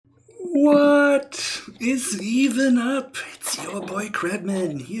What is even up? It's your boy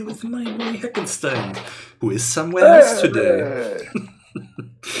Cradman here with my boy Heckenstein, who is somewhere else today.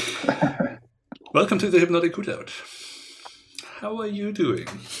 Welcome to the Hypnotic Hootout. How are you doing?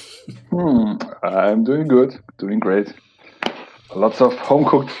 I'm doing good, doing great. Lots of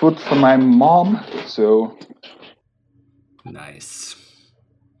home-cooked food from my mom, so nice.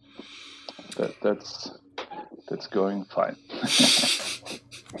 That's going fine.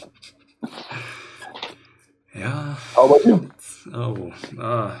 Yeah. How about you?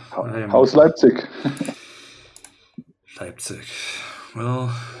 How's Leipzig? Leipzig.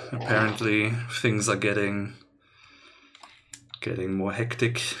 Well, apparently things are getting more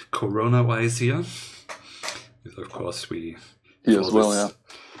hectic corona-wise here. Because of course we here as well, yeah.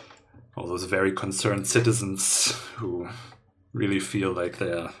 All those very concerned citizens who really feel like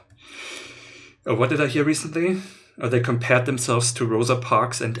they're. Oh, what did I hear recently? They compared themselves to Rosa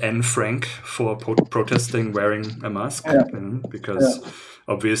Parks and Anne Frank for protesting wearing a mask, because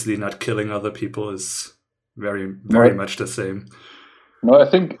obviously not killing other people is very much the same. No, I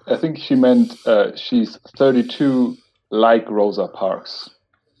think she meant she's 32 like Rosa Parks.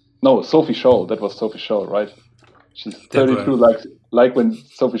 No, Sophie Scholl. That was Sophie Scholl, right? She's 32 like when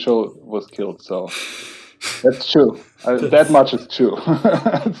Sophie Scholl was killed. So that's true. That much is true.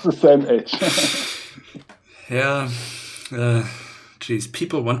 It's the same age. Yeah. Geez,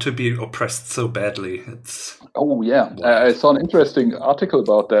 people want to be oppressed so badly. Oh yeah, I saw an interesting article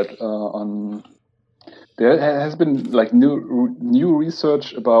about that. There has been like new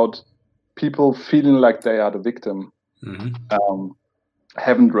research about people feeling like they are the victim. Mm-hmm. I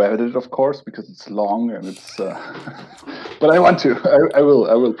haven't read it, of course, because it's long and it's. But I want to. I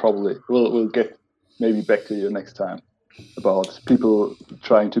will probably. We'll get maybe back to you next time about people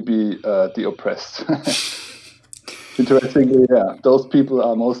trying to be the oppressed. Interestingly, yeah, those people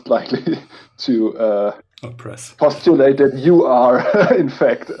are most likely to oppress. Postulate that you are, in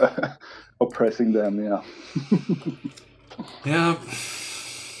fact, oppressing them. Yeah.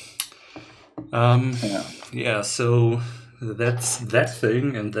 Yeah. So that's that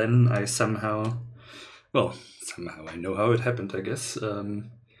thing, and then I somehow I know how it happened. I guess I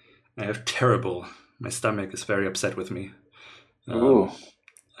have terrible. My stomach is very upset with me.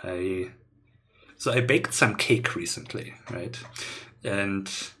 So I baked some cake recently, right? And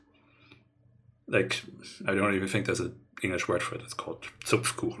like, I don't even think there's an English word for it. It's called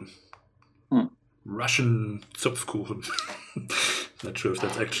Zupfkuchen. Russian Zupfkuchen. Not sure if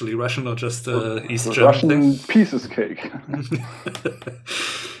that's actually Russian or just East German Russian thing. Pieces cake.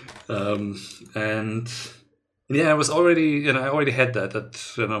 And yeah, I already had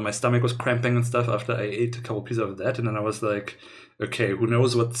that. My stomach was cramping and stuff after I ate a couple pieces of that, and then I was like, okay, who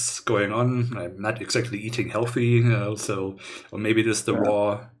knows what's going on? I'm not exactly eating healthy, or maybe just the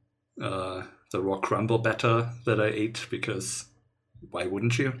raw crumble batter that I ate, because why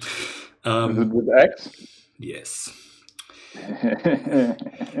wouldn't you? Is it with eggs? Yes. But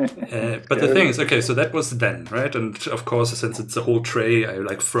the thing is, okay, so that was then, right? And of course, since it's a whole tray,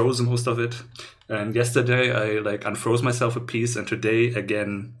 I froze most of it. And yesterday I unfroze myself a piece, and today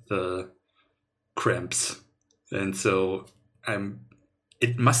again the cramps. And so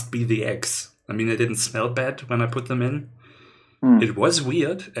it must be the eggs. I mean, they didn't smell bad when I put them in. It was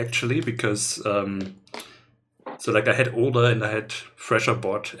weird, actually, because I had older and I had fresher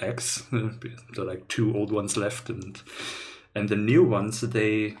bought eggs. So 2 old ones left, and the new ones,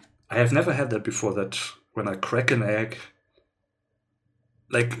 I have never had that before, that when I crack an egg,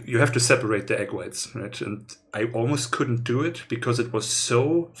 you have to separate the egg whites, right? And I almost couldn't do it because it was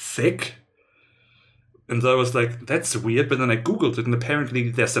so thick. And I was like, that's weird. But then I Googled it, and apparently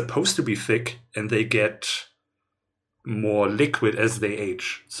they're supposed to be thick, and they get more liquid as they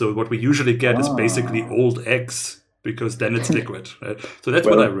age. So what we usually get is basically old eggs, because then it's liquid, right? So that's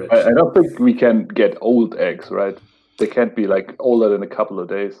what I read. I don't think we can get old eggs, right? They can't be older than a couple of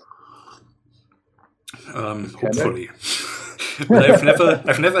days. Hopefully. But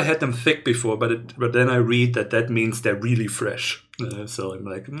I've never had them thick before, but then I read that means they're really fresh. So I'm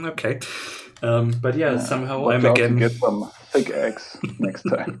like, okay. But yeah, somehow I'm again get some thick eggs next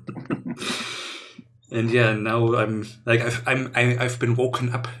time. And yeah, now I've been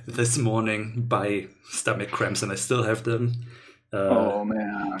woken up this morning by stomach cramps, and I still have them. Oh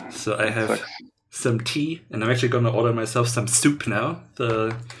man! So I have some tea, and I'm actually going to order myself some soup now.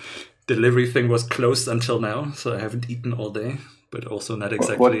 The delivery thing was closed until now, so I haven't eaten all day, but also not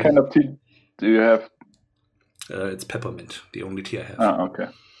exactly. What kind of tea do you have? It's peppermint, the only tea I have. Oh, okay.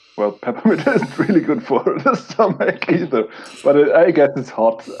 Well, peppermint isn't really good for the stomach either, but I guess it's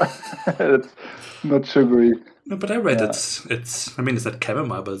hot. It's not sugary. No, but I read it's. I mean, it's not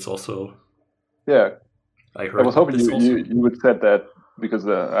chamomile, but it's also. Yeah, I I was heard hoping this also. you would said that because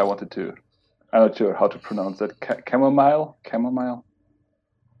I wanted to. I'm not sure how to pronounce that. Chamomile.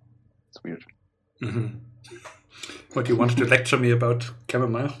 It's weird. Mm-hmm. What, you wanted to lecture me about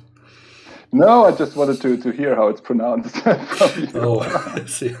chamomile? No, I just wanted to hear how it's pronounced from you. Oh, I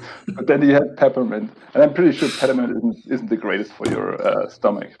see. But then you had peppermint, and I'm pretty sure peppermint isn't the greatest for your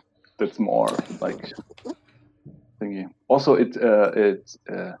stomach. That's more like thingy. Also, it's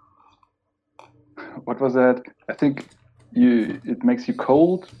what was that? I think it makes you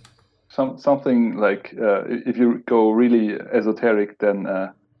cold. Something like if you go really esoteric, then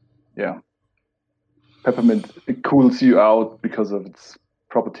yeah, peppermint it cools you out because of its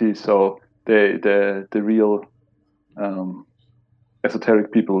properties. So the real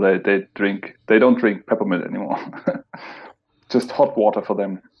esoteric people they don't drink peppermint anymore. Just hot water for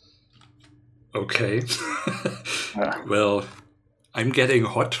them. Okay. Yeah. Well, I'm getting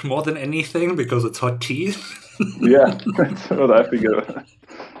hot more than anything because it's hot tea. Yeah, that's what I figured.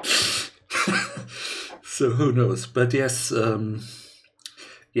 So who knows? But yes,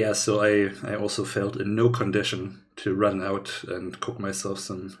 yeah. So I also felt in no condition to run out and cook myself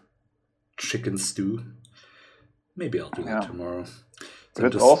some chicken stew. Maybe I'll do that tomorrow.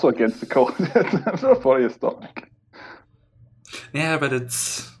 But it's also against the cold. It's not for your stomach. Yeah, but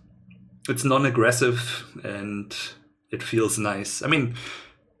it's non-aggressive and it feels nice. I mean,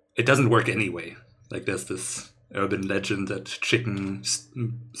 it doesn't work anyway. Like there's this urban legend that chicken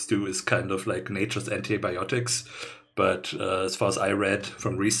stew is kind of like nature's antibiotics. But as far as I read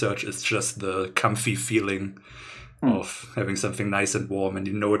from research, it's just the comfy feeling of having something nice and warm, and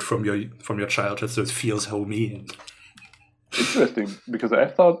you know it from your childhood, so it feels homey. Interesting, because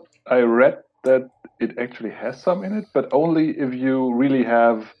I read that it actually has some in it, but only if you really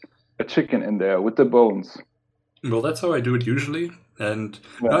have a chicken in there with the bones. Well, that's how I do it usually. And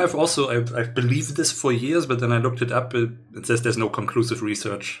now I've believed this for years, but then I looked it up. It says there's no conclusive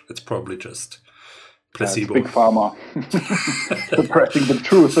research. It's probably just placebo. Big pharma suppressing the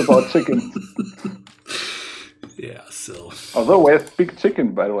truth about chickens. Yeah, so. Although we have big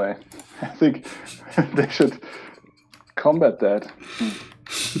chicken, by the way, I think they should combat that.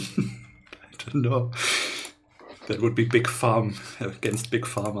 I don't know. That would be big farm against big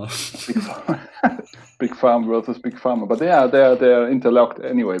pharma. Big farm versus big pharma, but they're interlocked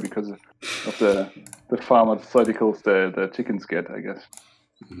anyway because of the pharmaceuticals the chickens get, I guess.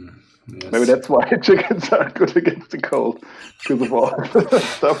 Yes. Maybe that's why chickens are good against the cold, because of all the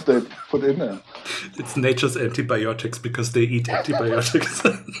stuff they put in there. It's nature's antibiotics because they eat antibiotics.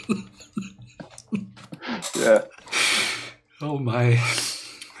 Yeah. Oh my.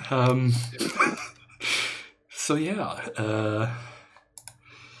 So yeah.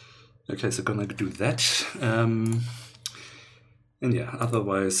 Okay, so gonna do that. And yeah,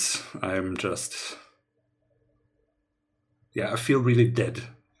 otherwise I'm just. Yeah, I feel really dead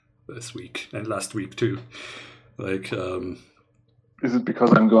this week and last week too. Like, is it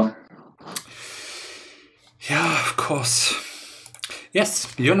because I'm gone? Yeah, of course.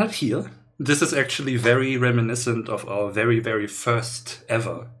 Yes, you're not here. This is actually very reminiscent of our very, very first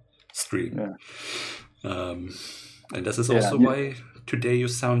ever stream. Yeah. And this is also why today you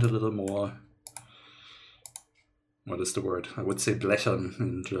sound a little more. What is the word? I would say blechern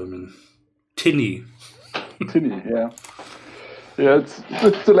in German. Tinny. Tinny, yeah. Yeah, it's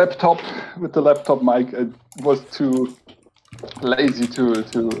with the laptop mic. I was too lazy to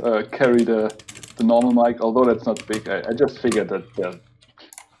carry the normal mic, although that's not big. I just figured that the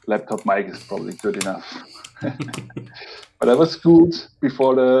laptop mic is probably good enough. But I was schooled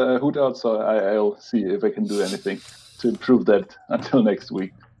before the Hootout, so I'll see if I can do anything to improve that until next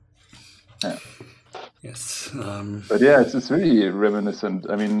week. Yeah. Yes. But yeah, it's really reminiscent.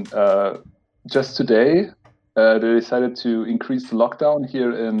 I mean, just today, they decided to increase the lockdown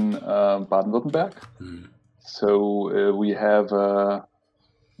here in Baden-Württemberg. So we have,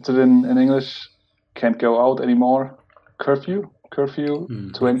 what's it in English? Can't go out anymore. Curfew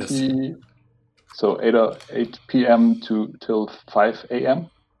 20. So 8 p.m. till 5 a.m.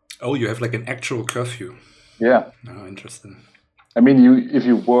 Oh, you have like an actual curfew. Yeah. Oh, interesting. I mean, if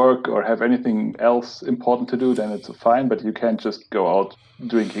you work or have anything else important to do, then it's fine. But you can't just go out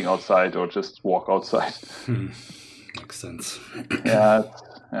drinking outside or just walk outside. Makes sense. Yeah,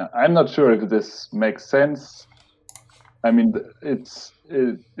 I'm not sure if this makes sense. I mean, it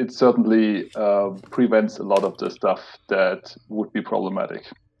certainly prevents a lot of the stuff that would be problematic.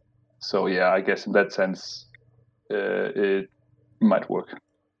 So yeah, I guess in that sense, it might work.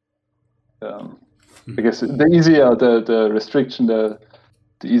 I guess the easier the restriction, the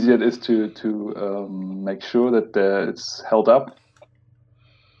easier it is to make sure that it's held up.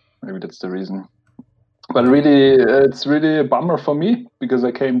 Maybe that's the reason. But really, it's really a bummer for me because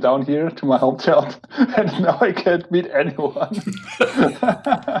I came down here to my hometown and now I can't meet anyone.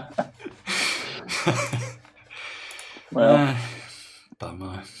 Well,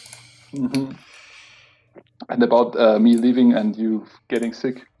 bummer. Mm-hmm. And about me leaving and you getting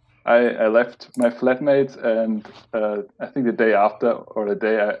sick, I left my flatmates, and I think the day after or the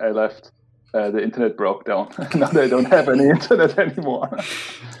day I left, the internet broke down. Now they don't have any internet anymore.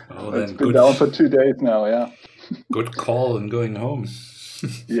 Oh, It's been down for 2 days now. Yeah. Good call on going home.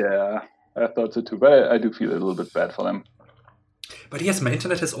 Yeah, I thought so too, but I do feel a little bit bad for them. But yes, my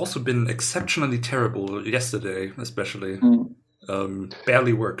internet has also been exceptionally terrible yesterday, especially.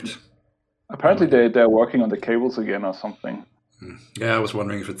 Barely worked. Apparently they're working on the cables again or something. Yeah, I was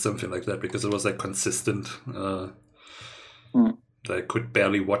wondering if it's something like that because it was like consistent. I could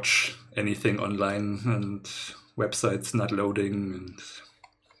barely watch anything online and websites not loading, and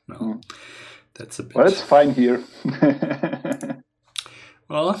no, that's a bit. Well, it's fine here.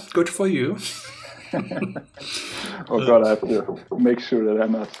 Well, good for you. Oh God, I have to make sure that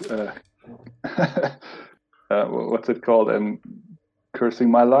I'm not. What's it called? I'm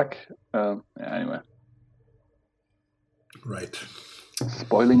cursing my luck. Anyway. Right.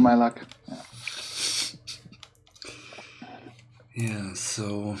 Spoiling my luck. Yeah,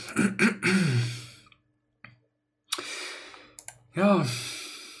 so yeah.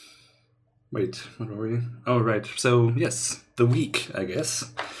 Wait, what were we? Oh, right. So yes, the week, I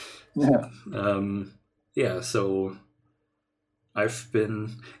guess. Yeah. Yeah. So I've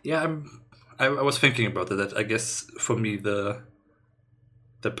been. Yeah, I was thinking about that. I guess for me the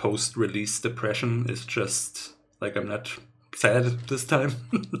post-release depression is just like I'm not sad this time.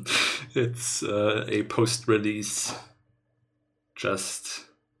 It's a post-release. Just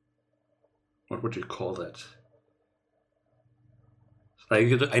what would you call that?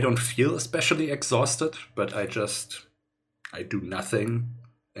 I don't feel especially exhausted, but I do nothing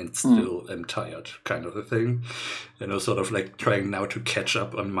and still am tired, kind of a thing. And I was sort of like trying now to catch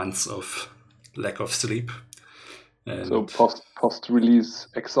up on months of lack of sleep. And so post-release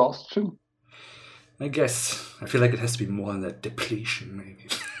exhaustion? I guess. I feel like it has to be more than that. Depletion, maybe.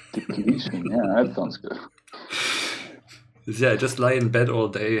 Depletion, yeah, that sounds good. Yeah, I just lie in bed all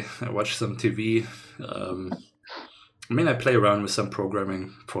day. I watch some TV. I mean, I play around with some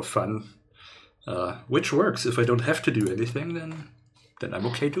programming for fun, which works. If I don't have to do anything, then I'm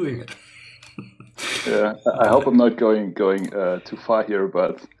okay doing it. Yeah, I hope I'm not going too far here,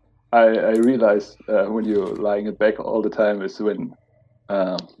 but I realize when you're lying in bed all the time is when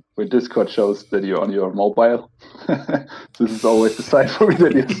Discord shows that you're on your mobile. This is always the sign for me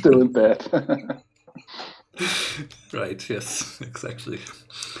that you're still in bed. Right, yes, exactly.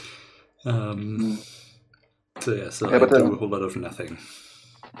 So I do a whole lot of nothing.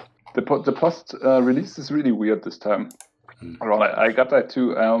 The post release is really weird this time. I got that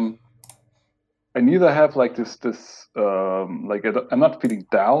too. I neither have like this like I'm not feeling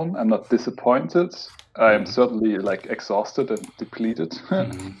down. I'm not disappointed. I'm certainly like exhausted and depleted.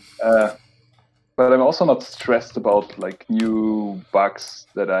 But I'm also not stressed about like new bugs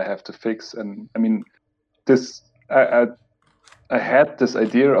that I have to fix. And I mean, I had this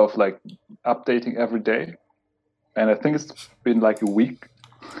idea of like updating every day, and I think it's been like a week.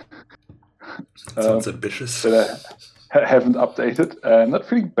 Sounds ambitious. That I haven't updated. I'm not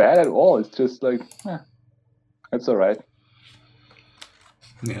feeling bad at all. It's just like, it's all right.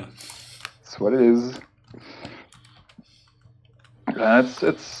 Yeah, it's what it is. That's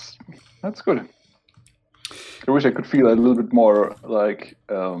good. I wish I could feel a little bit more like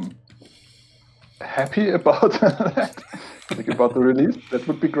happy about that, like about the release. That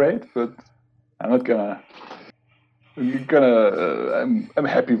would be great, but I'm not gonna. I'm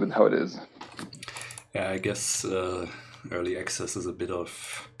happy with how it is. Yeah, I guess early access is a bit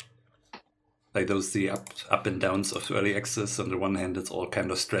of like the up and downs of early access. On the one hand, it's all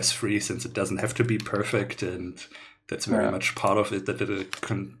kind of stress free since it doesn't have to be perfect, and that's very much part of it that the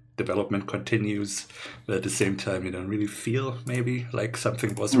development continues. But at the same time, you don't really feel maybe like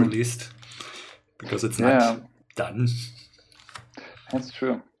something was released because it's not done. That's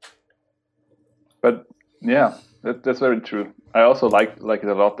true. But yeah, that's very true. I also like it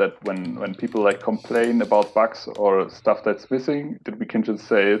a lot that when people like complain about bugs or stuff that's missing, that we can just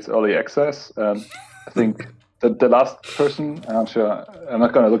say it's early access. I think that the last person, I'm sure I'm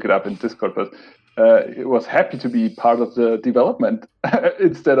not going to look it up in Discord, but it was happy to be part of the development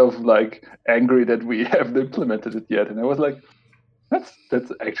instead of like angry that we haven't implemented it yet. And I was like,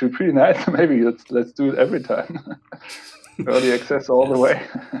 That's actually pretty nice. Maybe let's do it every time. Early access all the way.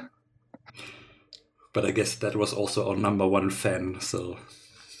 But I guess that was also our number one fan, so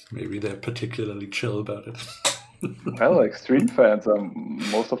maybe they're particularly chill about it. Well, extreme fans are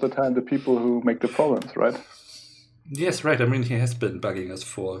most of the time the people who make the problems, right? Yes, right. I mean, he has been bugging us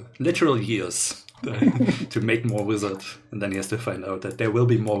for literal years to make more Wizard, and then he has to find out that there will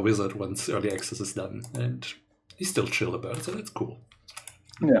be more Wizard once early access is done, and he's still chill about it, so that's cool.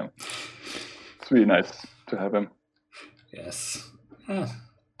 Yeah, it's really nice to have him. Yes.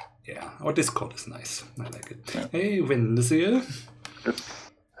 Yeah, our Discord is nice. I like it. Yeah. Hey, Win is here.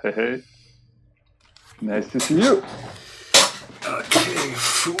 Yes. Hey. Nice to see you. Okay,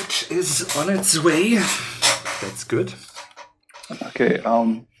 food is on its way. That's good. Okay.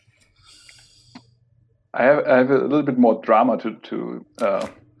 I have a little bit more drama to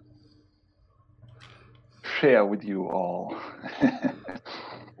share with you all.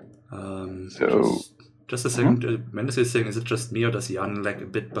 Just a second. Mendes is saying, is it just me or does Jan lag a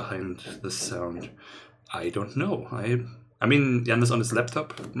bit behind the sound? I don't know. I mean, Jan is on his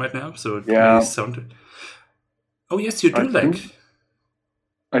laptop right now, so it may sound. Oh yes, you do lag.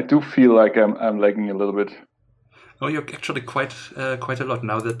 I do feel like I'm lagging a little bit. Oh, you're actually quite a lot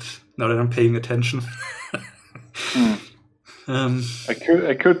now that I'm paying attention.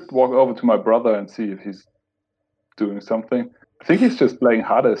 I could walk over to my brother and see if he's doing something. I think he's just playing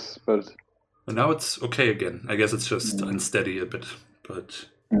Hades, but now it's okay again. I guess it's just unsteady a bit, but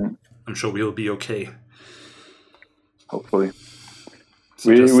I'm sure we'll be okay. Hopefully.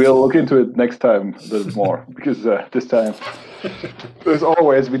 So we'll look into it next time a little more, because this time, as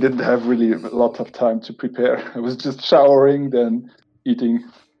always, we didn't have really a lot of time to prepare. I was just showering, then eating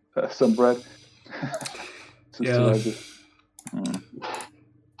some bread.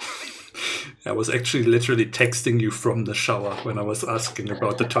 I was actually literally texting you from the shower when I was asking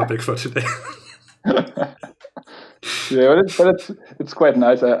about the topic for today. Yeah, but it's quite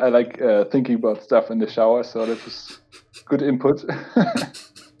nice. I like thinking about stuff in the shower, so that was good input.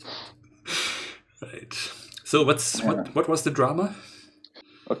 Right. So what was the drama?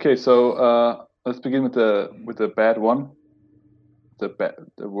 Okay, so let's begin with the bad one, the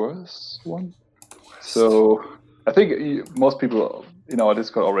worst one. So I think most people in our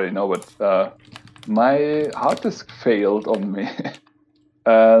Discord already know, but my hard disk failed on me,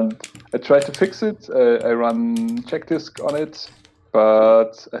 and I tried to fix it. I run check disk on it,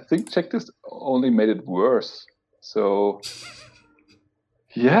 but I think check disk only made it worse. So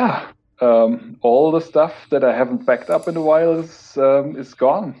yeah. All the stuff that I haven't backed up in a while is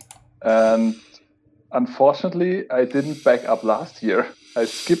gone, and unfortunately, I didn't back up last year. I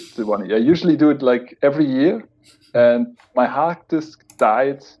skipped the 1 year. I usually do it like every year, and my hard disk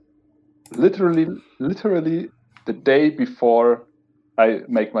died literally the day before I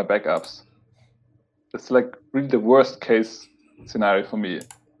make my backups. It's like really the worst case scenario for me.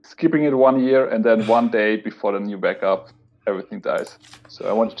 Skipping it 1 year and then 1 day before the new backup, everything dies. So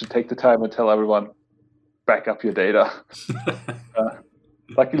I wanted to take the time and tell everyone, back up your data.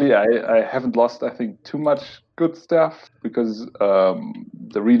 Luckily, I haven't lost, I think, too much good stuff, because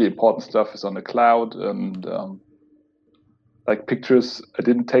the really important stuff is on the cloud, and like pictures, I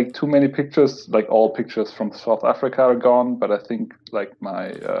didn't take too many pictures. Like all pictures from South Africa are gone, but I think like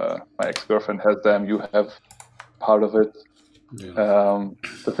my ex-girlfriend has them. You have part of it. Yeah.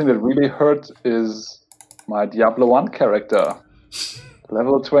 The thing that really hurt is my Diablo 1 character,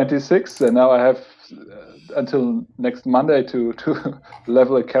 level 26, and now I have until next Monday to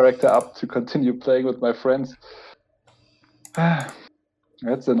level a character up to continue playing with my friends.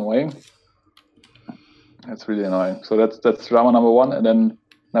 That's annoying. That's really annoying. So that's drama number one, and then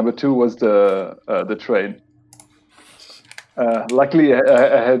number two was the train. Luckily,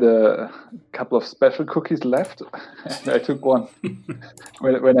 I had a couple of special cookies left, and I took one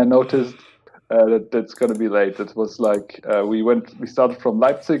when I noticed that it's going to be late. It was like we started from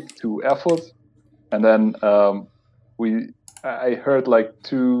Leipzig to Erfurt, and then I heard like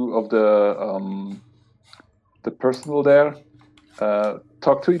two of the personnel there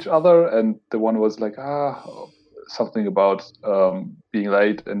talk to each other, and the one was like something about being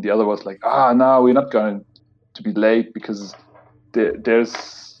late, and the other was like no, we're not going to be late because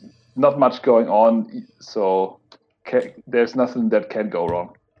there's not much going on, so there's nothing that can go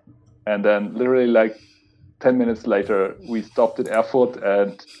wrong. And then literally like 10 minutes later, we stopped at Erfurt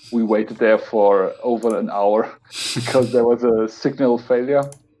and we waited there for over an hour because there was a signal failure.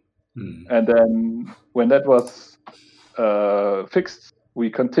 And then when that was fixed,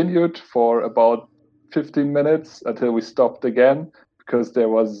 we continued for about 15 minutes until we stopped again because there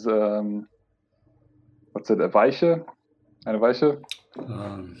was, a Weiche. Eine weiche?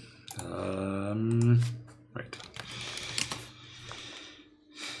 Right.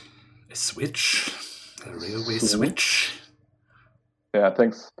 A switch. A railway switch. Yeah,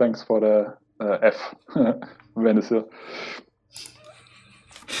 thanks for the F, Venezuela.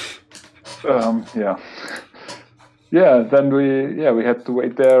 Yeah. Then we had to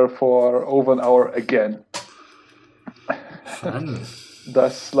wait there for over an hour again. Fun.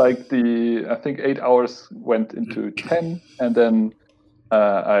 Thus, like I think 8 hours went into 10, and then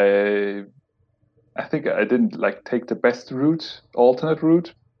I think I didn't like take the best alternate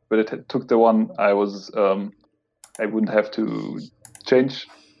route, but it took the one I wouldn't have to change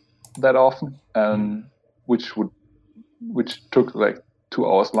that often, and which took like 2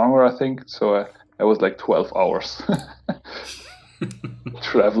 hours longer, I think. So I was like 12 hours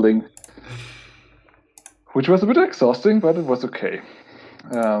traveling, which was a bit exhausting, but it was okay.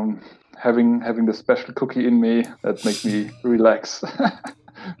 Having the special cookie in me that made me relax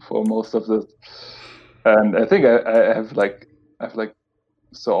for most of this, and I think I have like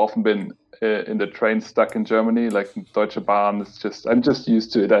so often been in the train stuck in Germany, like in Deutsche Bahn. I'm just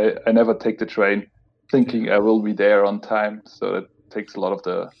used to it. I never take the train thinking I will be there on time, so it takes a lot of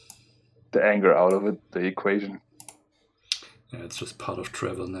the anger out of it, the equation. Yeah, it's just part of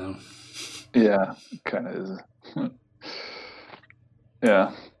travel now. Yeah, it kind of is.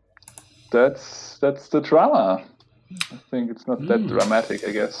 Yeah, that's the drama. I think it's not that dramatic,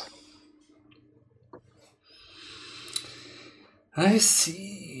 I guess. I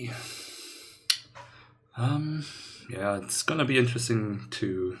see. Yeah, it's gonna be interesting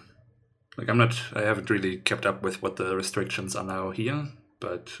to like. I haven't really kept up with what the restrictions are now here,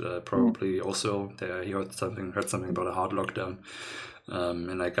 but probably also there. I heard something about a hard lockdown,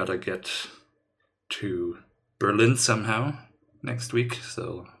 and I gotta get to Berlin somehow next week,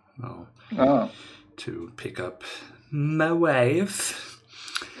 so I'll to pick up my wife.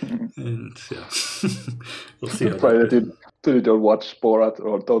 And yeah, we'll see how that goes. You don't watch Borat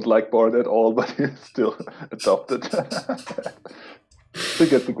or don't like Borat at all, but you still adopted. I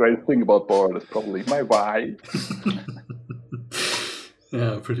think that's the great thing about Borat is probably my wife.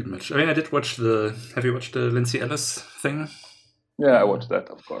 Yeah, pretty much. I mean, I did watch have you watched the Lindsay Ellis thing? Yeah, I watched that,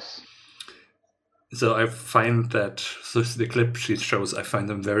 of course. So I find that the clip she shows, I find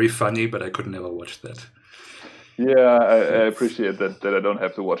them very funny, but I could never watch that. Yeah, I appreciate that I don't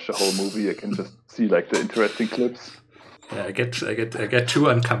have to watch the whole movie. I can just see like the interesting clips. Yeah, I get too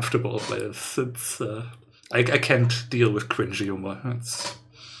uncomfortable by this. It's I can't deal with cringe humor. I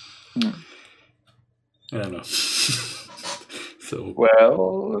don't know. So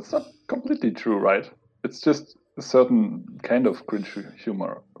well, it's not completely true, right? It's just a certain kind of cringe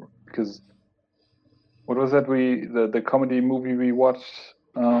humor. Because what was that the comedy movie we watched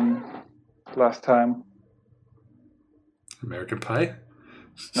last time? American Pie?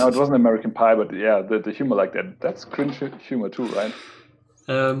 No, it wasn't American Pie, but yeah, the humor like that. That's cringe humor too, right?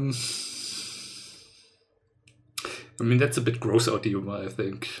 I mean, that's a bit gross out humor, I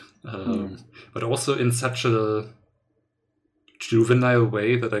think. But also in such a juvenile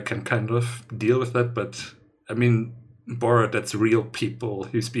way that I can kind of deal with that. But I mean, Borat, that's real people.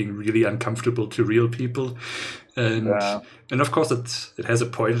 He's being really uncomfortable to real people. And of course it has a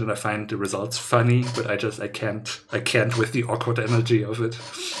point, and I find the results funny, but I can't with the awkward energy of it.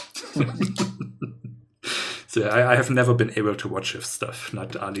 So I have never been able to watch his stuff,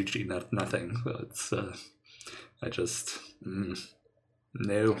 not Ali G, nothing. So it's I just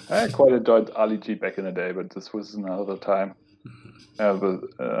no. I quite enjoyed Ali G back in the day, but this was another time.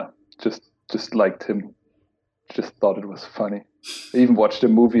 But just liked him. Just thought it was funny. I even watched the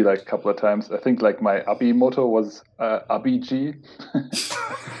movie like a couple of times. I think like my Abi motto was Abi G.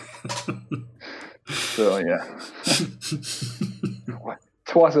 So yeah,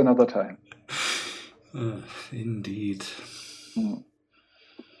 it was another time. Indeed.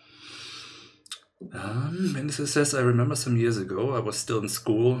 And this says, I remember some years ago, I was still in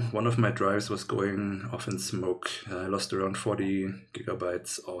school. One of my drives was going off in smoke. I lost around 40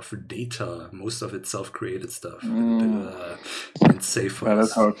 gigabytes of data, most of it self-created stuff. And safe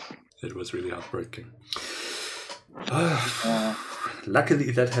files. It was really heartbreaking.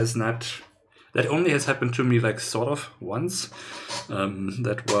 Luckily, that only has happened to me like sort of once.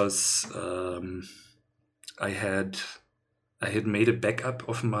 That was I had made a backup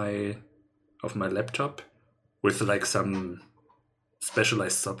of my laptop with like some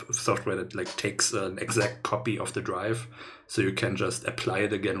specialized software that like takes an exact copy of the drive, so you can just apply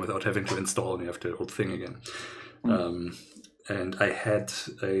it again without having to install and you have the whole thing again. And I had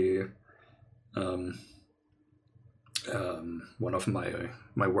one of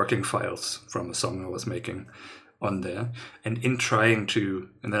my working files from a song I was making on there. And in trying to,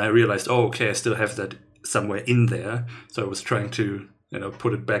 and then I realized, oh, okay, I still have that somewhere in there. So I was trying to,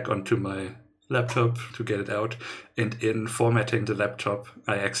 put it back onto my laptop to get it out. And in formatting the laptop,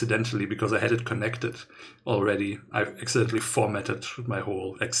 I accidentally, because I had it connected already, I accidentally formatted my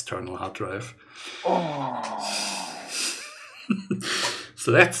whole external hard drive. Oh.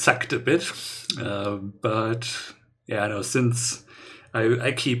 So that sucked a bit. But yeah, no, since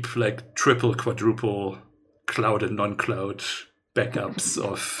I keep like triple, quadruple cloud and non-cloud backups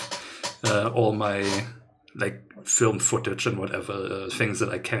of all my like film footage and whatever things that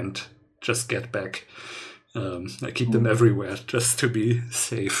I can't just get back. I keep them everywhere just to be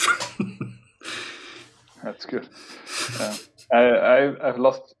safe. That's good. I've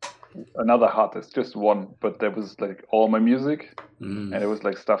lost another hard disk, just one, but there was like all my music, and it was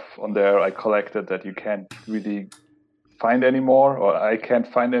like stuff on there I collected that you can't really find anymore, or I can't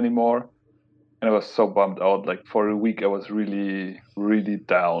find anymore. And I was so bummed out. Like for a week, I was really, really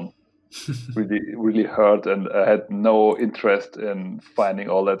down, really, really hurt, and I had no interest in finding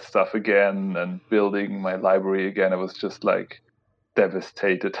all that stuff again and building my library again. I was just like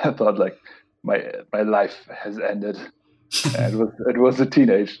devastated. I thought like my life has ended. And it was the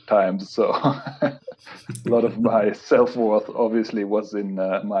teenage times, so a lot of my self-worth obviously was in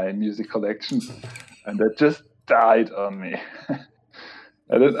my music collection, and that just died on me.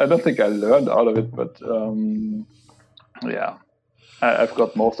 I don't think I learned out of it, but yeah, I've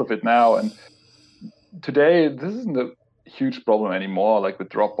got most of it now. And today, this isn't a huge problem anymore. Like with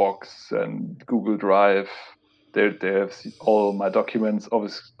Dropbox and Google Drive, there's all my documents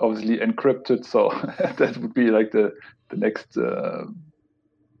obviously encrypted. So that would be like the next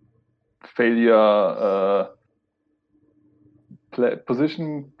failure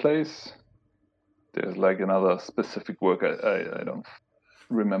position place. There's like another specific work I don't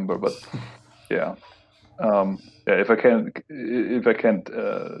remember, but yeah. Yeah, if I can't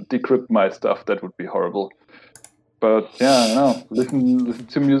decrypt my stuff, that would be horrible. But yeah, no, listen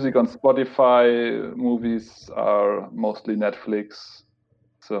to music on Spotify. Movies are mostly Netflix,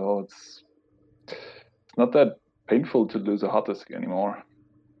 so it's not that painful to lose a hard disk anymore.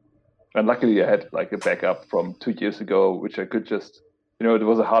 And luckily, I had like a backup from 2 years ago, which I could just, it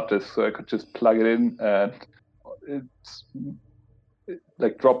was a hard disk, so I could just plug it in, and it's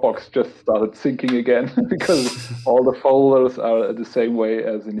like Dropbox just started syncing again because all the folders are the same way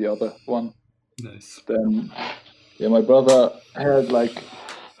as in the other one. Nice. Then, yeah, my brother had like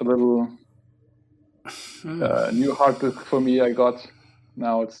a little new hard disk for me. I got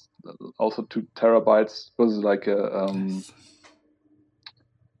now it's also 2 terabytes. It was like a Nice.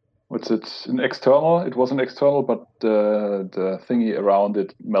 what's it? An external. It was an external, but the thingy around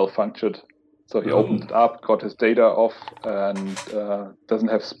it malfunctioned. So he opened it up, got his data off, and doesn't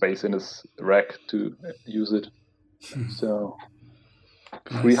have space in his rack to use it. So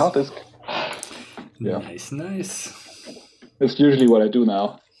free hard disk. Yeah, Nice. that's usually what I do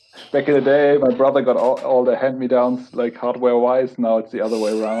now. Back in the day, my brother got all the hand-me-downs, like hardware-wise. Now it's the other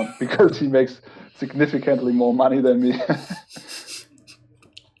way around because he makes significantly more money than me.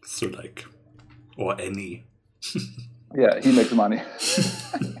 So like, or any. Yeah, he makes money.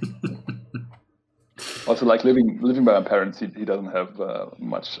 Also, like living by my parents, he doesn't have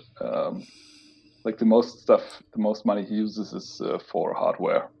much. Like the most money he uses is for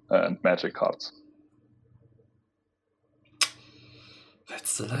hardware and magic cards.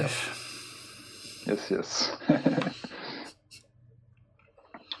 That's the life. Yes.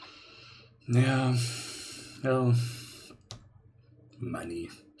 Yeah. Well, money.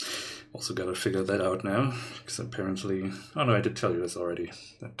 Also gotta figure that out now, because apparently, oh no, I did tell you this already,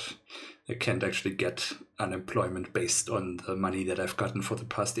 that I can't actually get unemployment based on the money that I've gotten for the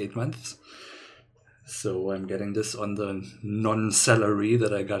past 8 months. So I'm getting this on the non-salary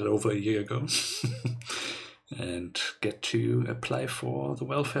that I got over a year ago. And get to apply for the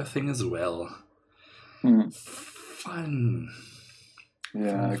welfare thing as well. Fun.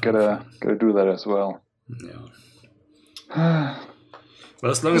 Yeah, I gotta do that as well. Yeah.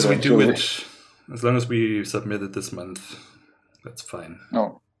 Well, as long as we do it, as long as we submit it this month, that's fine.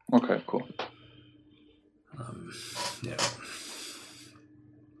 Oh, okay, cool. Yeah.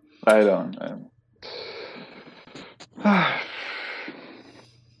 I don't.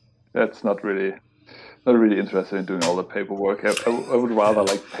 That's not really interested in doing all the paperwork. I would rather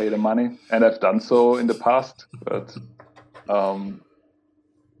like pay the money, and I've done so in the past. But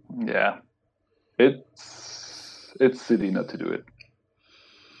yeah, it's silly not to do it.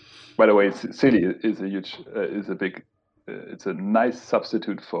 By the way, silly is a big, it's a nice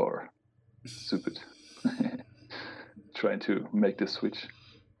substitute for stupid. Trying to make the switch.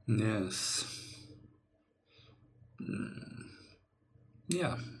 Yes.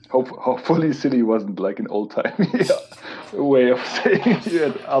 Yeah. Hopefully, silly wasn't like an old-timey way of saying you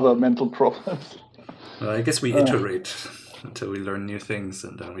had other mental problems. Well, I guess we iterate until we learn new things,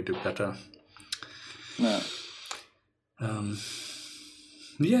 and then we do better. Yeah.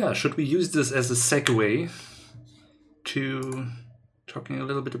 Yeah, should we use this as a segue to talking a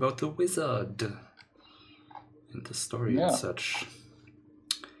little bit about the wizard and the story and such?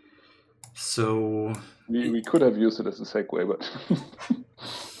 So we could have used it as a segue, but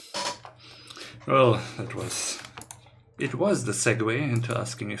well, it was the segue into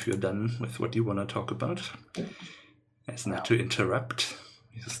asking if you're done with what you want to talk about, as not to interrupt.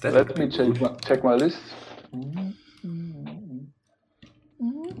 Let me check my list.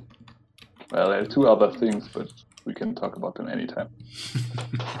 Well, there are two other things, but we can talk about them anytime.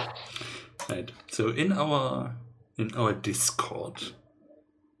 Right. So in our Discord,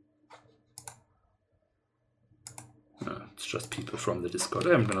 it's just people from the Discord.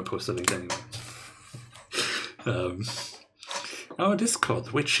 I'm gonna post a link anyway. Our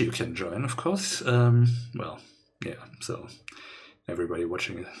Discord, which you can join, of course. Well, yeah. So everybody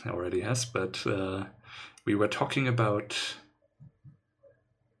watching it already has, but we were talking about.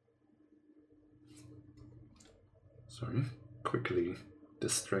 Sorry, quickly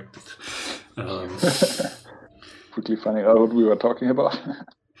distracted. Quickly finding out what we were talking about.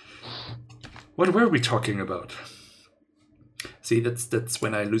 What were we talking about? See, that's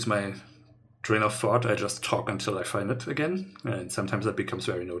when I lose my train of thought. I just talk until I find it again, and sometimes that becomes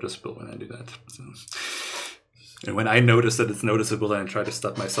very noticeable when I do that. So, and when I notice that it's noticeable, then I try to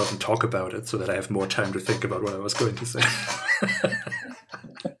stop myself and talk about it so that I have more time to think about what I was going to say.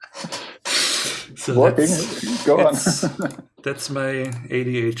 So Go on. That's my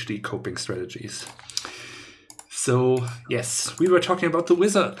ADHD coping strategies. So, yes, we were talking about the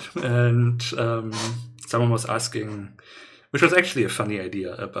wizard, and someone was asking, which was actually a funny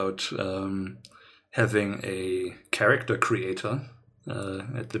idea, about having a character creator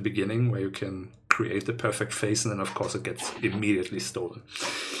at the beginning where you can create the perfect face, and then, of course, it gets immediately stolen.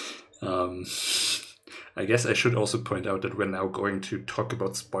 I guess I should also point out that we're now going to talk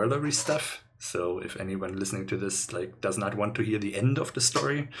about spoilery stuff. So if anyone listening to this does not want to hear the end of the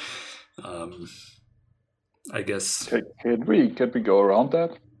story, I guess... Can we go around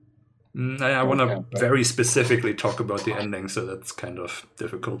that? I want to very specifically talk about the ending, so that's kind of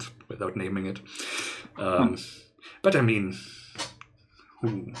difficult without naming it. But I mean,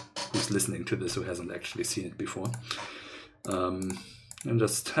 who's listening to this who hasn't actually seen it before? And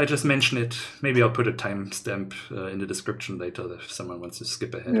I just mention it. Maybe I'll put a timestamp in the description later if someone wants to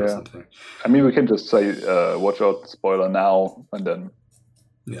skip ahead or something. I mean, we can just say, watch out, spoiler now, and then...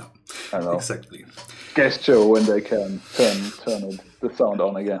 Yeah, I don't know. Exactly. Gesture when they can turn the sound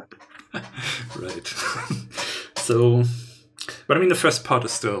on again. Right. So, but I mean, the first part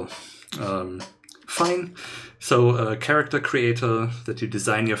is still fine. So, character creator, that you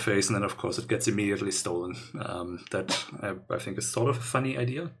design your face, and then of course it gets immediately stolen. That I think is sort of a funny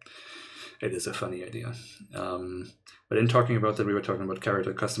idea. It is a funny idea. But in talking about that, we were talking about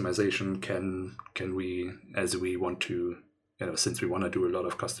character customization. Can we, as we want to, since we want to do a lot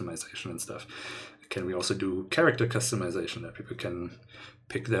of customization and stuff, can we also do character customization that people can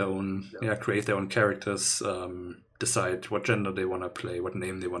pick their own, create their own characters, decide what gender they want to play, what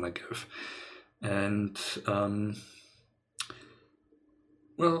name they want to give. And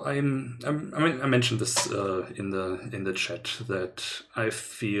well, I mentioned this in the chat that I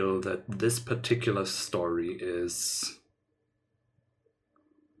feel that this particular story is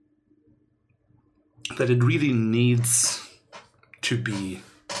that it really needs to be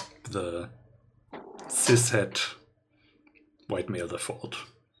the cishet white male default.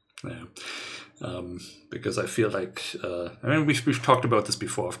 Yeah. Because I feel like we've talked about this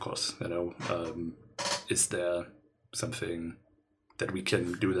before, of course. Is there something that we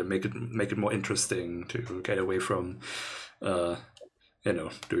can do that make it more interesting to get away from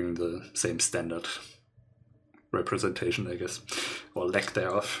doing the same standard representation, I guess, or lack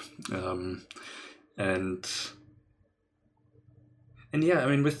thereof. And yeah, I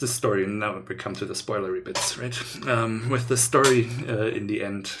mean, with the story, now we come to the spoilery bits, right? With the story in the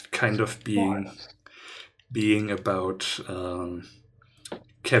end kind of being about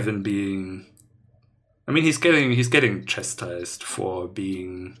Kevin being... I mean, he's getting chastised for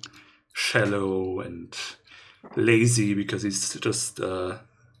being shallow and lazy because he's just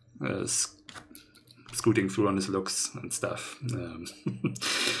scooting through on his looks and stuff.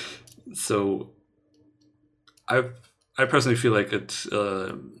 So I personally feel like it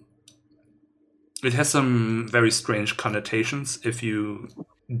has some very strange connotations if you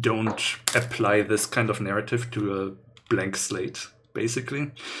don't apply this kind of narrative to a blank slate,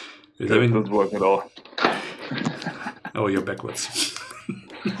 basically. That doesn't work at all. Oh, you're backwards.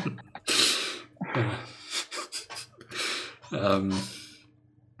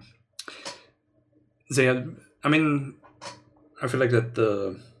 So yeah, I mean, I feel like that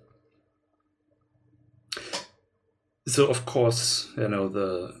so of course,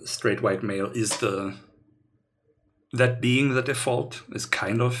 the straight white male is that being the default is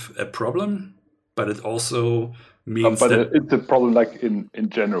kind of a problem, but it also means but that it's a problem, like in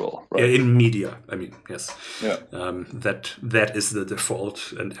general, right? in media. I mean, yes, yeah. That is the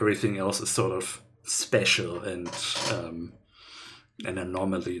default, and everything else is sort of special and an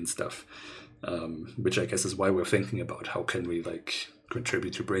anomaly and stuff. Which I guess is why we're thinking about how can we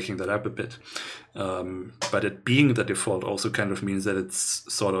contribute to breaking that up a bit. But it being the default also kind of means that it's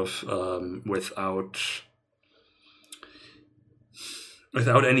sort of without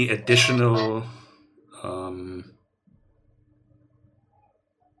any additional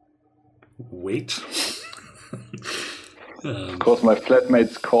weight. Of course, my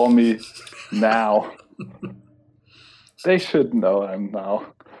flatmates call me now. They should know I'm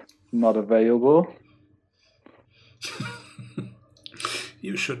now not available.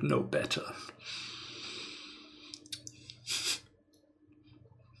 You should know better.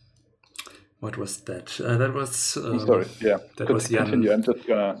 What was that? That was. Sorry. Yeah. That was Jan. Continue. I'm just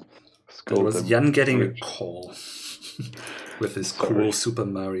gonna. That was Jan getting a call with his cool Super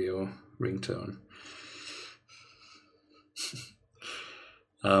Mario ringtone.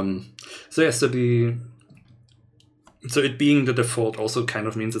 So it being the default also kind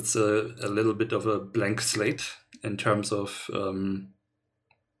of means it's a little bit of a blank slate in terms of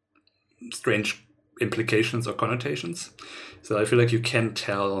strange implications or connotations. So I feel like you can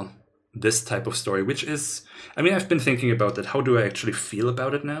tell this type of story, which is, I mean, I've been thinking about that. How do I actually feel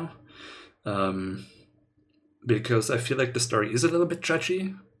about it now? Because I feel like the story is a little bit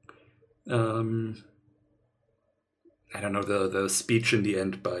judgy. I don't know, the speech in the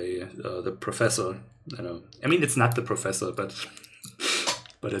end by the professor. I mean, it's not the professor, but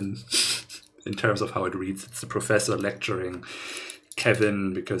in terms of how it reads, it's the professor lecturing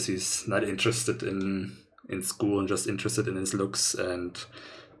Kevin because he's not interested in school and just interested in his looks. And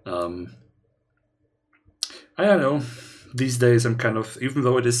I don't know. These days, I'm kind of, even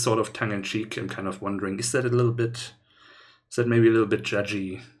though it is sort of tongue-in-cheek, I'm kind of wondering, is that maybe a little bit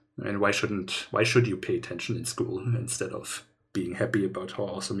judgy? And why should you pay attention in school instead of being happy about how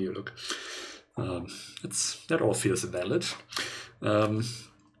awesome you look? That all feels valid.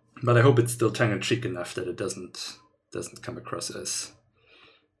 But I hope it's still tongue-in-cheek enough that it doesn't come across as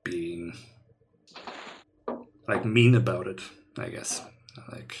being mean about it, I guess.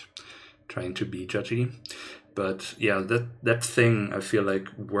 Trying to be judgy. But yeah, that thing I feel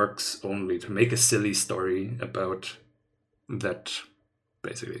like works only to make a silly story about that.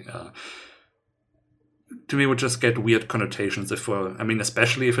 Basically, to me, would just get weird connotations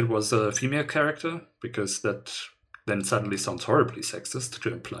especially if it was a female character, because that then suddenly sounds horribly sexist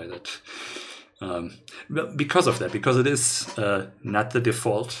to imply that. Because of that, because it is not the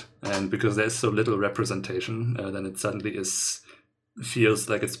default, and because there's so little representation, then it suddenly feels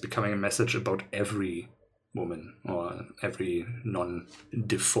like it's becoming a message about every woman or every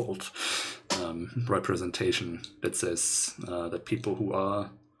non-default representation that says that people who are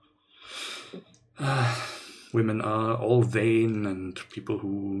women are all vain, and people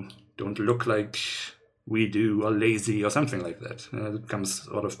who don't look like we do are lazy or something like that. It comes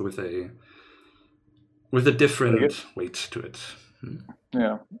sort of with a different weight to it.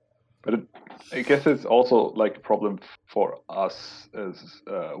 Yeah, but I guess it's also a problem for us as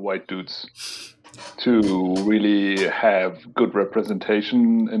white dudes to really have good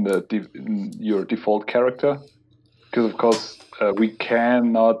representation in your default character, because of course we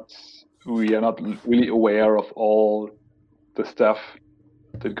are not really aware of all the stuff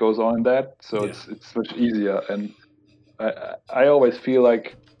that goes on in that, so it's much easier. And I always feel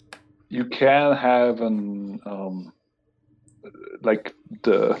like you can have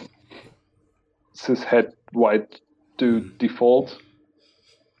the cishet white dude default,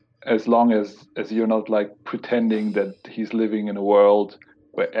 as long as you're not pretending that he's living in a world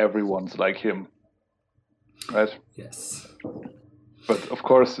where everyone's like him, right? Yes. But of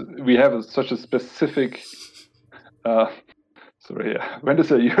course, we have such a specific. When to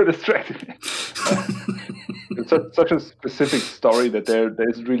say you're distracting me. It's such a specific story that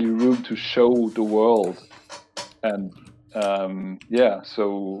there's really room to show the world, and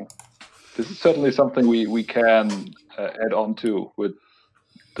so this is certainly something we can add on to with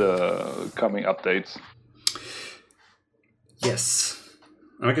the coming updates. Yes,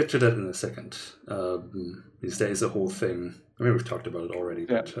 I'll get to that in a second. Because there is a whole thing. I mean, we've talked about it already,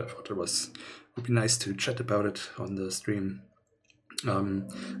 but I thought would be nice to chat about it on the stream.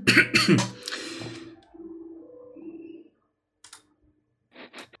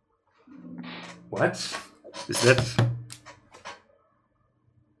 What is that?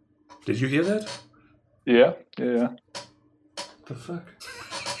 Did you hear that? Yeah. The fuck?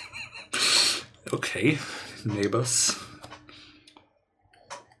 Okay, neighbors.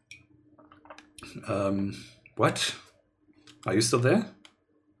 What? Are you still there?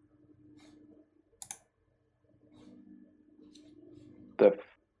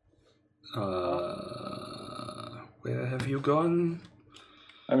 Where have you gone?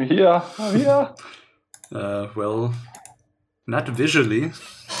 I'm here. Well, not visually.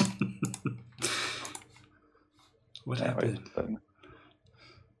 What happened? Wait,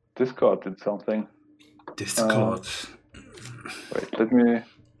 Discord did something. Discord. Wait, let me...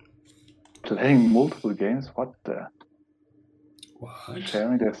 Playing multiple games? What the... What?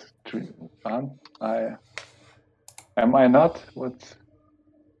 Sharing the stream? Am I not? What's...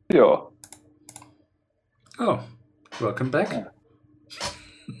 Yo. Oh, welcome back. Yeah.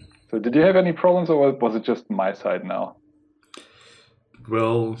 So did you have any problems, or was it just my side now?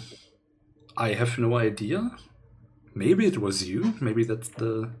 Well, I have no idea. Maybe it was you. Maybe that's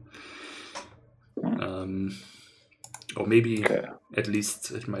the... or maybe at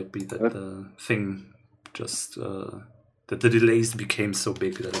least it might be that the thing just... that the delays became so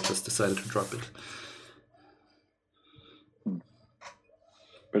big that it just decided to drop it.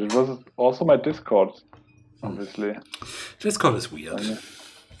 But it was also my Discord, obviously. Discord is weird.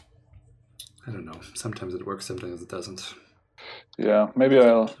 I don't know. Sometimes it works, sometimes it doesn't. Yeah, maybe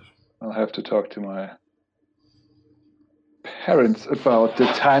I'll have to talk to my parents about the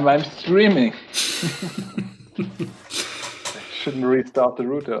time I'm streaming. I shouldn't restart the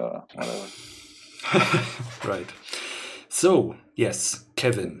router or whatever. Right. So, yes,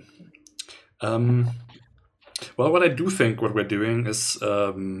 Kevin. Well, what I do think what we're doing is,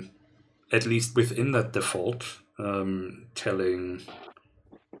 at least within that default, telling...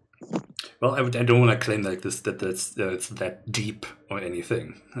 Well, I don't want to claim like this that it's that deep or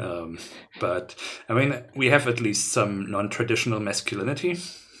anything, but I mean we have at least some non-traditional masculinity,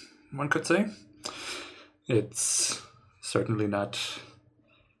 one could say. It's certainly not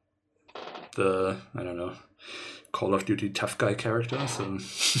the Call of Duty tough guy character, so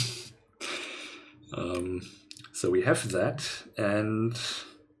so we have that, and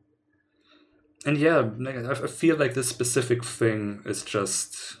yeah, I feel like this specific thing is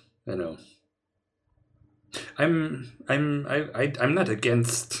just. I'm not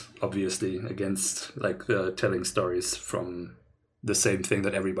obviously against like telling stories from the same thing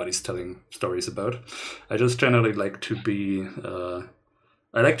that everybody's telling stories about. I just generally like to be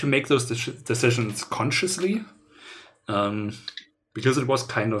I like to make those decisions consciously, because it was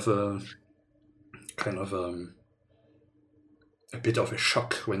kind of a bit of a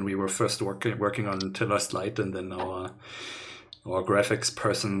shock when we were first working on Tiller's Light, and then our graphics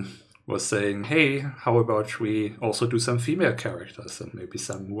person was saying, hey, how about we also do some female characters and maybe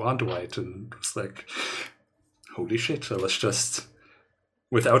some who aren't white? And it was like, holy shit, I was just,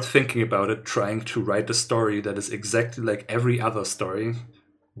 without thinking about it, trying to write a story that is exactly like every other story.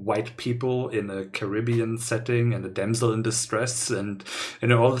 White people in a Caribbean setting and a damsel in distress and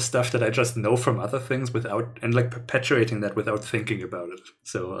all the stuff that I just know from other things and like perpetuating that without thinking about it.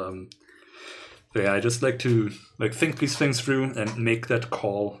 So yeah, I just like to like think these things through and make that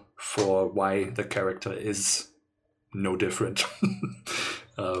call for why the character is no different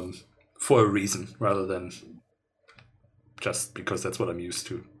for a reason rather than just because that's what I'm used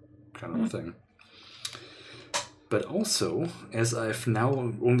to, kind of thing. But also, as I've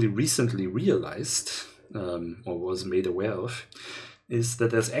now only recently realized, or was made aware of, is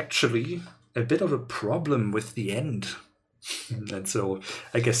that there's actually a bit of a problem with the end. And so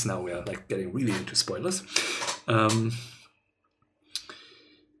I guess now we are like getting really into spoilers.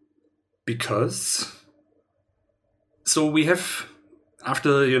 Because so we have,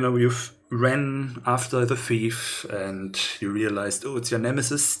 after you've ran after the thief and you realized, oh, it's your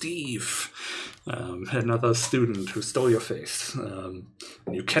nemesis Steve, another student who stole your face, and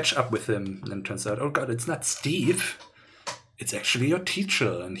you catch up with him and it turns out, oh god, it's not Steve, it's actually your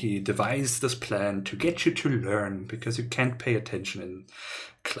teacher, and he devised this plan to get you to learn because you can't pay attention in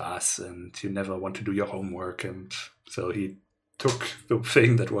class and you never want to do your homework, and so he took the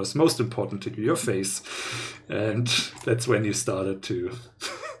thing that was most important to you, your face, and that's when you started to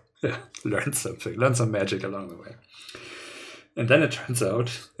learn some magic along the way. And then it turns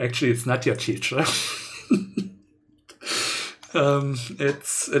out, actually, it's not your teacher.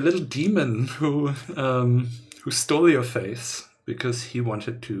 It's a little demon who stole your face because he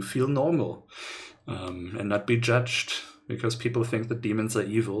wanted to feel normal and not be judged, because people think that demons are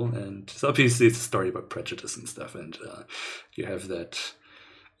evil. And so obviously it's a story about prejudice and stuff. And you have that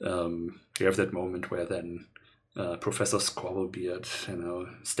moment where then Professor Squabblebeard,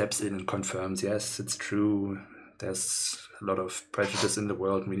 steps in and confirms, yes, it's true. There's a lot of prejudice in the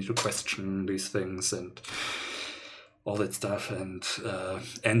world. We need to question these things and all that stuff, and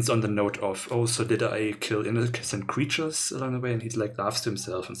ends on the note of, oh, so did I kill innocent creatures along the way? And he laughs to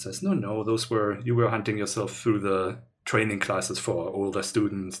himself and says, no, you were hunting yourself through the training classes for older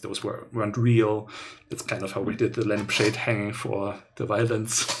students. Those weren't real. That's kind of how we did the lampshade hanging for the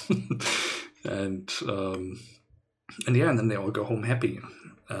violence. and then they all go home happy.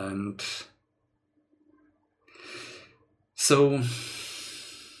 And so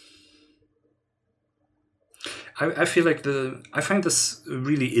I feel like I find this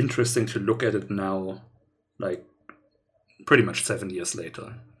really interesting to look at it now, like pretty much 7 years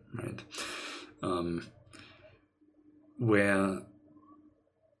later, right? Where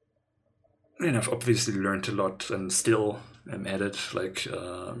I've obviously learned a lot and still am at it.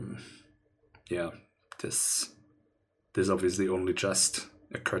 This obviously only just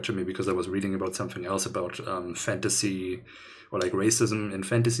occurred to me because I was reading about something else about fantasy, or like racism in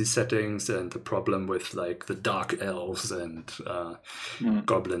fantasy settings, and the problem with like the dark elves and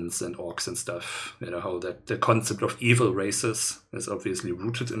goblins and orcs and stuff. How that the concept of evil races is obviously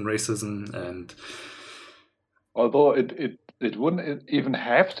rooted in racism. And although it wouldn't even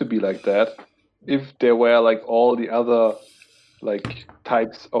have to be like that if there were like all the other like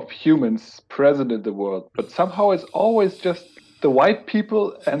types of humans present in the world, but somehow it's always just the white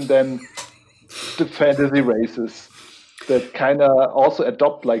people and then the fantasy races that kind of also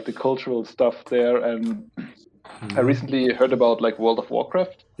adopt like the cultural stuff there. And I recently heard about like World of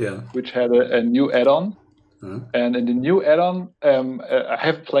Warcraft, which had a new add-on. And in the new add-on, I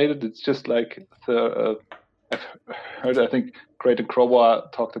haven't played it. It's just like I've heard, I think Creator Crowbar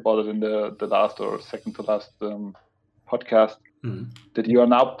talked about it in the last or second to last podcast, that you are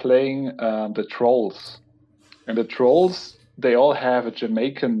now playing the trolls. And the trolls, they all have a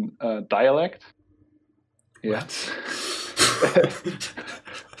Jamaican dialect. Yeah.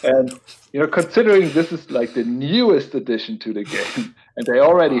 And considering this is like the newest addition to the game, and they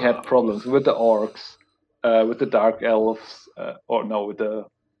already had problems with the orcs, with the dark elves,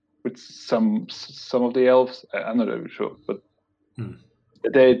 with some of the elves. I'm not really sure, but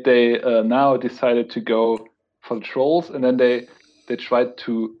they now decided to go for the trolls, and then they tried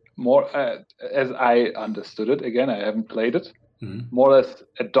to more, as I understood it. Again, I haven't played it. More or less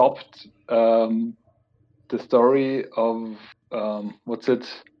adopt the story of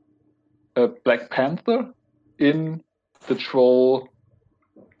Black Panther in the troll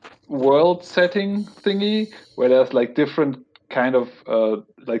world setting thingy, where there's like different kind of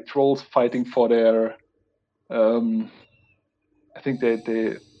like trolls fighting for their I think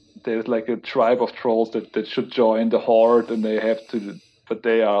there's like a tribe of trolls that should join the horde, and they have to, but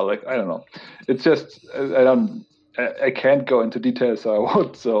they are like, I don't know. It's just I can't go into details, so I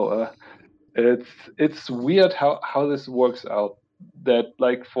won't. So it's weird how this works out. That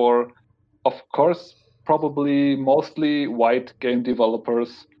like for, of course, probably mostly white game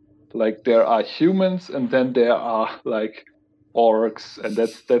developers, like there are humans and then there are like orcs, and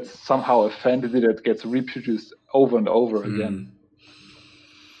that's somehow a fantasy that gets reproduced over and over again.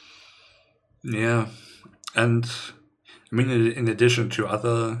 Yeah, and I mean, in addition to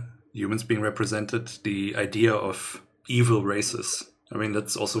other humans being represented, the idea of evil races. I mean,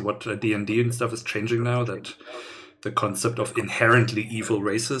 that's also what D&D and stuff is changing now, that the concept of inherently evil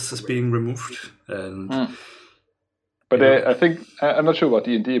races is being removed. And But I think, I'm not sure about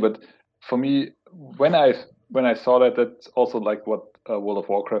D&D, but for me, when I saw that, that's also like what World of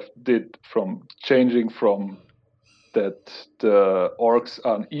Warcraft did, from changing from that the orcs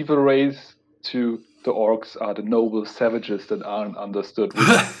are an evil race to the orcs are the noble savages that aren't understood, which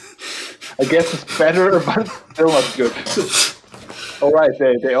I guess is better, but still not good. All right,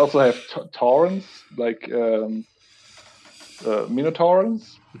 they also have taurens, like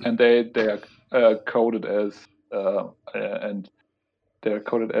minotaurans, and they are coded as and they're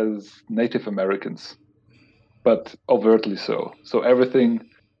coded as Native Americans, but overtly so. So everything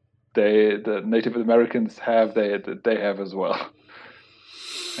the Native Americans have, they have as well.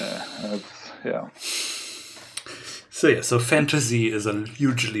 So fantasy is a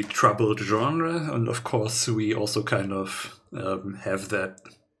hugely troubled genre, and of course we also kind of have that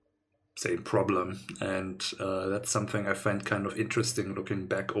same problem, and that's something I find kind of interesting looking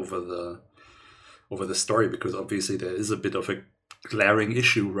back over over the story, because obviously there is a bit of a glaring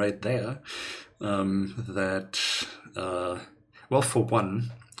issue right there. That well, for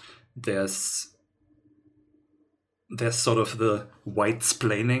one, there's sort of the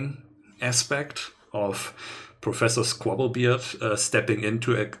white-splaining aspect of Professor Squabblebeard stepping in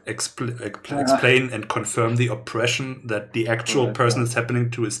to explain and confirm the oppression that the actual person it's happening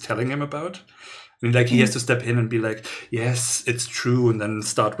to is telling him about. I mean, like, he has to step in and be like, yes, it's true, and then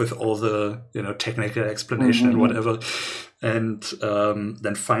start with all the, technical explanation and whatever. And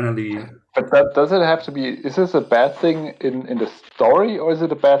then finally... But does it have to be... Is this a bad thing in the story, or is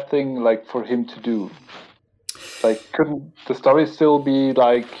it a bad thing, like, for him to do? Like, couldn't the story still be,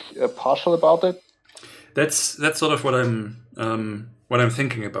 like, partial about it? That's sort of what I'm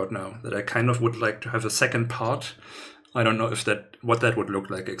thinking about now, that I kind of would like to have a second part. I don't know what that would look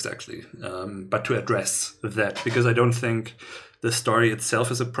like exactly, but to address that, because I don't think the story itself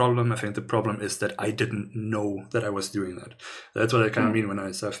is a problem. I think the problem is that I didn't know that I was doing that. That's what I kind of mean when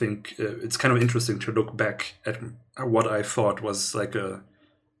I think it's kind of interesting to look back at what I thought was like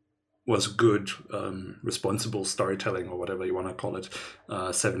was good, responsible storytelling, or whatever you want to call it,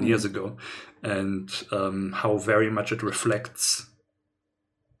 7 years ago, and how very much it reflects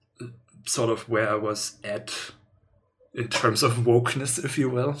sort of where I was at in terms of wokeness, if you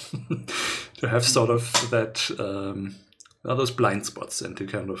will, to have sort of that those blind spots, and to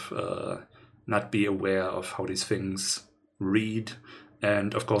kind of not be aware of how these things read,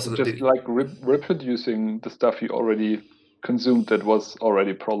 and of course just like reproducing the stuff you already consumed that was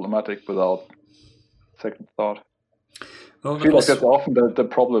already problematic without second thought. Well, I feel like that's often the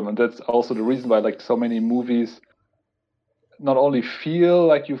problem, and that's also the reason why like so many movies not only feel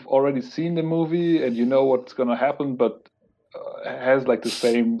like you've already seen the movie and you know what's going to happen, but has like the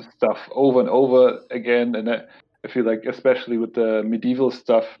same stuff over and over again. And I feel like especially with the medieval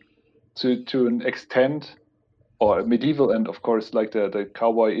stuff to an extent, or medieval and of course like the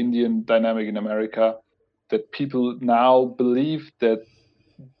cowboy Indian dynamic in America, that people now believe that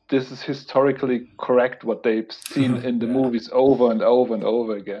this is historically correct what they've seen in the movies over and over and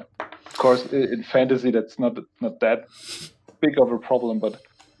over again. Of course, in fantasy that's not that big of a problem, but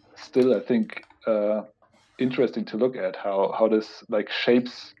still I think interesting to look at how this like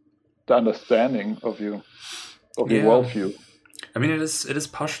shapes the understanding of your worldview. I mean, it is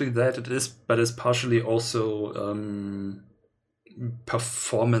partially that, but it's partially also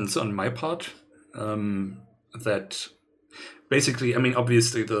performance on my part. That basically, I mean,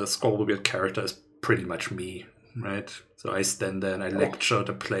 obviously the Squabblebeard character is pretty much me, right? So I stand there and I lecture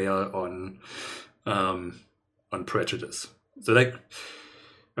the player on prejudice. So like,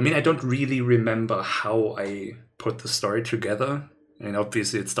 I mean, I don't really remember how I put the story together. I mean,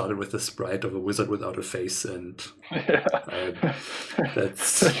 obviously it started with the sprite of a wizard without a face, and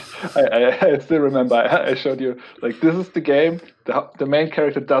that's... I still remember, I showed you, like, this is the game, the main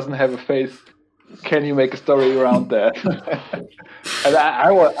character doesn't have a face. Can you make a story around that? And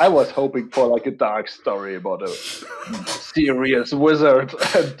I was hoping for like a dark story about a serious wizard,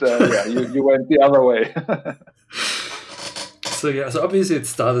 and you went the other way. So obviously it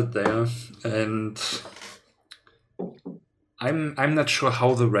started there, and I'm not sure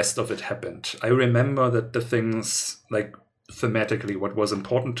how the rest of it happened. I remember that the things, like, thematically, what was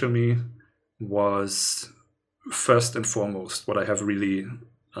important to me was, first and foremost, what I have really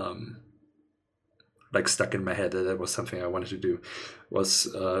like stuck in my head, that was something I wanted to do, was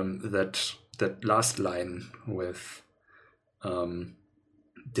that last line with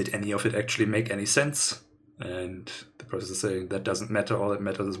did any of it actually make any sense? And the person saying that doesn't matter, all that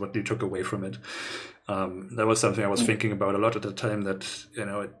matters is what you took away from it. That was something I was thinking about a lot at the time, that,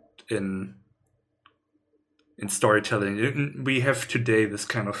 in storytelling, we have today this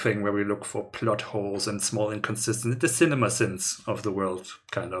kind of thing where we look for plot holes and small inconsistencies, the cinema sins of the world,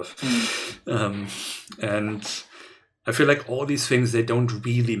 kind of. And I feel like all these things, they don't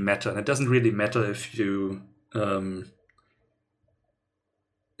really matter. And it doesn't really matter if you...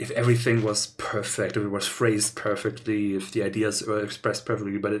 if everything was perfect, if it was phrased perfectly, if the ideas were expressed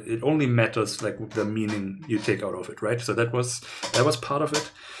perfectly, but it only matters like the meaning you take out of it, right? So that was part of it.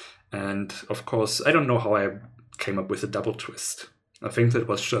 And of course, I don't know how I came up with a double twist. I think that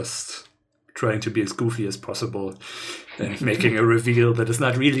was just trying to be as goofy as possible and making a reveal that is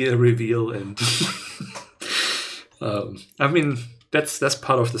not really a reveal. And I mean, that's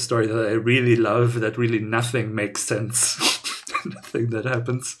part of the story that I really love, that really nothing makes sense. The thing that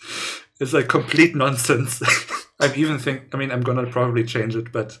happens is like complete nonsense. I'm gonna probably change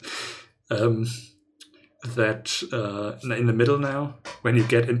it, but that in the middle now, when you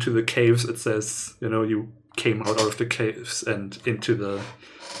get into the caves, it says, you came out of the caves and into the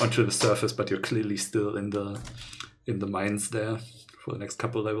onto the surface, but you're clearly still in the mines there for the next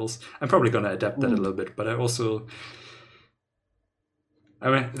couple levels. I'm probably going to adapt that a little bit, but that's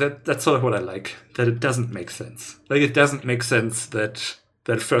sort of what I like, that it doesn't make sense. Like, it doesn't make sense that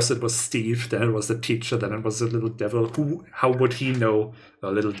first it was Steve, then it was the teacher, then it was a little devil. How would he know,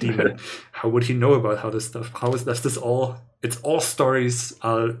 a little demon? How would he know about how this all? It's all stories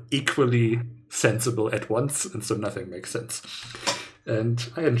are equally sensible at once, and so nothing makes sense. And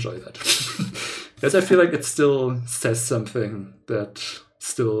I enjoy that. Because I feel like it still says something that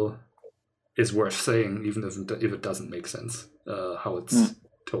still is worth saying, even if it doesn't make sense, how it's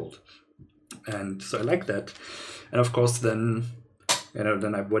told. And so I like that. And of course, then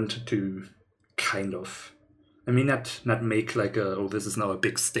I wanted to kind of, not make like this is now a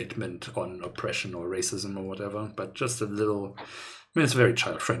big statement on oppression or racism or whatever, but just a little, it's a very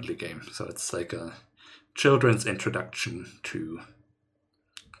child-friendly game. So it's like a children's introduction to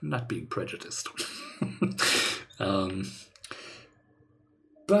not being prejudiced.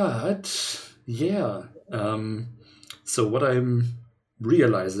 But yeah, so what I'm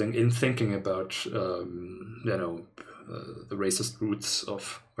realizing in thinking about the racist roots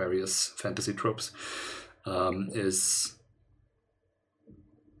of various fantasy tropes is,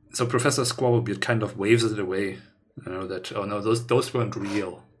 so Professor Squabblebeard kind of waves it away, that those weren't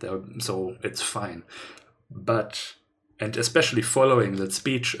real, so it's fine. But, and especially following that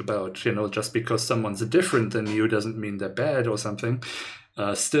speech about, just because someone's different than you doesn't mean they're bad or something,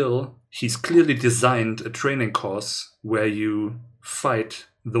 still, he's clearly designed a training course where you fight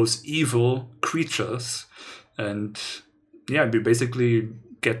those evil creatures, and you basically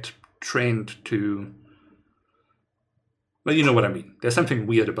get trained to, well, you know what I mean. There's something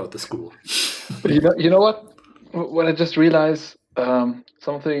weird about the school. You know what? When I just realized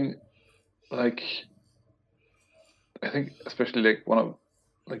something, like, I think especially like one of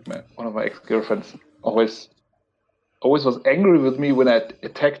my ex-girlfriends always was angry with me when I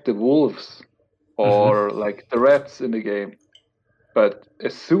attacked the wolves or like the rats in the game. But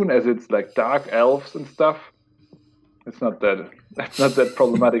as soon as it's like dark elves and stuff, that's not that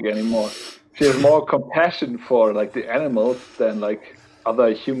problematic anymore. She has more compassion for like the animals than like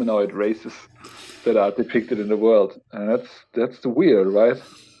other humanoid races that are depicted in the world, and that's weird, right?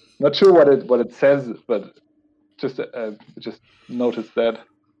 Not sure what it says, but just noticed that.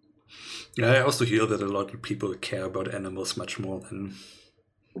 Yeah, I also hear that a lot of people care about animals much more than,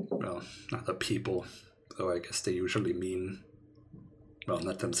 well, other people. So I guess they usually mean, well,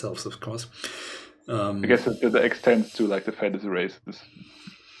 not themselves, of course. I guess that extends to like the fantasy races.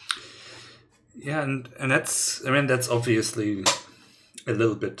 Yeah, and that's obviously a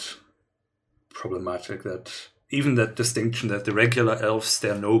little bit problematic, that even that distinction that the regular elves,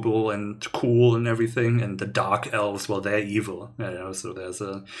 they're noble and cool and everything, and the dark elves, well, they're evil. So there's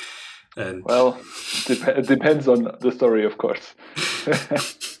a... And well, it depends on the story, of course.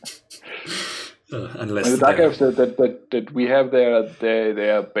 Unless the dark elves that we have there, they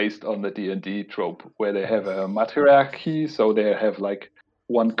are based on the D&D trope, where they have a matriarchy, so they have like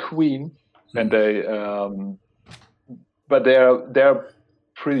one queen, and they but they're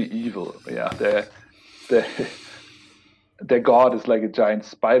pretty evil. Yeah, their god is like a giant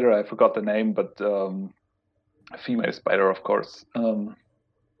spider. I forgot the name, but a female spider, of course.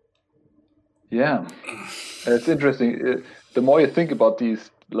 Yeah, it's interesting. The more you think about these,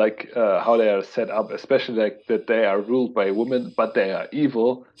 like how they are set up, especially like that they are ruled by women, but they are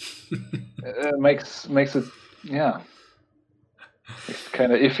evil, makes it, yeah, it's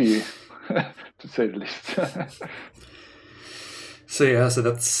kind of iffy, to say the least. So yeah, so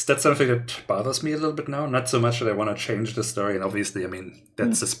that's something that bothers me a little bit now. Not so much that I want to change the story, and obviously,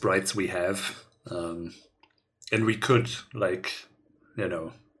 that's the sprites we have, and we could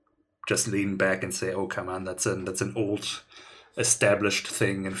just lean back and say, "Oh, come on, that's an old, established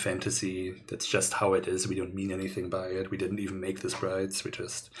thing in fantasy. That's just how it is. We don't mean anything by it. We didn't even make the sprites.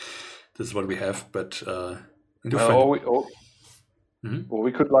 This is what we have." But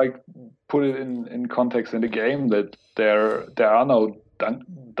we could like put it in context in the game that there are no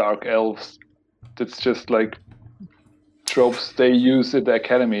dark elves. It's just like tropes they use at the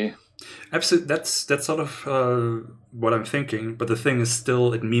academy. Absolutely, that's sort of what I'm thinking. But the thing is,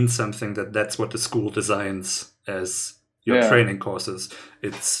 still, it means something that's what the school designs as your training courses.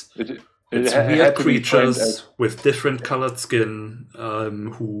 It's weird creatures with different colored skin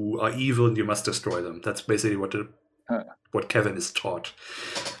who are evil, and you must destroy them. That's basically what Kevin is taught.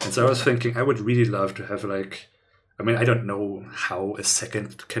 And so I was thinking, I would really love to have I don't know how a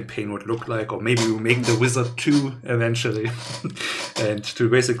second campaign would look like, or maybe we make the Wizard 2 eventually, and to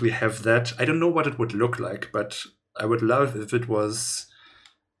basically have that. I don't know what it would look like, but I would love if it was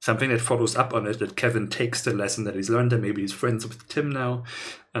something that follows up on it, that Kevin takes the lesson that he's learned, and maybe he's friends with Tim now,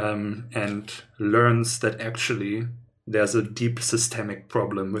 and learns that actually there's a deep systemic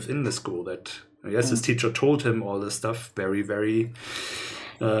problem within the school that, yes, his teacher told him all this stuff very, very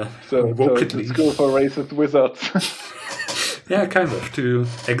so it's a school for racist wizards. Yeah, kind of, to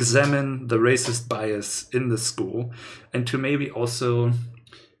examine the racist bias in the school, and to maybe also,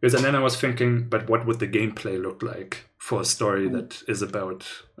 because, and then I was thinking, but what would the gameplay look like for a story that is about,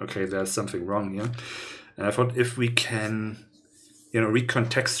 okay, there's something wrong here. And I thought if we can,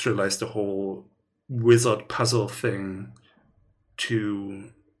 recontextualize the whole wizard puzzle thing to,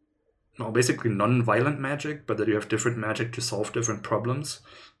 basically non-violent magic, but that you have different magic to solve different problems,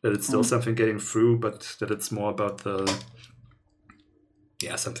 that it's still something getting through, but that it's more about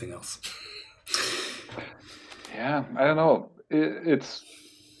something else. Yeah, I don't know.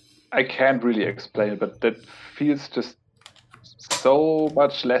 I can't really explain it, but that feels just so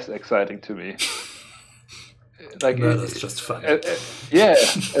much less exciting to me. Like, that's just fun. Yeah,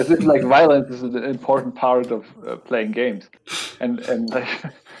 as if like violence is an important part of playing games, and like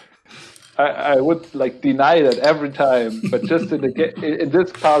I would like deny that every time, but just in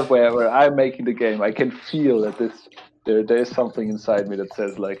this part where I'm making the game, I can feel that there is something inside me that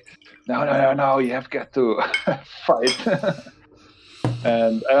says like, no, you have got to fight.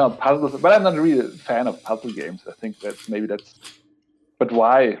 And I don't know, puzzles, but I'm not really a fan of puzzle games. I think but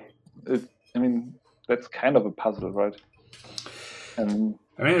why? That's kind of a puzzle, right? And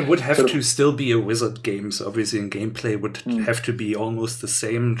it would have to still be a wizard game, so obviously in gameplay would have to be almost the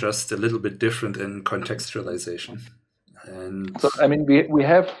same, just a little bit different in contextualization. And so, we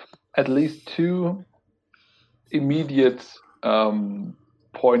have at least two immediate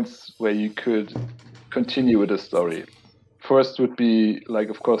points where you could continue with the story. First would be, like,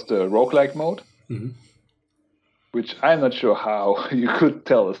 of course, the roguelike mode, which I'm not sure how you could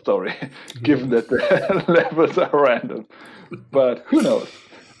tell a story, given that the levels are random. But who knows?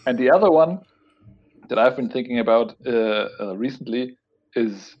 And the other one that I've been thinking about recently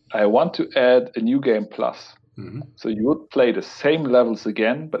is I want to add a new game plus. So you would play the same levels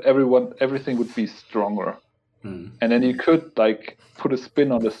again, but everything would be stronger. And then you could like put a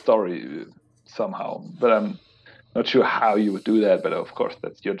spin on the story somehow. But I'm not sure how you would do that, but of course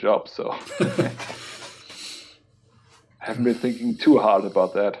that's your job. So I haven't been thinking too hard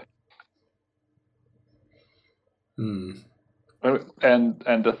about that. And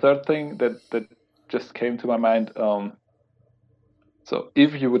the third thing that just came to my mind. So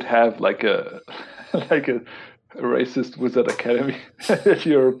if you would have like a racist wizard academy that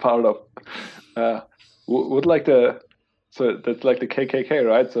you're a part of, would like so that's like the KKK,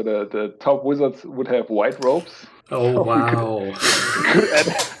 right? So the top wizards would have white robes. Oh, so wow.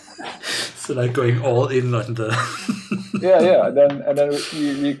 So like going all in on the yeah, and then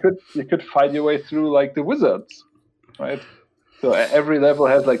you could find your way through like the wizards, right? So every level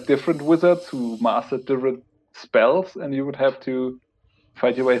has like different wizards who master different spells, and you would have to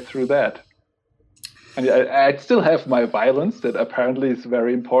fight your way through that. And I'd still have my violence that apparently is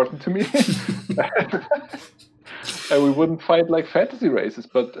very important to me. And we wouldn't fight like fantasy races,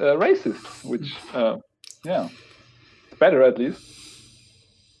 but racists, which, better at least.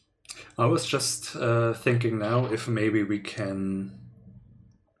 I was just thinking now if maybe we can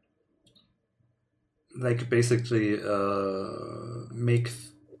like basically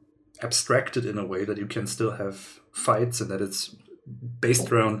abstract it in a way that you can still have fights and that it's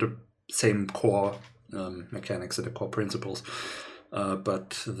based around the same core mechanics and the core principles,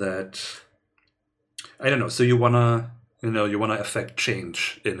 but that I don't know. So you wanna affect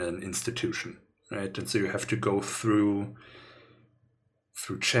change in an institution, right? And so you have to go through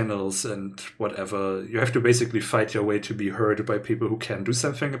channels and whatever. You have to basically fight your way to be heard by people who can do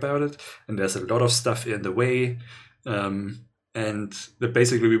something about it. And there's a lot of stuff in the way. And that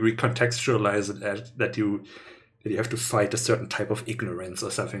basically we recontextualize it that you have to fight a certain type of ignorance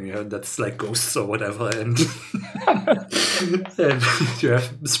or something, that's like ghosts or whatever, and and you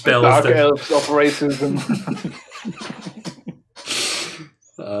have spells, dark elves of racism,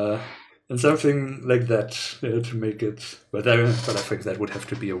 and something like that to make it. But I think that would have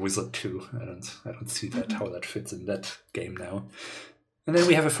to be a wizard too. I don't see that how that fits in that game now. And then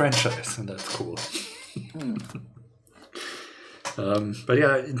we have a franchise, and that's cool. But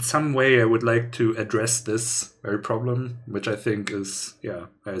yeah, in some way I would like to address this very problem, which I think is,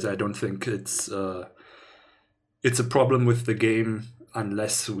 I don't think it's a problem with the game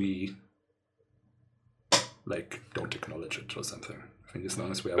unless we like don't acknowledge it or something. I think as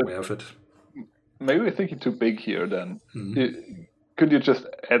long as we are aware of it. Maybe we're thinking too big here then. Could you just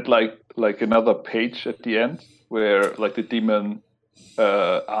add like another page at the end where like the demon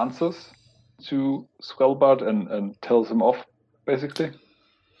answers to Svalbard and tells him off, basically.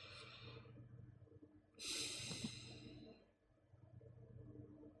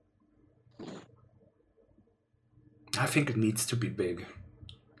 I think it needs to be big.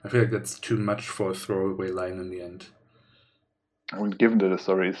 I feel like that's too much for a throwaway line in the end. I mean, given that the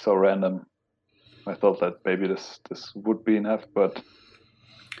story is so random, I thought that maybe this would be enough, but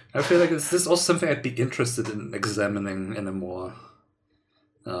I feel like this is also something I'd be interested in examining in a more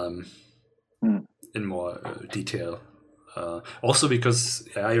in more detail. Also because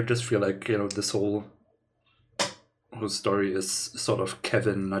I just feel like this whole story is sort of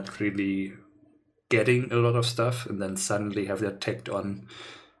Kevin not really getting a lot of stuff, and then suddenly have that tacked on.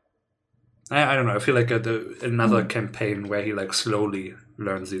 I don't know. I feel like another campaign where he like slowly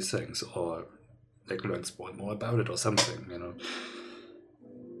learns these things, or like learns more and more about it, or something.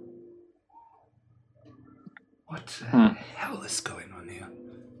 What the hell is going on here?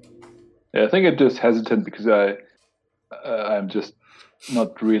 Yeah, I think I'm just hesitant because I'm just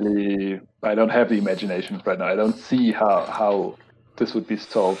not really. I don't have the imagination right now. I don't see how this would be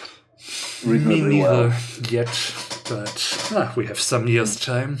solved reasonably Me neither well. yet, but we have some years'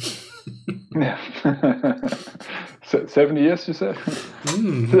 time. Yeah. 7 years, you said?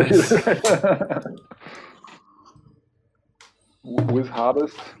 With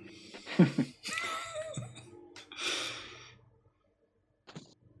hardest.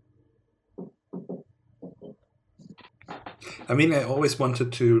 I mean, I always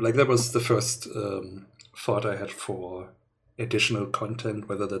wanted to, like, that was the first thought I had for additional content,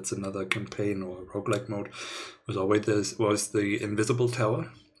 whether that's another campaign or roguelike mode, was the Invisible Tower.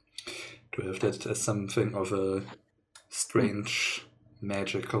 To have that as something of a strange,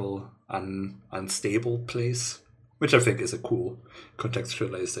 magical, unstable place, which I think is a cool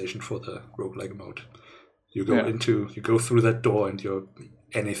contextualization for the roguelike mode. You go through that door and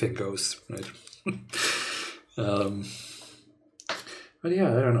anything goes, right? But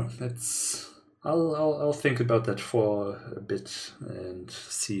yeah, I don't know. I'll think about that for a bit and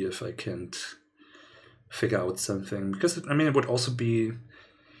see if I can't figure out something, because it would also be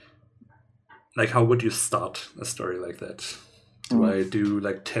like, how would you start a story like that? Do I do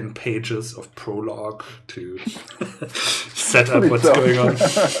like 10 pages of prologue to set up what's going on?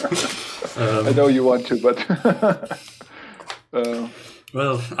 I know you want to, but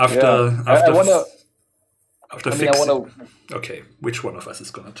well, okay, which one of us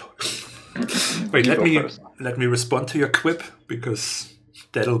is gonna talk? Wait, let me respond to your quip, because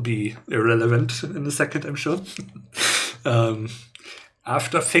that'll be irrelevant in a second, I'm sure.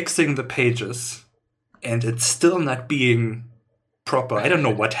 After fixing the pages and it's still not being proper, I don't know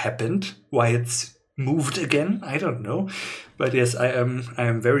what happened, why it's moved again, I don't know. But yes, I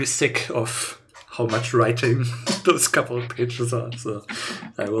am very sick of how much writing those couple of pages are, so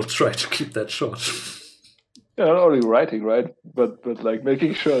I will try to keep that short. Yeah, not only writing, right, but like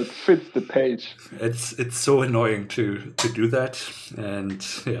making sure it fits the page. It's so annoying to do that, and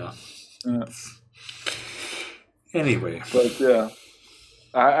yeah. Anyway, but yeah,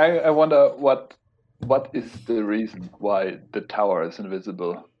 I wonder what is the reason why the tower is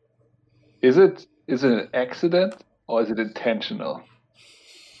invisible. Is it an accident or is it intentional?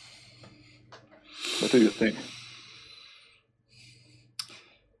 What do you think?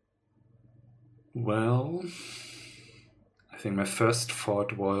 Well, I think my first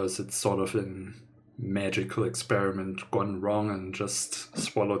thought was it's sort of a magical experiment gone wrong and just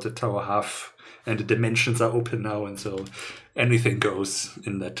swallowed the tower half, and the dimensions are open now, and so anything goes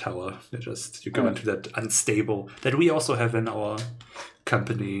in that tower. You go into that unstable that we also have in our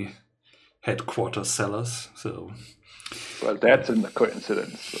company headquarters cellars. So, well, that's a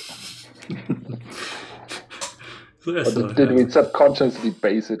coincidence. Did we subconsciously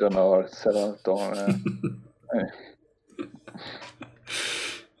base it on our cellar door?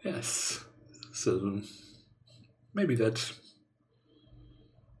 Yes. So maybe that.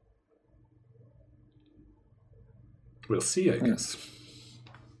 We'll see, I guess.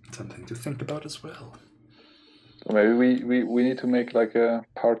 Something to think about as well. So maybe we need to make like a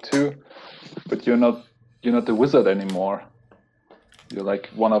part 2, but you're not the wizard anymore. You're like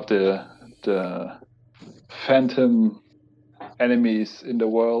one of the phantom enemies in the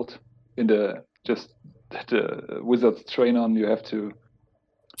world. The wizards train on. You have to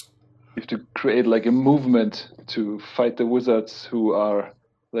create like a movement to fight the wizards who are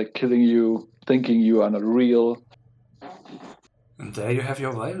like killing you, thinking you are not real. And there you have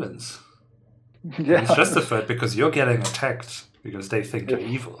your violence. Yeah. And it's justified because you're getting attacked because they think you're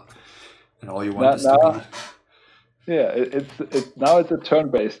evil, and all you want is to be Yeah, it's now it's a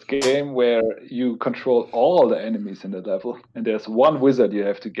turn-based game where you control all the enemies in the level, and there's one wizard you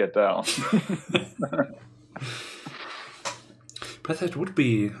have to get down. But that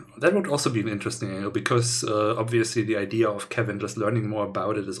would also be an interesting angle, because obviously the idea of Kevin just learning more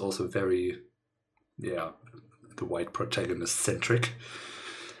about it is also very, the white protagonist centric.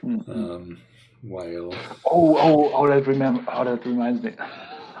 Mm-hmm. While That reminds me.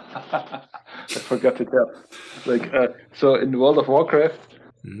 I forgot to tell. Like, so in World of Warcraft,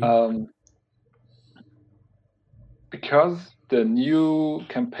 because the new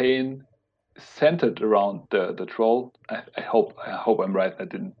campaign centered around the troll. I hope I'm right. I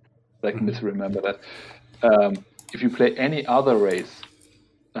didn't misremember that. If you play any other race,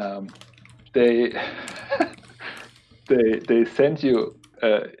 they they send you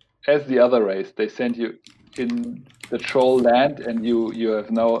as the other race. They send you in the troll land, and you have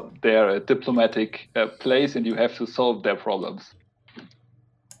now there a diplomatic place, and you have to solve their problems.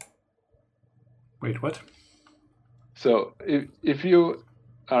 Wait, what? So if you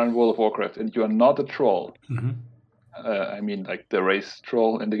are in World of Warcraft and you are not a troll, I mean like the race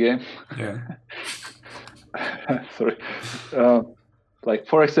troll in the game. Yeah. Sorry. Like,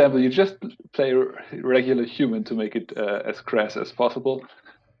 for example, you just play regular human to make it as crass as possible.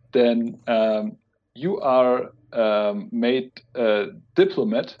 Then you are made a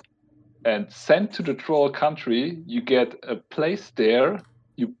diplomat and sent to the troll country. You get a place there,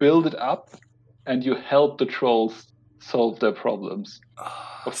 you build it up, and you help the trolls solve their problems.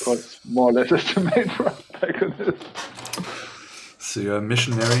 Of course, more or less as the main protagonist. So you're a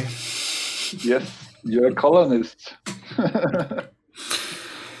missionary? Yes, you're a colonist.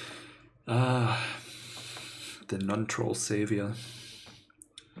 The non-troll savior.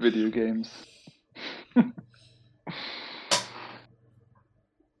 Video games.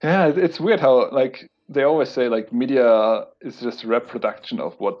 Yeah, it's weird how like they always say like media is just a reproduction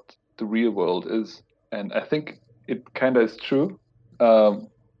of what the real world is, and I think it kind of is true.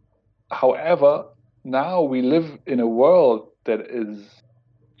 However, now we live in a world that is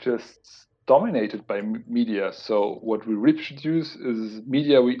just dominated by media. So what we reproduce is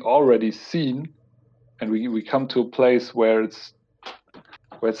media we already seen, and we come to a place where it's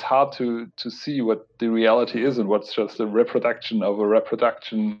hard to see what the reality is and what's just a reproduction of a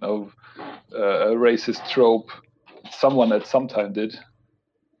racist trope someone at some time did.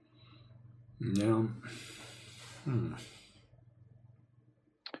 Yeah.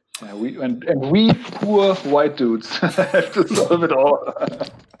 Yeah, we poor white dudes have to solve it all.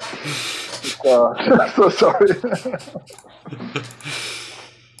 So sorry.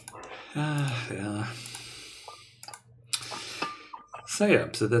 Yeah.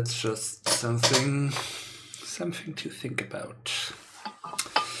 So that's just something to think about.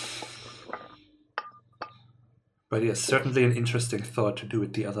 But yes, certainly an interesting thought to do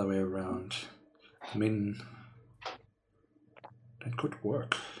it the other way around. I mean, that could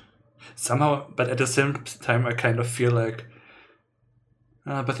work somehow, but at the same time I kind of feel like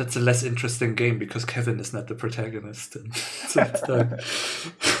but that's a less interesting game because Kevin is not the protagonist. So it's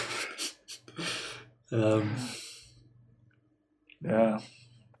yeah,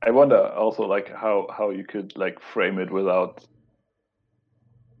 I wonder also like how you could like frame it without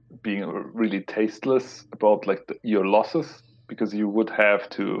being really tasteless about like your losses, because you would have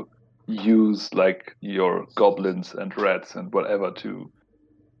to use like your goblins and rats and whatever to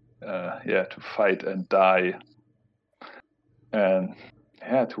fight and die, and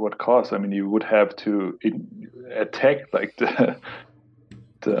to what cost? I mean, you would have to attack like the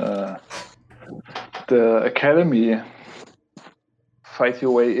academy, fight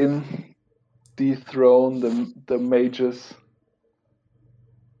your way in, dethrone the mages.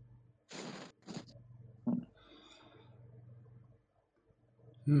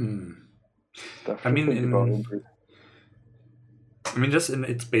 Stuff to think about. I mean, just in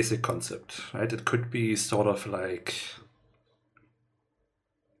its basic concept, right? It could be sort of like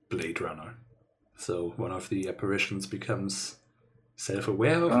Blade Runner. So one of the apparitions becomes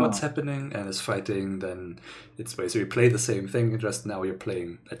self-aware of what's happening and is fighting, then it's basically play the same thing, just now you're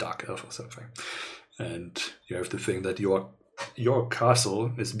playing a dark elf or something. And you have the thing that your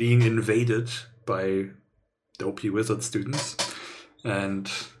castle is being invaded by dopey wizard students.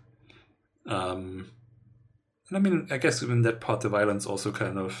 And I mean, I guess in that part, the violence also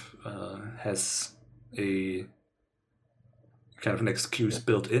kind of has a kind of an excuse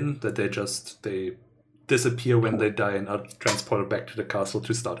built in that they disappear when they die and are transported back to the castle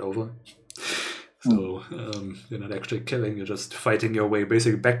to start over. So you're not actually killing, you're just fighting your way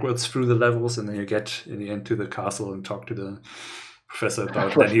basically backwards through the levels, and then you get in the end to the castle and talk to the professor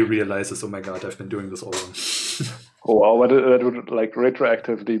about it. Then he realizes, oh my god, I've been doing this all wrong. Oh wow, that would like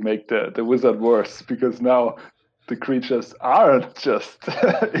retroactively make the wizard worse, because now the creatures aren't just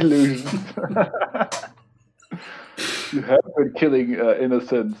illusions. You have been killing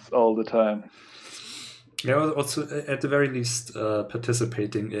innocents all the time. Yeah, also at the very least,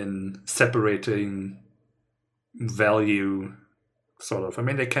 participating in separating value, sort of. I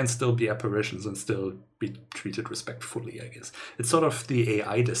mean, they can still be apparitions and still be treated respectfully, I guess. It's sort of the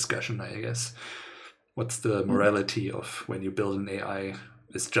AI discussion, I guess. What's the morality of when you build an AI?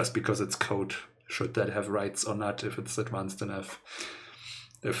 Is just because it's code. Should that have rights or not if it's advanced enough?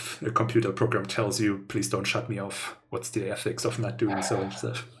 If a computer program tells you, please don't shut me off, what's the ethics of not doing so and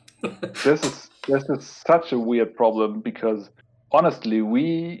stuff? This is such a weird problem, because honestly,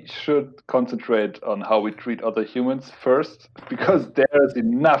 we should concentrate on how we treat other humans first, because there's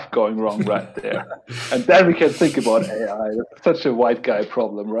enough going wrong right there. And then we can think about AI. That's such a white guy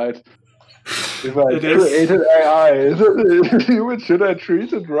problem, right? If I created AI, should I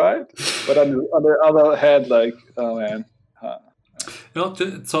treat it right? But on the other hand, like, oh man.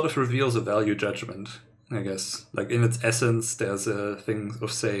 It sort of reveals a value judgment, I guess. Like in its essence, there's a thing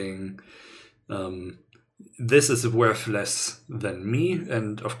of saying, this is worth less than me.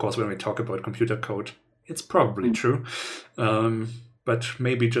 And of course, when we talk about computer code, it's probably true. But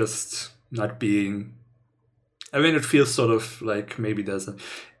maybe just not being. I mean, it feels sort of like maybe there's a.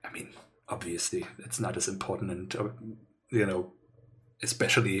 I mean, obviously, it's not as important, and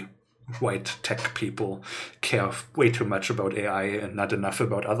especially white tech people care way too much about AI and not enough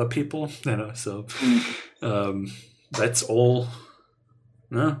about other people. So that's all.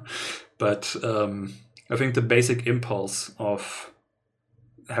 No, but I think the basic impulse of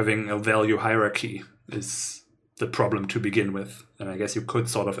having a value hierarchy is the problem to begin with, and I guess you could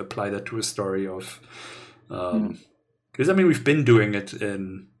sort of apply that to a story of. Because I mean, we've been doing it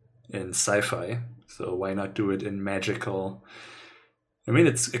in sci-fi, so why not do it in magical? I mean,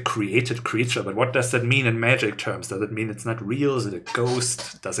 it's a created creature, but what does that mean in magic terms? Does it mean it's not real? Is it a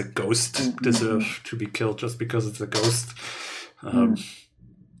ghost? Does a ghost deserve to be killed just because it's a ghost?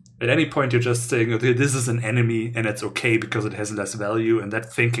 At any point, you're just saying, okay, this is an enemy and it's okay because it has less value, and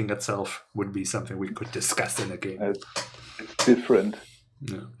that thinking itself would be something we could discuss in a game. It's different.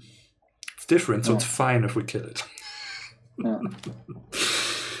 Yeah. It's different, so it's fine if we kill it.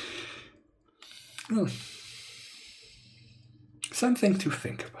 Something to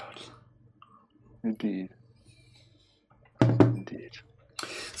think about. Indeed.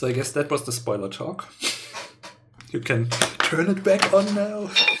 So I guess that was the spoiler talk. You can turn it back on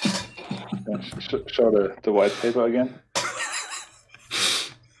now. Show the white paper again.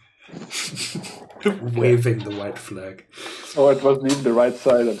 Waving the white flag. Oh, it wasn't even the right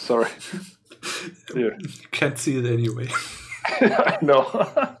side. I'm sorry. Here. You can't see it anyway. I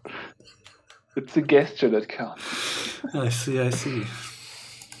know. It's a gesture that counts. I see.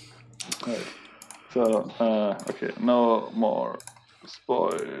 Right. So, okay, no more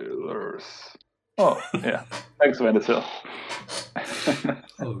spoilers. Oh, yeah. Thanks, Vanessa.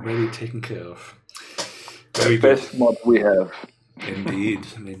 Already taken care of. Very the best mod we have.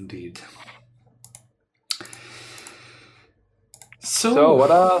 Indeed. So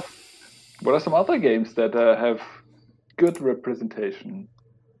what are some other games that have good representation?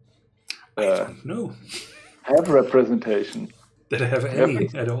 I don't know. Have representation. That have any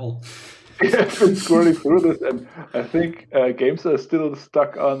at all. I've been scrolling through this, and I think games are still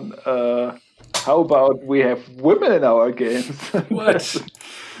stuck on how about we have women in our games? What?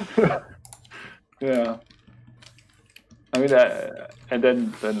 Yeah. I mean, and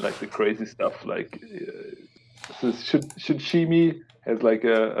then like the crazy stuff, like should Shimi has like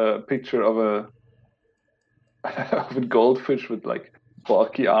a picture of a goldfish with like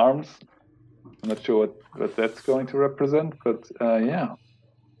bulky arms. I'm not sure what that's going to represent, but yeah.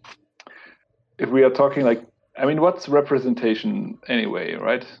 If we are talking like, I mean, what's representation anyway,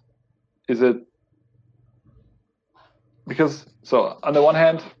 right? Is it because, so on the one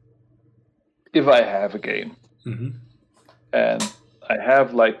hand, if I have a game and I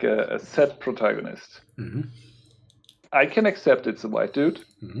have like a set protagonist, I can accept it's a white dude.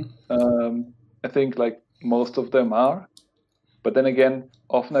 I think like most of them are. But then again,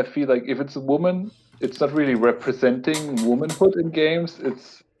 often I feel like if it's a woman, it's not really representing womanhood in games.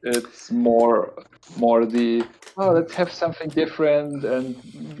 It's more the let's have something different, and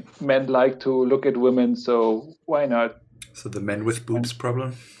men like to look at women, so why not? So the men with boobs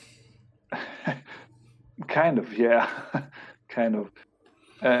problem? Kind of, yeah. Kind of.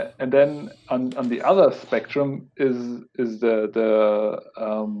 And then on the other spectrum is the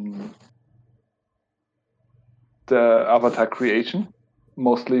avatar creation,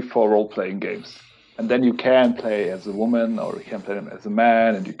 mostly for role-playing games. and then you can play as a woman or you can play them as a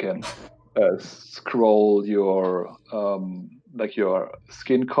man, and you can scroll your your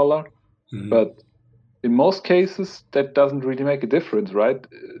skin color. But in most cases, that doesn't really make a difference, right?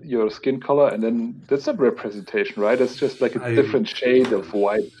 Your skin color, and then that's not representation, right? It's just like a different shade of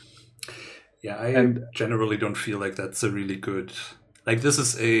white. Yeah, I generally don't feel like that's a really good... Like, this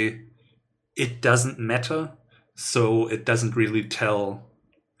is it doesn't matter, so it doesn't really tell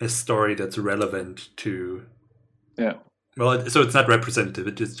a story that's relevant to... Yeah. Well, so it's not representative.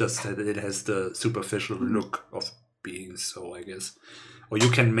 It is just that it has the superficial look of being so, I guess. Or you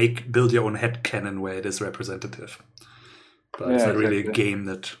can build your own headcanon where it is representative. But it's not really a game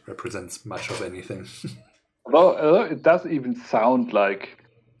that represents much of anything. Well, it does even sound like,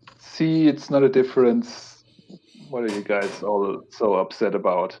 see, it's not a difference. What are you guys all so upset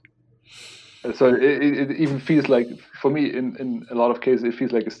about? So it even feels like, for me, in a lot of cases, it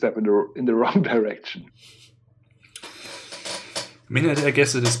feels like a step in the wrong direction. I mean, I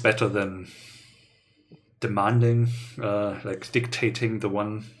guess it is better than demanding, like dictating the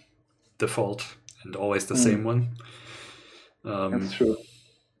one default and always the same one. That's true.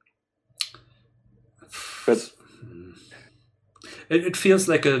 But it feels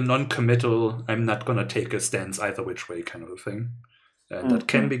like a non-committal, I'm not going to take a stance either which way kind of a thing. And that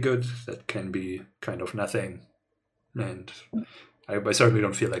can be good, that can be kind of nothing. And I certainly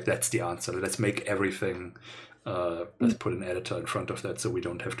don't feel like that's the answer. Let's make everything, let's put an editor in front of that so we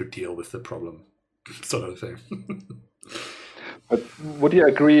don't have to deal with the problem, sort of thing. But would you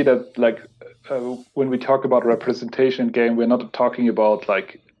agree that, like, when we talk about representation game, we're not talking about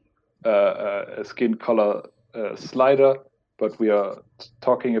like a skin color slider, but we are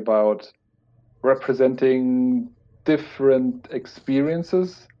talking about representing different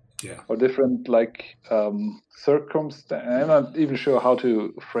experiences or different circumstances. I'm not even sure how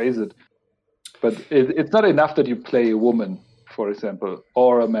to phrase it, but it's not enough that you play a woman, for example,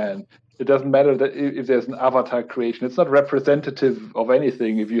 or a man. It doesn't matter that if there's an avatar creation. It's not representative of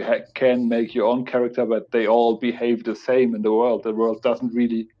anything if you can make your own character, but they all behave the same in the world. The world doesn't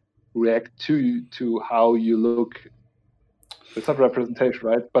really react to how you look. It's not representation,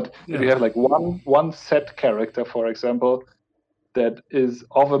 right? But if you have like one set character, for example, that is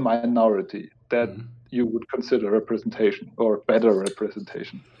of a minority, that you would consider representation or better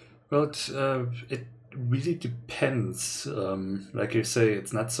representation. Well, it really depends. Like you say,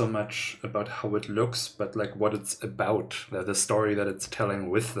 it's not so much about how it looks, but like what it's about, the story that it's telling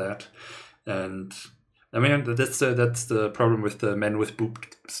with that. And I mean, that's the problem with the men with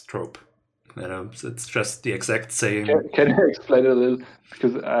boobs trope. You know, it's just the exact same. Can you explain it a little?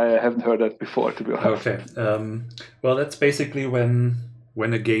 Because I haven't heard that before, to be honest. Okay. Well, that's basically when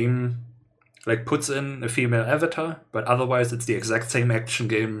a game like puts in a female avatar, but otherwise it's the exact same action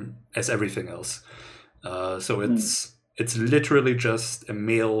game as everything else. So it's literally just a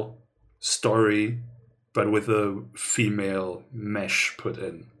male story, but with a female mesh put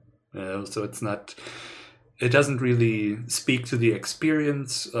in. So it's not. It doesn't really speak to the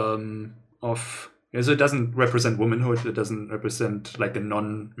experience of. So it doesn't represent womanhood. It doesn't represent like a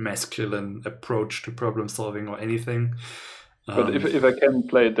non-masculine approach to problem solving or anything. But if I can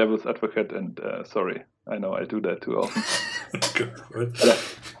play devil's advocate, and sorry, I know I do that too often.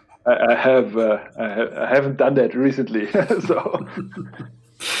 I haven't done that recently. So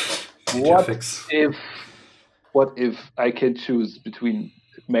what if I can choose between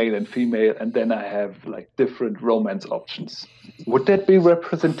male and female, and then I have like different romance options? Would that be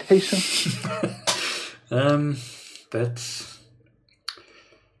representation?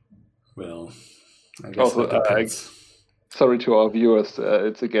 Well, I guess that depends. Sorry to our viewers,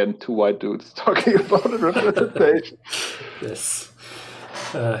 it's again two white dudes talking about a representation. Yes.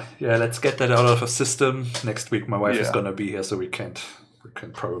 Let's get that out of our system. Next week my wife is gonna be here, so we can't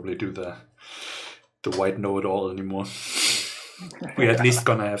probably do the white know-it-all anymore. We're at least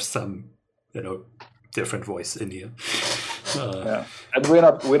gonna have some, different voice in here. And we're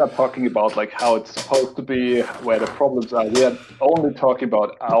not talking about like how it's supposed to be, where the problems are. We are only talking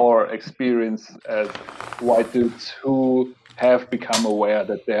about our experience as white dudes who have become aware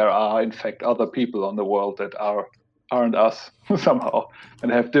that there are in fact other people on the world that aren't us somehow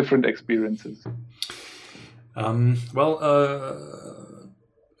and have different experiences. Anita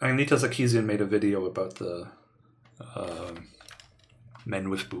Sarkeesian made a video about the men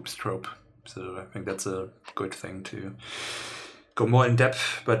with boobs trope. So I think that's a good thing to go more in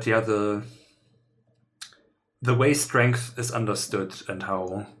depth. But yeah, the way strength is understood and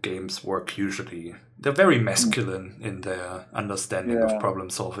how games work usually, they're very masculine in their understanding of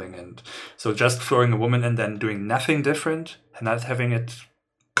problem solving. And so just throwing a woman and then doing nothing different and not having it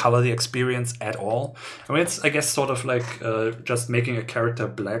color the experience at all. I mean, it's, I guess, sort of like just making a character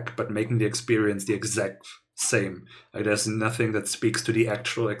black, but making the experience the exact same. Like, there's nothing that speaks to the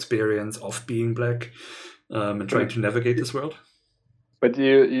actual experience of being black and trying to navigate this world. But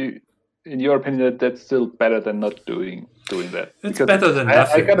you, in your opinion, that's still better than not doing that. It's better than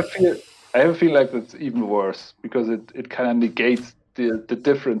nothing. I have a feeling like that's even worse because it kind of negates the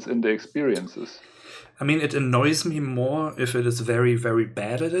difference in the experiences. I mean, it annoys me more if it is very, very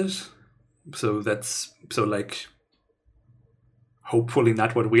bad at it. So like, hopefully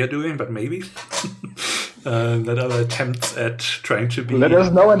not what we are doing, but maybe. That other attempts at trying to be... Let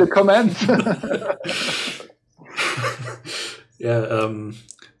us know in the comments. Yeah,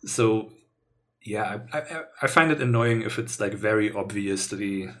 so... Yeah, I find it annoying if it's like very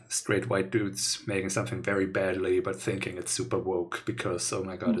obviously straight white dudes making something very badly, but thinking it's super woke because, oh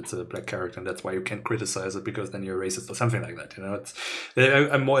my god, it's a black character and that's why you can't criticize it because then you're racist or something like that. You know,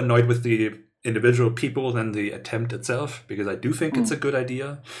 I'm more annoyed with the individual people than the attempt itself because I do think it's a good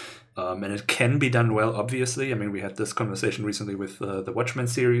idea. And it can be done well, obviously. I mean, we had this conversation recently with the Watchmen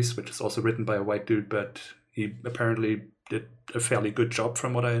series, which is also written by a white dude, but he apparently did a fairly good job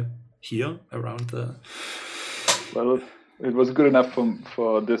from what I hear around the... Well, it was good enough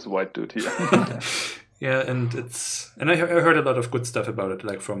for this white dude here. Yeah, and I heard a lot of good stuff about it,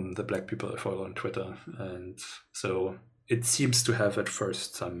 like from the black people I follow on Twitter, and so it seems to have at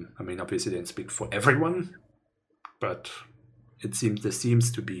first some... I mean, obviously they didn't speak for everyone, but there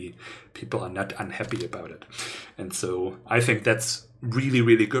seems to be people are not unhappy about it, and so I think that's really,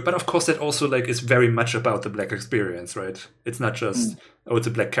 really good. But of course, that also like is very much about the black experience, right? It's not just it's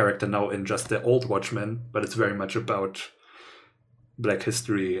a black character now in just the old Watchmen, but it's very much about black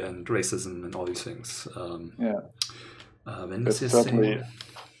history and racism and all these things. When is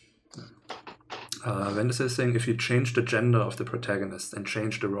this saying if you change the gender of the protagonist and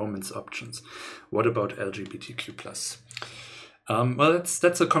change the romance options, what about LGBTQ plus? Well,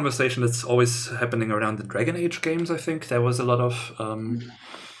 that's a conversation that's always happening around the Dragon Age games, I think. There was a lot of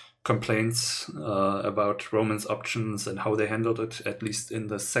complaints about romance options and how they handled it, at least in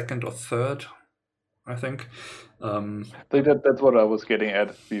the second or third, I think. I think that's what I was getting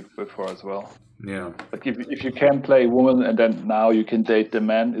at before as well. Yeah. Like if you can play a woman and then now you can date the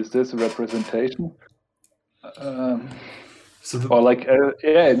man, is this a representation? Or like,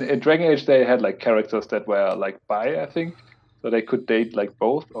 in Dragon Age they had like characters that were like bi, I think. So they could date like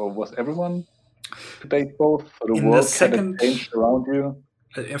both, or was everyone to date both? So the world kind of changed around you.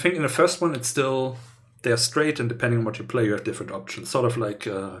 I think in the first one, it's still they're straight, and depending on what you play, you have different options. Sort of like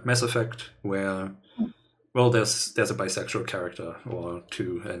Mass Effect, where there's a bisexual character or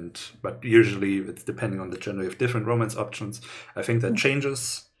two, but usually it's depending on the gender. You have different romance options. I think that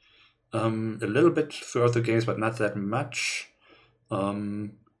changes a little bit throughout the games, but not that much.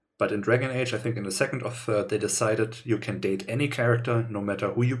 But in Dragon Age, I think in the second or third, they decided you can date any character, no matter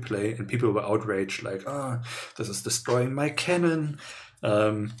who you play. And people were outraged, like, this is destroying my canon.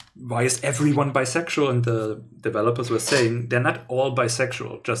 Why is everyone bisexual? And the developers were saying, they're not all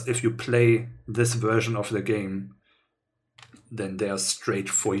bisexual. Just if you play this version of the game, then they're straight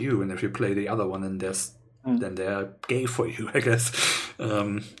for you. And if you play the other one, then they're gay for you, I guess.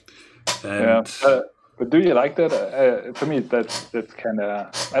 But do you like that? For me, that's kind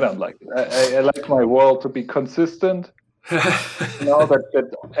of... I don't like it. I like my world to be consistent.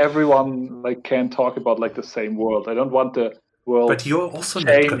 That everyone like can talk about like the same world. I don't want the world. But you're also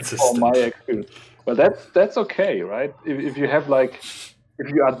not consistent. For my experience. Well, that's okay, right? If you have like, if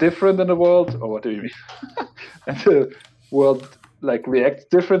you are different in the world, or what do you mean? And the world like reacts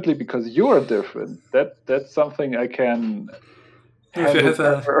differently because you are different. That's something I can.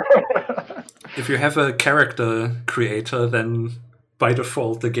 If you have a character creator, then by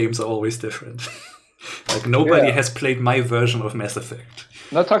default the games are always different. Like nobody has played my version of Mass Effect.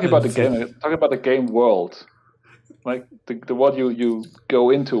 I'm not talking about the game. I'm talking about the game world, like the world you go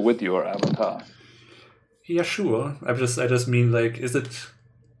into with your avatar. Yeah, sure. I just mean like,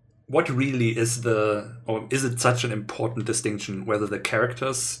 what really is or is it such an important distinction whether the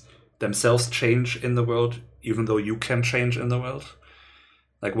characters themselves change in the world, even though you can change in the world?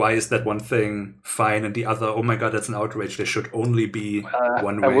 Like, why is that one thing fine and the other, oh my god, that's an outrage, there should only be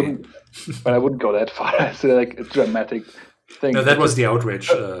one way? I wouldn't go that far. It's like a dramatic thing. No, that was the outrage.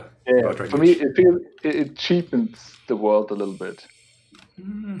 For me, it cheapens the world a little bit.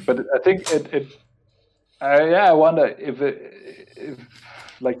 But I think I wonder if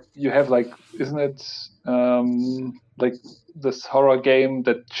like you have like, isn't it like this horror game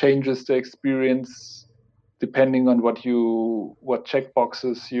that changes the experience depending on what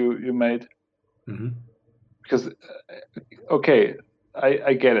checkboxes you made? Mm-hmm. Because okay,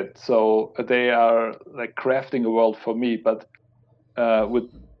 I get it. So they are like crafting a world for me, but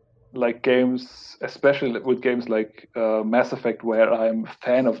with like games, especially with games like Mass Effect, where I'm a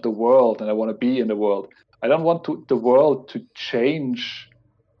fan of the world and I want to be in the world. I don't want the world to change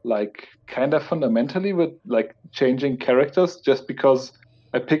like kind of fundamentally with like changing characters just because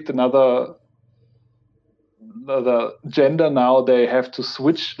I picked another gender. Now they have to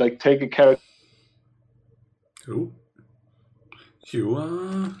switch, like take a character. Oh, you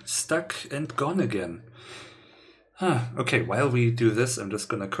are stuck and gone again. Okay, while we do this, I'm just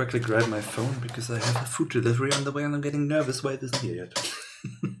gonna quickly grab my phone because I have a food delivery on the way and I'm getting nervous why it isn't here yet.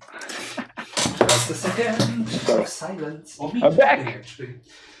 Just a second. Sorry. Silence. I'm back. Actually.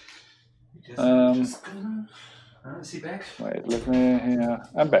 I'm just gonna... is he back? Wait, let me. Yeah,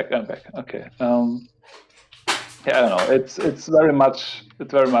 I'm back. Okay. Yeah, I don't know. It's very much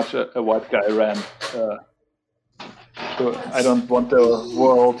a white guy rant. So I don't want the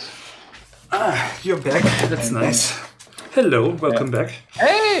world. You're back. That's nice. Hello, welcome back.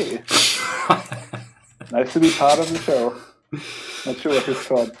 Hey! Nice to be part of the show. Not sure what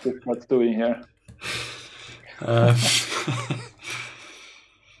Discord's doing here.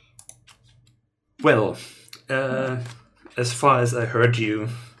 Well, as far as I heard you,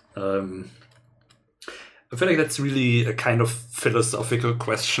 I feel like that's really a kind of philosophical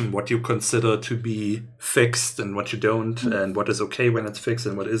question, what you consider to be fixed and what you don't, and what is okay when it's fixed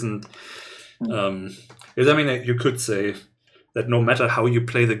and what isn't. Because I mean, you could say that no matter how you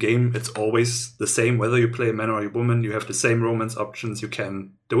play the game, it's always the same. Whether you play a man or a woman, you have the same romance options. The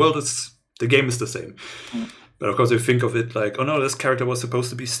game is the same. But of course, you think of it like, oh no, this character was supposed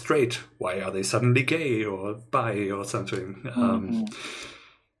to be straight. Why are they suddenly gay or bi or something?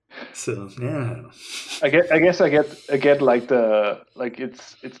 So yeah, I guess I get like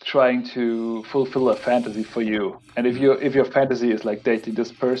it's trying to fulfill a fantasy for you, and if your fantasy is like dating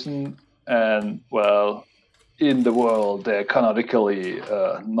this person, and well, in the world they're canonically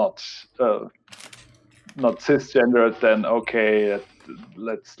not cisgendered, then okay,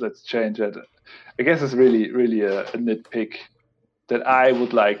 let's change it. I guess it's really a nitpick that I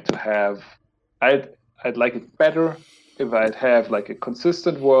would like to have. I'd like it better if I'd have like a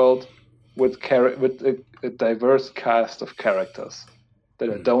consistent world with a diverse cast of characters that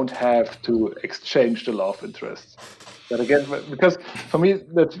I don't have to exchange the love interest. But again, because for me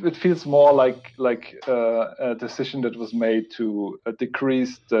that it feels more like a decision that was made to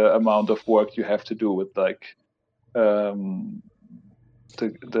decrease the amount of work you have to do with like the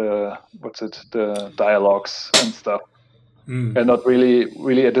dialogues and stuff, and not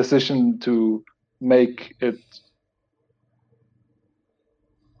really a decision to make it.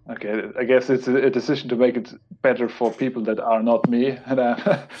 Okay, I guess it's a decision to make it better for people that are not me, and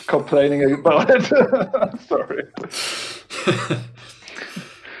I'm complaining about it. Sorry.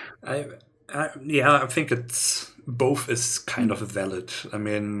 I think it's both is kind of valid. I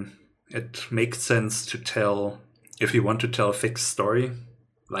mean, it makes sense to tell if you want to tell a fixed story,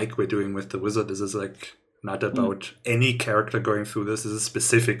 like we're doing with the wizard. This is like not about any character going through this. This is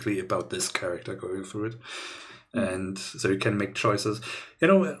specifically about this character going through it. And so you can make choices. You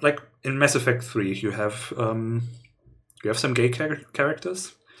know, like in Mass Effect 3, you have some gay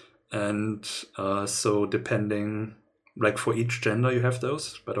characters, and so depending, like for each gender, you have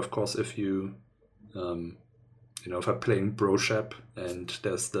those. But of course, if you, if I'm playing Broshap and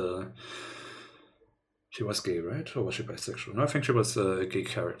there's she was gay, right? Or was she bisexual? No, I think she was a gay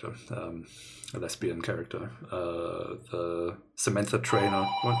character, a lesbian character. The Samantha Trainer.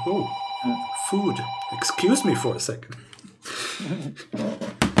 Oh, food. Excuse me for a second.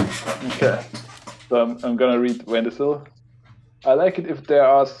 Okay. So I'm gonna read Wendisil. I like it if there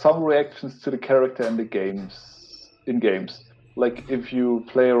are some reactions to the character in games. Like if you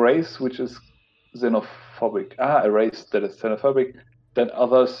play a race which is xenophobic. A race that is xenophobic, then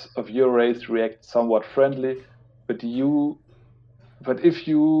others of your race react somewhat friendly, but if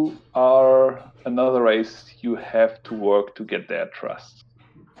you are another race, you have to work to get their trust.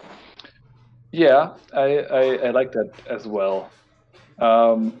 Yeah, I like that as well.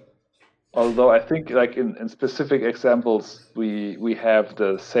 Although I think like in specific examples, we have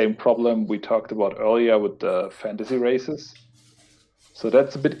the same problem we talked about earlier with the fantasy races. So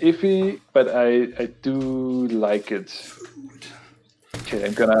that's a bit iffy, but I do like it. Okay,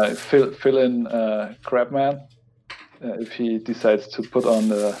 I'm gonna fill in Crabman if he decides to put on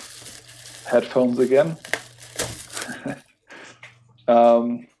the headphones again.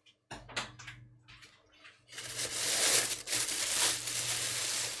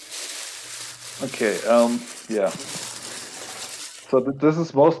 Okay, yeah. So this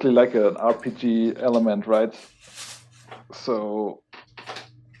is mostly like an RPG element, right? So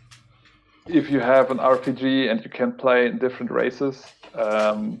if you have an RPG and you can play in different races,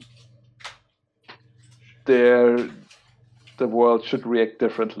 the world should react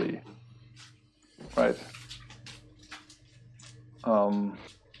differently, right?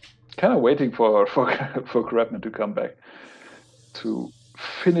 Kind of waiting for Grabman to come back to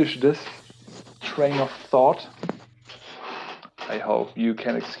finish this train of thought. I hope you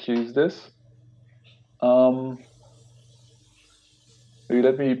can excuse this.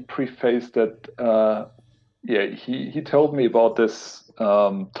 Let me preface that. He told me about this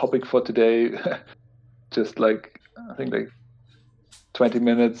topic for today, just like I think like 20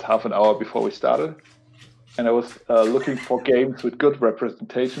 minutes, half an hour before we started, and I was looking for games with good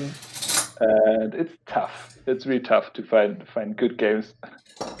representation, and it's tough. It's really tough to find good games.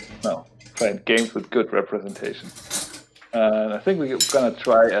 No, find games with good representation. And I think we're gonna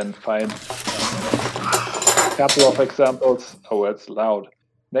try and find a couple of examples. Oh, it's loud.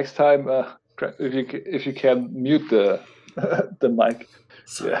 Next time, if you can mute the the mic.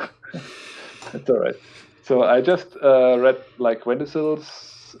 Sorry. Yeah, it's all right. So I just read like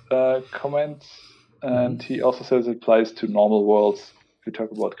Wendesil's comment, and he also says it applies to normal worlds if we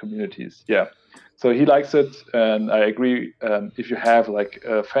talk about communities. Yeah, so he likes it, and I agree. If you have like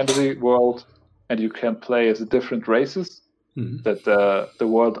a fantasy world and you can play as different races, that the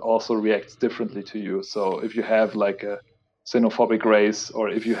world also reacts differently to you. So if you have like a xenophobic race, or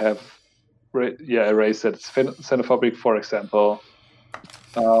if you have a race that's xenophobic, for example,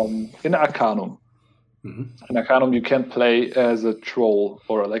 in Arcanum. In Arcanum, you can play as a troll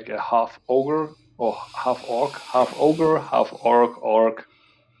or like a half ogre or half orc, half ogre, half orc.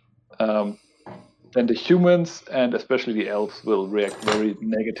 Then the humans and especially the elves will react very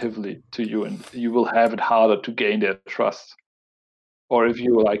negatively to you, and you will have it harder to gain their trust. Or if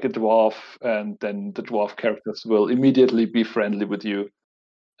you like a dwarf, and then the dwarf characters will immediately be friendly with you,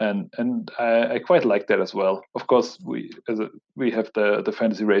 and I quite like that as well. Of course, we have the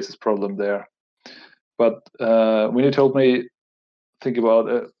fantasy races problem there. But when you told me think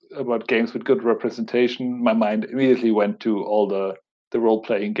about games with good representation, my mind immediately went to all the role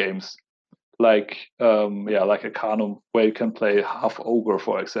playing games, like like Arcanum, where you can play half ogre,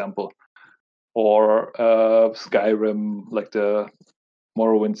 for example, or Skyrim, like the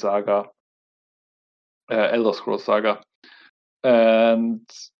Morrowind saga, Elder Scrolls saga. And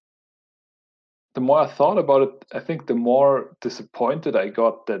the more I thought about it, I think the more disappointed I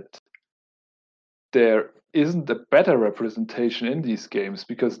got that there isn't a better representation in these games,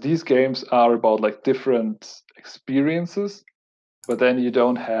 because these games are about like different experiences, but then you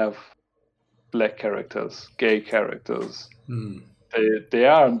don't have black characters, gay characters. They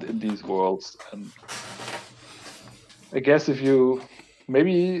aren't in these worlds. And I guess if you,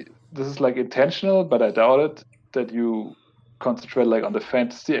 maybe this is like intentional, but I doubt it, that you concentrate like on the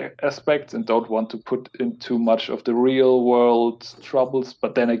fantasy aspects and don't want to put in too much of the real world troubles.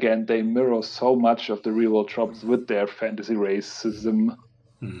 But then again, they mirror so much of the real world troubles with their fantasy racism.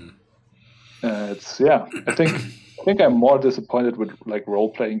 I think I'm more disappointed with like role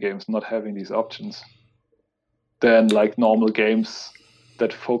playing games not having these options than like normal games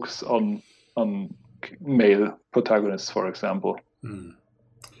that focus on male protagonists, for example.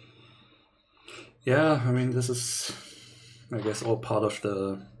 Yeah, I mean, this is, I guess, all part of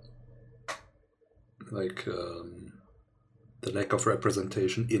the the lack of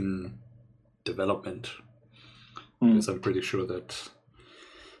representation in development. Because I'm pretty sure that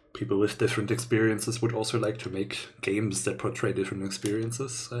people with different experiences would also like to make games that portray different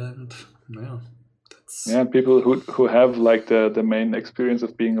experiences, and people who have like the main experience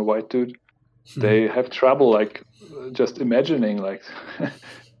of being a white dude, they have trouble like just imagining like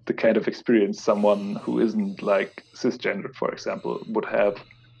the kind of experience someone who isn't like cisgendered, for example, would have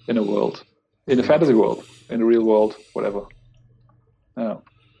in a world, in a fantasy world, in a real world, whatever.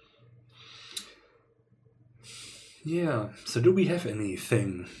 Yeah. So do we have any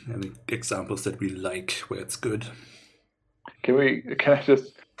examples that we like where it's good? Can I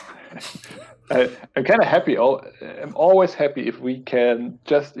just I'm kind of happy. I'm always happy if we can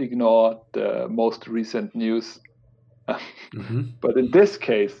just ignore the most recent news. But in this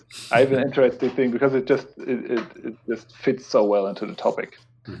case, I have an interesting thing because it just fits so well into the topic.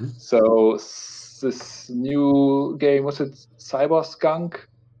 So this new game, was it Cyberrank?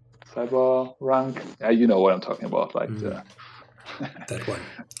 You know what I'm talking about, like that one.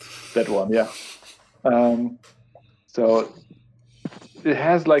 That one, yeah. So it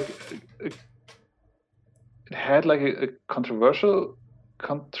has like it had like a controversy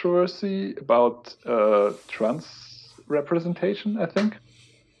about trans representation, I think.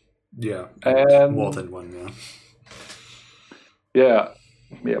 Yeah, and more than one, yeah. Yeah,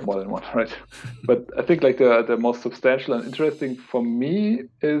 Yeah, more than one, right? But I think like the most substantial and interesting for me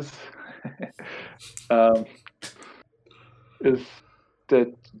is um, is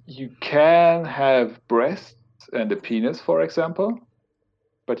that you can have breasts and a penis, for example,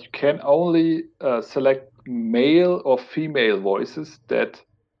 but you can only select male or female voices that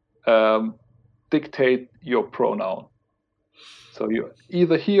dictate your pronoun. So you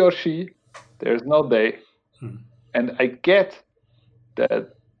either he or she. There's no they. And I get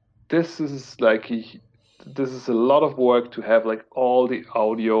that this is like this is a lot of work to have like all the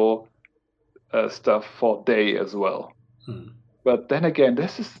audio stuff for they as well. But then again,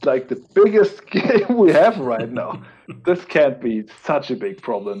 this is like the biggest game we have right now. This can't be such a big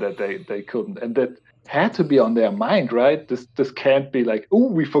problem that they couldn't, and that had to be on their mind, right? This can't be like, oh,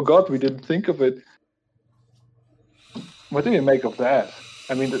 we forgot, we didn't think of it. What do you make of that?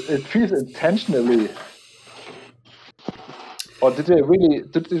 I mean, it feels intentionally, or did they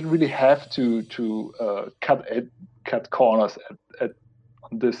really have to cut corners at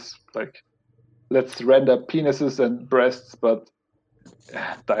on this, like, let's render penises and breasts, but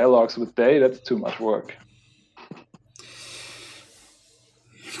dialogues with they, that's too much work.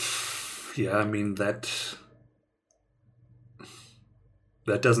 Yeah, I mean that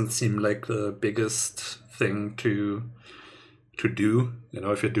doesn't seem like the biggest thing to do. You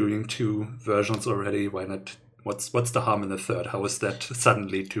know, if you're doing 2 versions already, why not? What's the harm in the third? How is that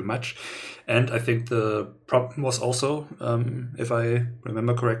suddenly too much? And I think the problem was also, if I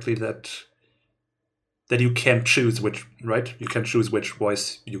remember correctly, that you can't choose which, right? You can choose which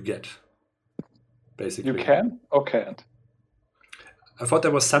voice you get. Basically, You can or can't? I thought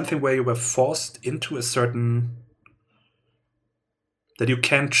there was something where you were forced into a certain, that you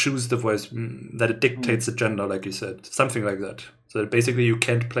can't choose the voice, that it dictates the gender, like you said, something like that. So basically, you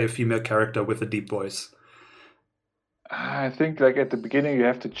can't play a female character with a deep voice. I think like at the beginning you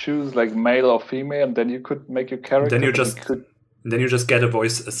have to choose like male or female, and then you could make your character. Then you just get a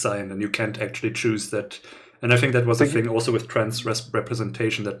voice assigned, and you can't actually choose that. And I think that was a thing also with trans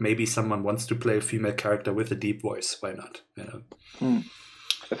representation, that maybe someone wants to play a female character with a deep voice. Why not? You know?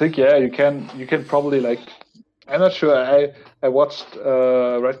 I think you can probably like. I'm not sure. I watched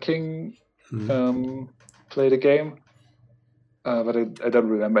Red King play the game, but I don't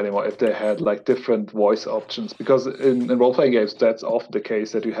remember anymore if they had like different voice options, because in role playing games that's often the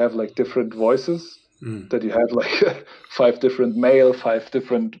case, that you have like different voices, that you have like 5 different male, 5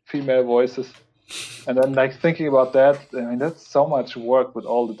 different female voices. And then, like, thinking about that, I mean, that's so much work with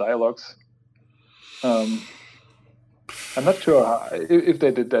all the dialogues. I'm not sure if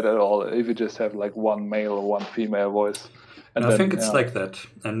they did that at all. If you just have like one male or one female voice, and I think it's like that.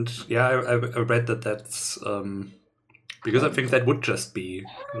 And yeah, I read that that's because I think that would just be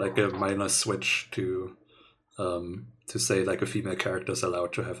like a minor switch to say like a female character is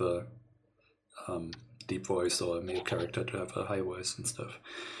allowed to have a deep voice, or a male character to have a high voice and stuff.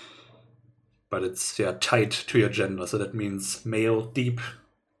 But it's tied to your gender, so that means male deep,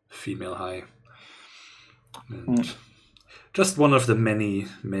 female high. And just one of the many,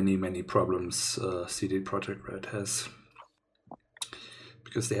 many, many problems CD Projekt Red has,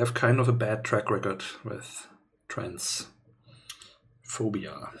 because they have kind of a bad track record with transphobia.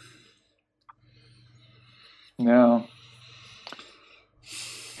 Yeah.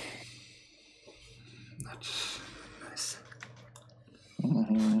 That's nice.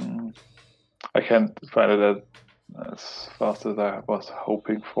 I can't find it as fast as I was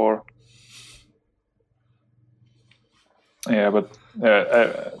hoping for. Yeah, but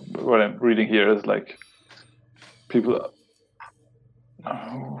what I'm reading here is like people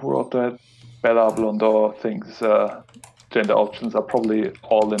who wrote that Bella Blondeau thinks gender options are probably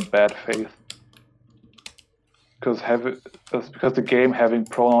all in bad faith. Because the game having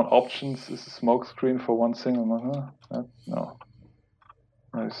pronoun options is a smokescreen for one single. No.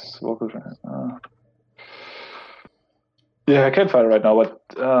 Nice vocal. Yeah, I can't find it right now, but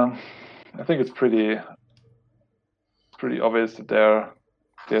I think it's pretty obvious that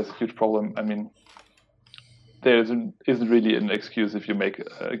there's a huge problem. I mean, there isn't really an excuse if you make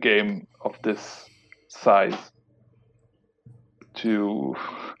a game of this size to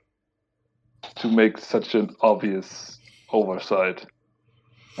make such an obvious oversight.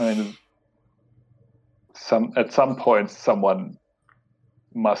 I mean, at some point someone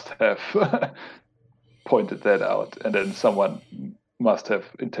must have pointed that out, and then someone must have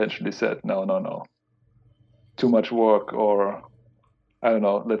intentionally said no, too much work, or I don't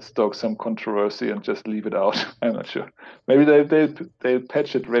know, let's stoke some controversy and just leave it out. I'm not sure. Maybe they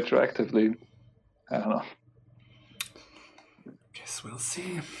patch it retroactively. I don't know. Guess we'll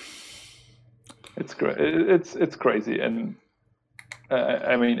see. It's great. It's crazy, and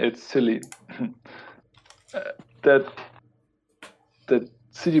I mean, it's silly that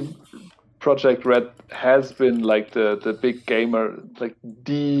CD Projekt Red has been like the big gamer, like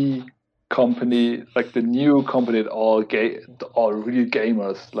the company, like the new company that all real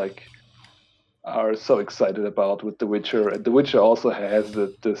gamers like are so excited about with The Witcher. And The Witcher also has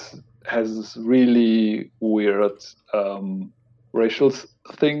this really weird racial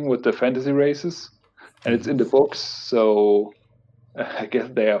thing with the fantasy races, and it's in the books, so I guess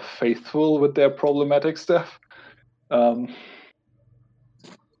they are faithful with their problematic stuff. And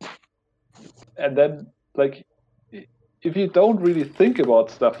then, like, if you don't really think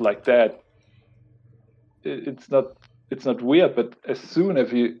about stuff like that, it's not weird. But as soon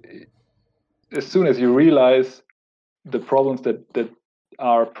as you realize the problems that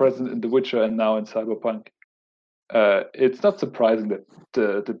are present in The Witcher and now in Cyberpunk, it's not surprising that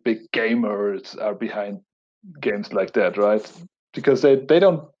the big gamers are behind games like that, right? Because they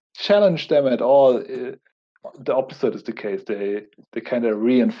don't challenge them at all. The opposite is the case. They kind of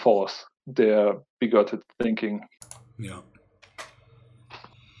reinforce their bigoted thinking. Yeah.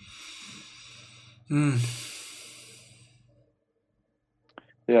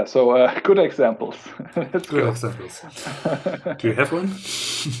 Yeah, so good examples. Let's Good go. examples. Do you have one?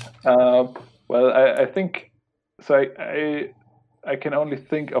 Well, I think so. I can only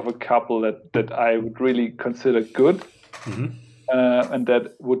think of a couple that I would really consider good, and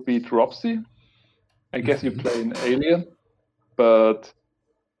that would be Dropsy. I guess you play an alien, but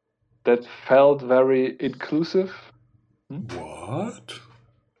that felt very inclusive. What?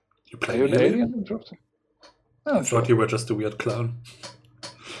 You Are play you an an alien? alien in Dropsy? I thought you were just a weird clown.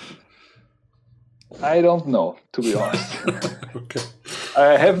 I don't know, to be honest. Okay.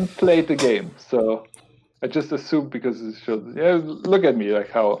 I haven't played the game, so I just assumed because it shows. Yeah, look at me, like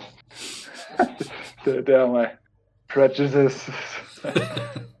how there are my prejudices.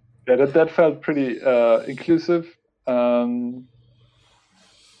 Yeah, that felt pretty inclusive.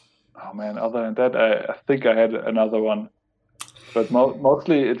 Oh man, other than that, I think I had another one, but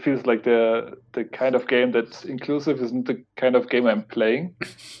mostly it feels like the kind of game that's inclusive isn't the kind of game I'm playing.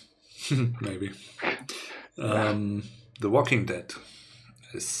 Maybe. The Walking Dead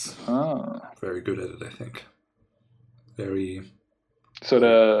is very good at it, I think. Very. So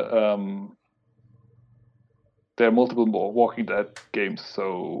there are multiple more Walking Dead games,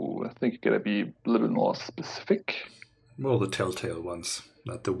 so I think you gotta be a little bit more specific. Well, the Telltale ones,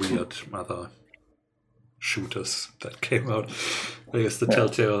 not the weird other shooters that came out. I guess the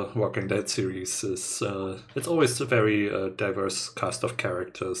Telltale Walking Dead series is it's always a very diverse cast of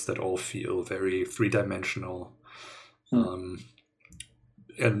characters that all feel very three-dimensional.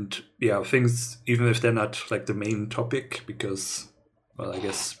 And yeah, things, even if they're not like the main topic, because well, I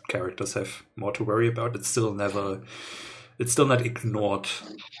guess characters have more to worry about, it's still not ignored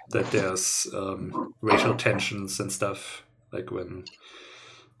that there's racial tensions and stuff, like when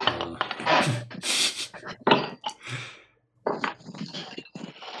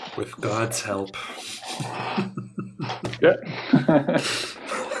with God's help. Yeah.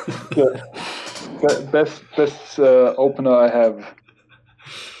 the best opener I have.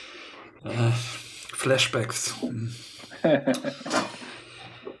 Flashbacks.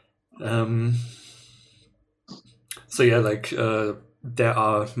 So yeah, like there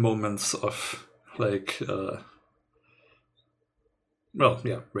are moments of like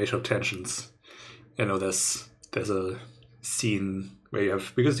racial tensions. You know, there's a scene where you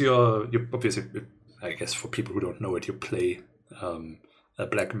have, because you're obviously, I guess for people who don't know it, you play a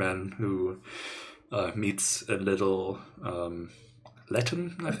black man who meets a little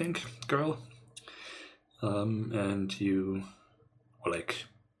Latin, I think, girl, and you, or like,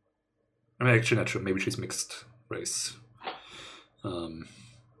 I'm actually not sure, maybe she's mixed race.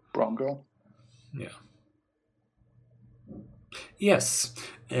 Brown girl. Yeah. Yes,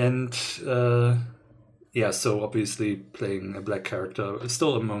 and so obviously playing a black character is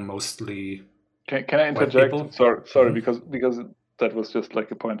still among mostly. Can I interject? Sorry, because that was just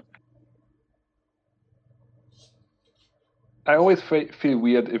like a point. I always feel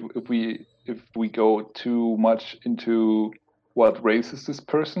weird if we go too much into what race is this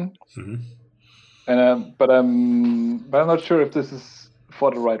person, and but I'm not sure if this is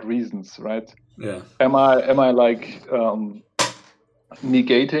for the right reasons, right? Yeah. Am I like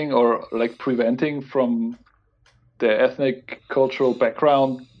negating or like preventing from their ethnic cultural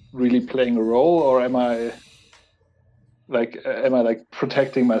background really playing a role, or am I like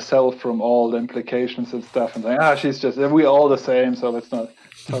protecting myself from all the implications and stuff and saying, we're all the same, so let's not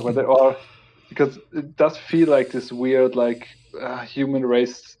talk about that? Or because it does feel like this weird like human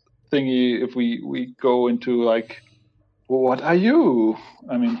race thingy if we go into like what are you?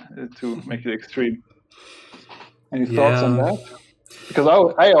 I mean, to make it extreme. Any thoughts on that? Because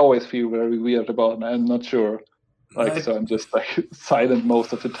I always feel very weird about it. I'm not sure. So I'm just like silent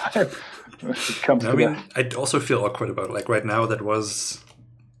most of the time. It comes to that. I'd also feel awkward about it. Like right now, that was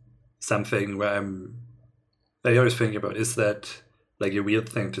something where I always think about, is that like a weird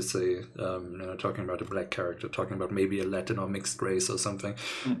thing to say, talking about a black character, talking about maybe a Latin or mixed race or something,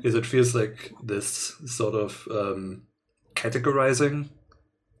 is it feels like this sort of categorizing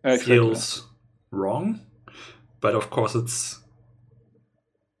feels wrong. But of course,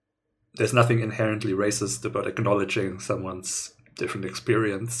 there's nothing inherently racist about acknowledging someone's different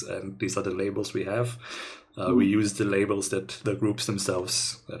experience, and these are the labels we have. We use the labels that the groups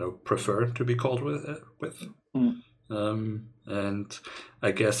themselves prefer to be called with. And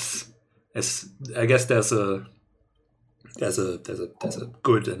I guess there's a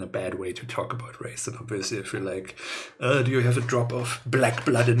good and a bad way to talk about race. And obviously, if you're like, do you have a drop of black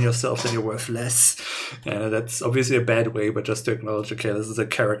blood in yourself, then you're worth less. That's obviously a bad way, but just to acknowledge, okay, this is a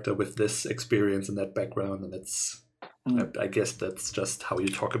character with this experience and that background, and that's, I guess that's just how you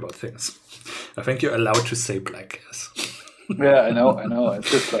talk about things. I think you're allowed to say black, yes. Yeah, I know.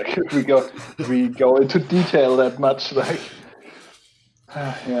 It's just like we go into detail that much, like,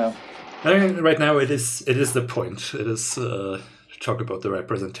 yeah. I mean, right now it is the point. It is to talk about the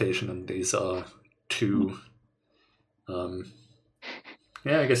representation, and these are two, I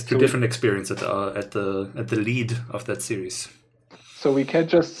guess two different experiences that are at the lead of that series. So we can't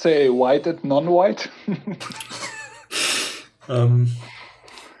just say white and non-white.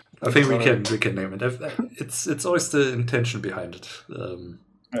 I think we can name it. It's always the intention behind it.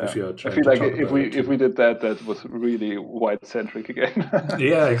 If you're trying I feel to like talk if we did that was really white centric again.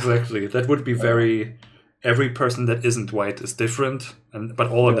 Yeah, exactly. That would be very. Every person that isn't white is different, but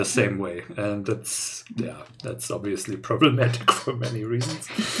all in the same way, and that's obviously problematic for many reasons.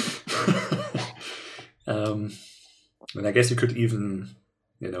 And I guess you could even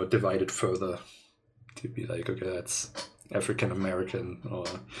divide it further to be like, okay, that's African American or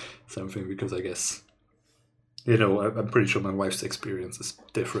something, because I guess I'm pretty sure my wife's experience is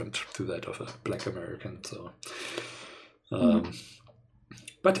different to that of a Black American. So,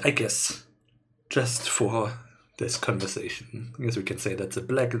 but I guess just for this conversation, I guess we can say that's a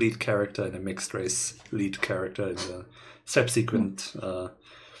black lead character and a mixed race lead character in the subsequent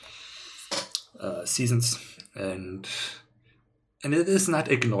seasons, and it is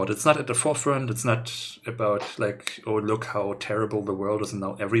not ignored. It's not at the forefront. It's not about like, oh, look how terrible the world is, and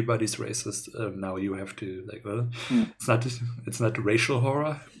now everybody's racist. Now you have to It's not racial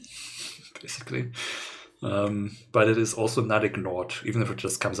horror, basically. But it is also not ignored, even if it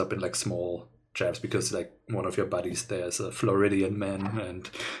just comes up in like small jabs, because like one of your buddies there is a Floridian man, and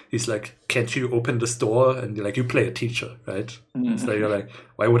he's like, "Can't you open this door?" And you're like, you play a teacher, right? So you're like,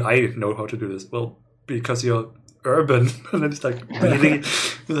 why would I know how to do this? Well, because you're urban. And then it's like, really?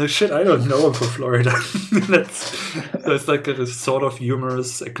 Like, shit, I don't know, I'm from Florida. That's like a sort of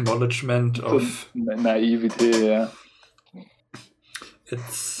humorous acknowledgement of naivety. Yeah,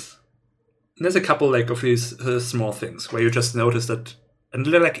 there's a couple like of these small things where you just notice that, and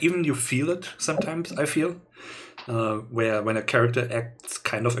like even you feel it sometimes. I feel where when a character acts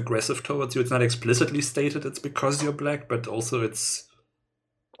kind of aggressive towards you, it's not explicitly stated it's because you're black, but also it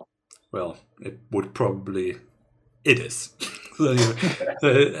is. So,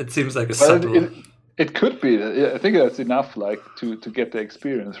 it seems like a subtle. It could be. I think that's enough, like to get the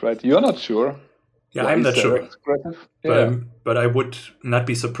experience, right? You're not sure. Yeah, I'm not sure. But I would not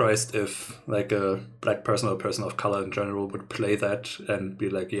be surprised if like a black person or a person of color in general would play that and be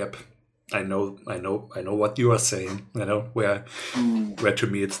like, "Yep, I know what you are saying." Where to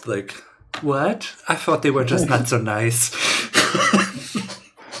me it's like, "What? I thought they were just not so nice."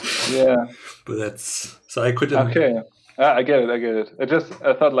 Yeah. But that's so I couldn't. Okay, I get it.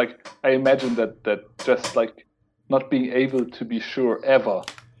 I thought like I imagined that just like not being able to be sure ever,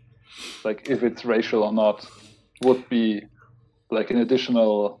 like if it's racial or not, would be like an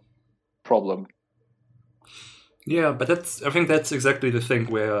additional problem. Yeah, but I think that's exactly the thing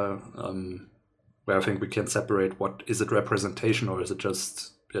where I think we can separate what is it representation or is it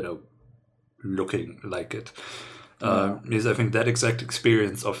just looking like it. Is I think that exact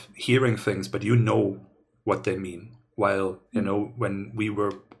experience of hearing things, but what they mean. While when we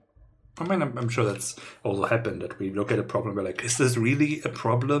were, I'm sure that's also happened that we look at a problem, we're like, is this really a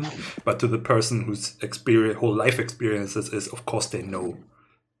problem? But to the person whose whole life experiences is, of course, they know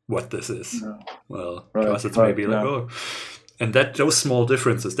what this is. Yeah. Well, because it's maybe like, oh, and those small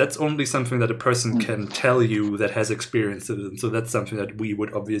differences, that's only something that a person can tell you that has experienced it, and so that's something that we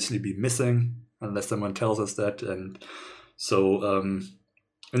would obviously be missing unless someone tells us that. And So,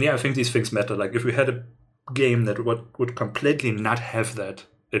 and yeah, I think these things matter. Like if we had a game that would completely not have that,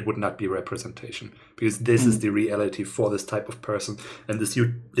 it would not be representation, because this is the reality for this type of person, and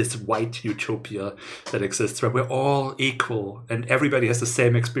this white utopia that exists where we're all equal and everybody has the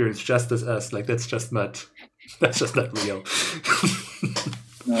same experience just as us. Like that's just not real.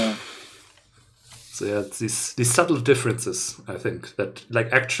 Yeah. So yeah, it's these subtle differences, I think, that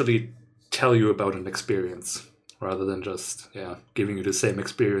like actually tell you about an experience rather than just giving you the same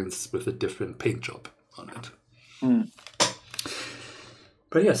experience with a different paint job on it.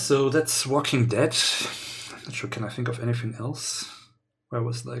 But yeah, so that's Walking Dead. I'm not sure, can I think of anything else where I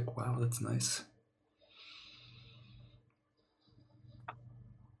was like, wow, that's nice?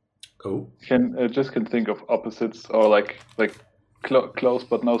 Oh. Can think of opposites, or like close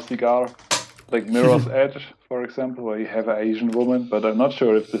but no cigar, like Mirror's Edge, for example, where you have an Asian woman, but I'm not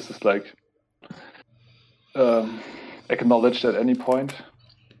sure if this is like acknowledged at any point.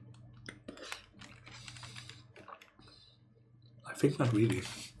 I think not really.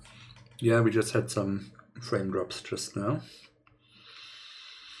 Yeah, we just had some frame drops just now.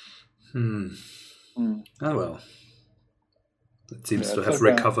 Oh well. It seems to have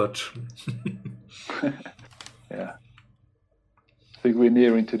recovered. Yeah. I think we're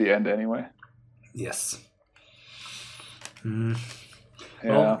nearing to the end anyway. Yes. Yeah.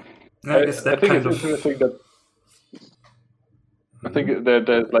 Well, I guess that I think kind it's of... interesting that I think that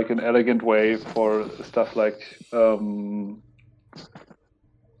there's like an elegant way for stuff like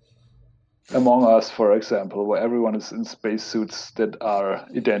Among Us, for example, where everyone is in spacesuits that are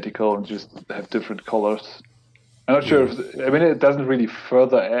identical and just have different colors. I'm not sure if it doesn't really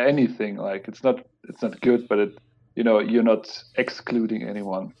further anything. Like it's not good, but you're not excluding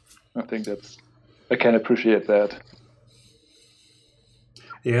anyone. I think I can appreciate that.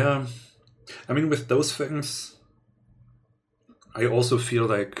 Yeah, I mean, with those things, I also feel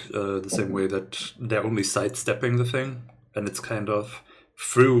like the same way that they're only sidestepping the thing, and it's kind of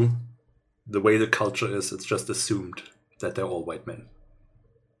through the way the culture is, it's just assumed that they're all white men.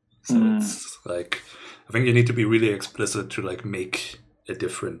 So it's like, I think you need to be really explicit to like make a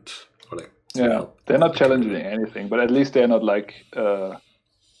different, or like they're not challenging anything, but at least they're not like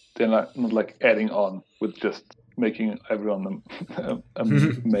they're not like adding on with just making everyone a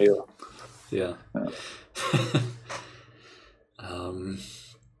male. Yeah.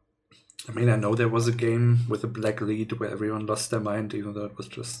 I mean, I know there was a game with a black lead where everyone lost their mind, even though it was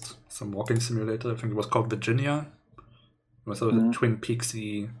just some walking simulator. I think it was called Virginia. It was sort of a Twin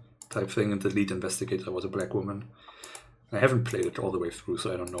Peaksy type thing, and the lead investigator was a black woman. I haven't played it all the way through,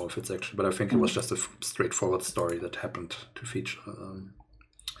 so I don't know if it's actually, but I think it was just a straightforward story that happened to feature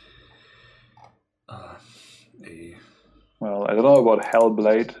Well, I don't know about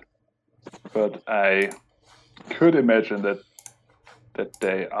Hellblade, but I could imagine that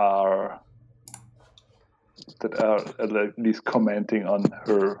they are at least commenting on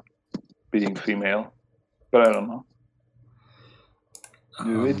her being female, but I don't know.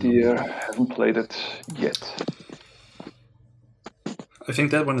 Dear, haven't played it yet. I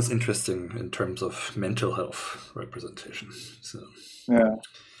think that one is interesting in terms of mental health representation. So yeah,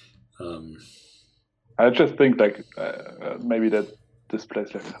 I just think like maybe that this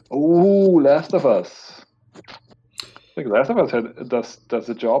place like Last of Us. I think Last of Us does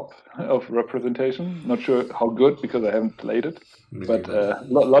a job of representation. Not sure how good because I haven't played it, but a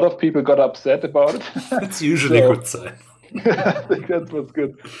lot of people got upset about it. It's usually a good sign. I think that was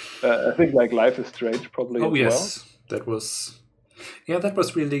good. I think like Life is Strange probably. Oh yes, that was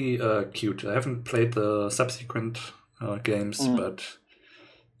really cute. I haven't played the subsequent games, but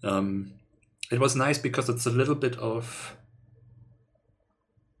it was nice because it's a little bit of,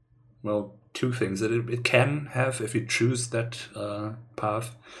 well, two things. It can have, if you choose that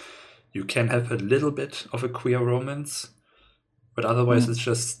path, you can have a little bit of a queer romance, but otherwise it's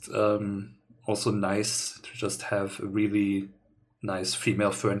just also nice to just have a really nice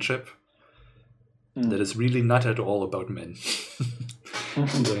female friendship that is really not at all about men.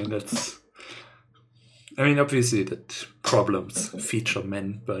 I mean, obviously that problems feature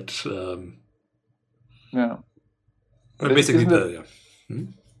men, but yeah. But basically,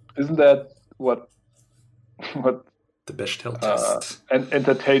 isn't that what the Bechdel test and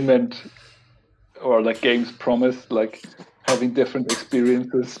entertainment or like games promise, like having different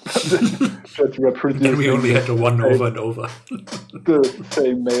experiences, but just reproducing. And we only had to one over and over. The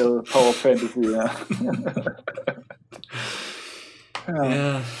same male power fantasy,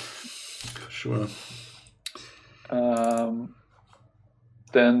 yeah, sure.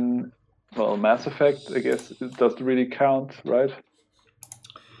 Then, well, Mass Effect, I guess it doesn't really count, right?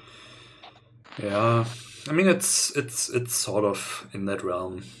 Yeah. I mean, it's sort of in that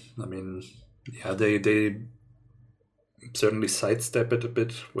realm. I mean, yeah, they certainly sidestep it a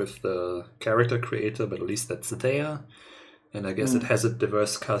bit with the character creator, but at least that's there. And I guess it has a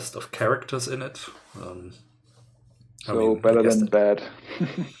diverse cast of characters in it. So better than bad.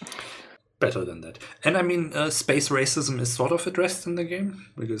 Better than that. And I mean, space racism is sort of addressed in the game,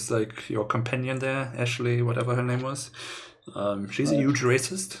 because like your companion there, Ashley, whatever her name was, she's a huge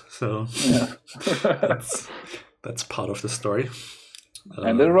racist, so that's part of the story.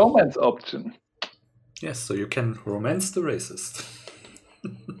 And the romance option. Yes, so you can romance the racist.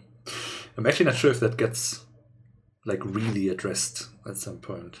 I'm actually not sure if that gets like really addressed at some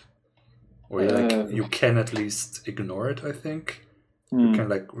point, or you can at least ignore it. I think you can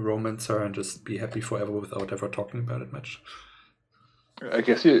like romance her and just be happy forever without ever talking about it much. I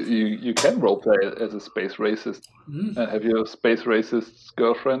guess you can roleplay as a space racist and have your space racist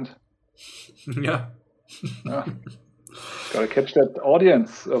girlfriend. Yeah. Gotta catch that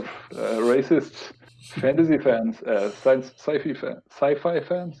audience of racist fantasy fans, sci-fi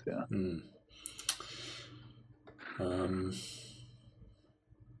fans. Yeah.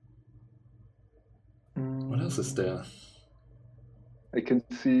 What else is there? I can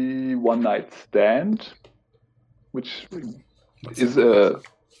see One Night Stand, which is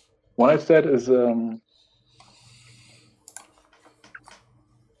One Night Stand is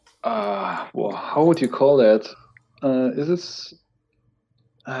well, how would you call that? Is this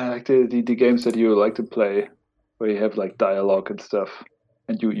like the games that you like to play, where you have like dialogue and stuff,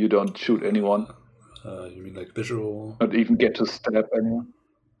 and you don't shoot anyone? You mean like visual? Not even get to stab anyone.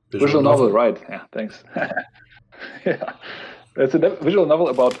 Visual novel, right? Yeah, thanks. Yeah, it's a visual novel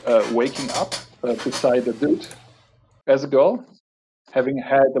about waking up beside a dude as a girl, having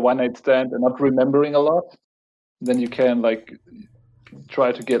had the one night stand and not remembering a lot. Then you can like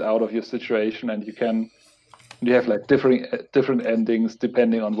try to get out of your situation, and you have like different endings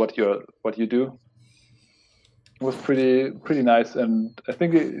depending on what you do. It was pretty nice, and I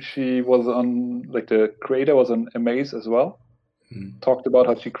think she was on like the creator was on Amaze as well. Talked about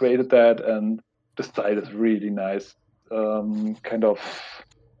how she created that, and the style is really nice. Kind of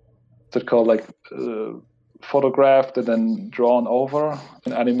what's it called, like photographed and then drawn over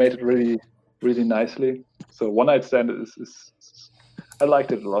and animated really really nicely. So One Night Stand is I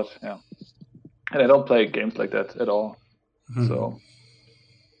liked it a lot. Yeah, and I don't play games like that at all. So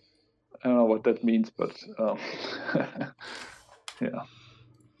I don't know what that means, but yeah.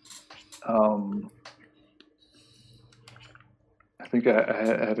 I think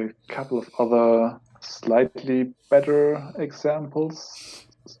I had a couple of other slightly better examples.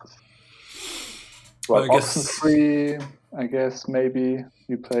 Well, Oxenfree, I guess maybe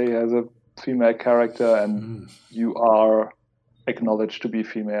you play as a female character and you are acknowledged to be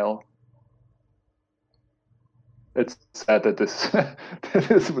female. It's sad that this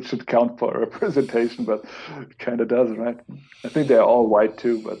should count for representation, but it kind of does, right? I think they're all white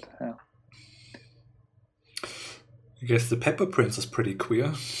too, but yeah. I guess the Pepper Prince is pretty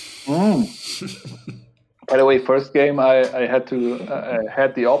queer. By the way, first game I had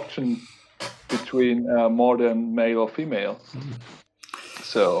the option between more than male or female.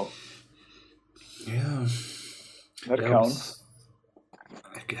 So yeah, that counts.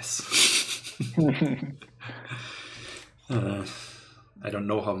 I guess. I don't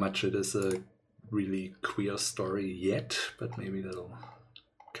know how much it is a really queer story yet, but maybe that'll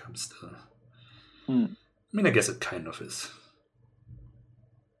come still. I mean, I guess it kind of is.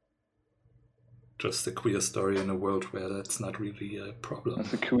 Just a queer story in a world where that's not really a problem.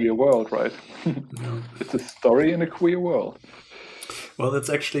 It's a queer world, right? No. It's a story in a queer world. Well, that's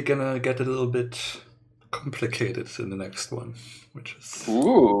actually gonna get a little bit complicated in the next one, which is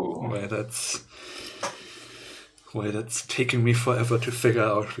why that's taking me forever to figure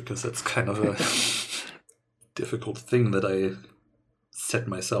out, because that's kind of a difficult thing that I set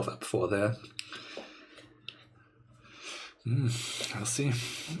myself up for there. I'll see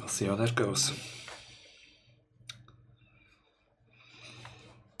how that goes.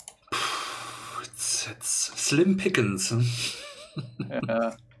 It's slim pickings.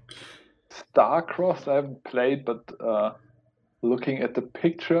 Yeah. Starcross I haven't played, but looking at the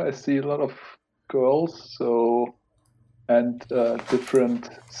picture, I see a lot of girls, and different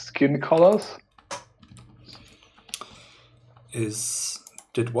skin colors.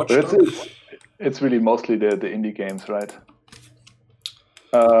 Did Watch Dogs? It's really mostly the indie games, right?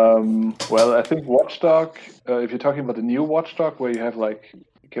 Well, I think Watchdog, if you're talking about the new Watchdog, where you have like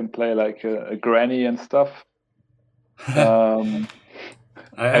you can play like a granny and stuff. I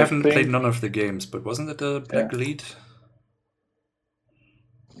haven't played none of the games, but wasn't it a black lead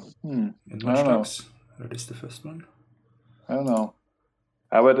in Watch Dogs? Or at least the first one. I don't know.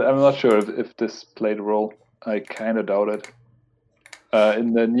 I'm not sure if this played a role. I kind of doubt it.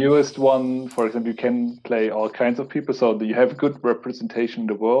 In the newest one, for example, you can play all kinds of people, so you have good representation in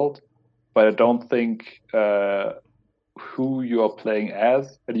the world, but I don't think who you are playing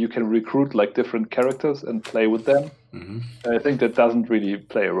as, and you can recruit like different characters and play with them. Mm-hmm. I think that doesn't really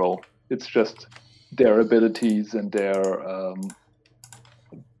play a role. It's just their abilities and their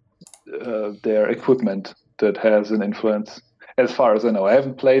equipment that has an influence. As far as I know, I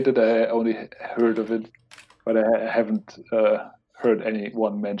haven't played it. I only heard of it, but I haven't heard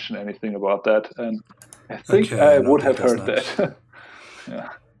anyone mention anything about that. And I think I would have heard that. Yeah.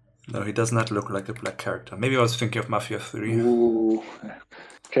 No, he does not look like a black character. Maybe I was thinking of Mafia 3. Ooh.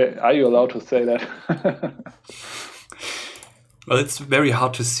 Okay, are you allowed to say that? Well, it's very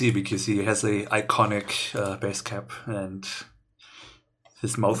hard to see because he has a iconic base cap and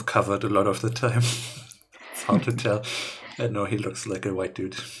his mouth covered a lot of the time. It's hard to tell. And no, he looks like a white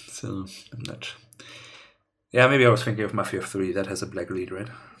dude. So I'm not. Yeah, maybe I was thinking of Mafia 3. That has a black lead, right?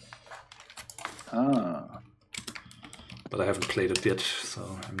 But I haven't played it yet,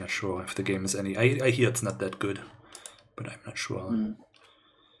 so I'm not sure if the game is any. I hear it's not that good, but I'm not sure.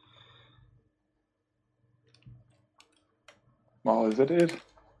 Oh, is it?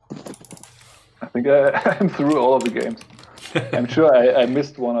 I think I'm through all of the games. I'm sure I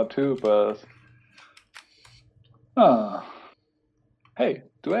missed one or two, but... Hey,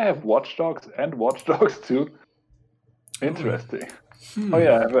 do I have Watch Dogs and Watch Dogs 2? Interesting. Oh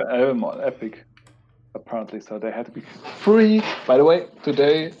yeah, I have them on Epic, apparently, so they had to be free. By the way,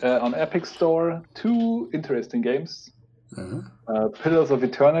 today on Epic Store, 2 interesting games. Pillars of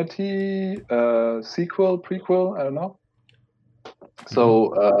Eternity, sequel, prequel, I don't know.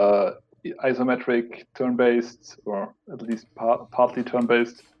 So isometric, turn-based, or at least partly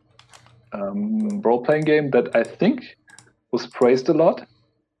turn-based role-playing game that I think was praised a lot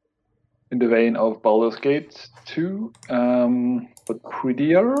in the vein of Baldur's Gate 2, but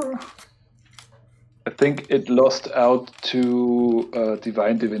prettier. I think it lost out to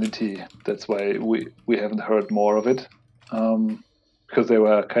Divine Divinity. That's why we haven't heard more of it, because they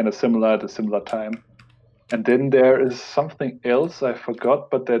were kind of similar at a similar time. And then there is something else I forgot,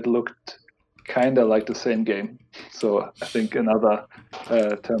 but that looked kind of like the same game. So I think another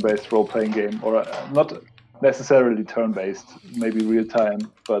turn-based role-playing game, or not necessarily turn-based, maybe real-time,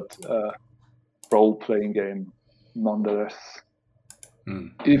 but role-playing game nonetheless,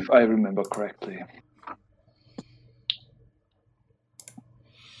 if I remember correctly.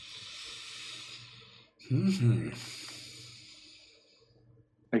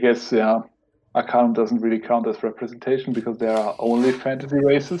 I guess, yeah, Arcanum doesn't really count as representation because there are only fantasy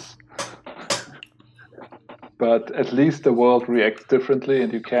races. But at least the world reacts differently,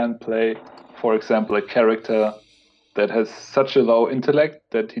 and you can play, for example, a character that has such a low intellect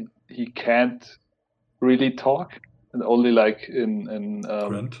that he can't really talk, and only like in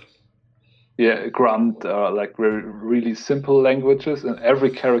Grunt. Yeah, grunt, like really simple languages, and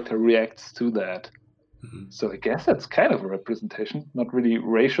every character reacts to that. So I guess that's kind of a representation, not really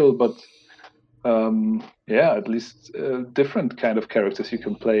racial, but yeah, at least different kind of characters you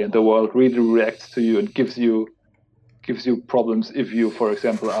can play, and the world really reacts to you and gives you problems if you, for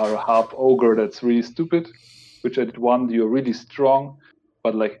example, are a half ogre that's really stupid, which at one you're really strong,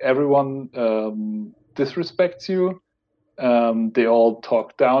 but like everyone disrespects you. They all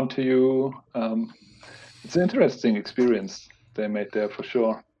talk down to you. It's an interesting experience they made there for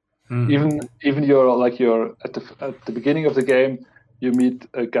sure. Even you're at the beginning of the game, you meet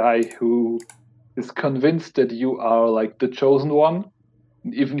a guy who is convinced that you are like the chosen one.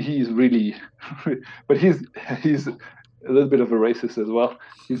 Even he's really, but he's a little bit of a racist as well.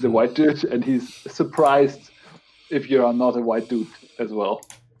 He's a white dude, and he's surprised if you are not a white dude as well.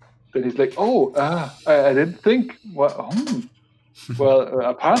 Then he's like, "Oh, I didn't think. Well,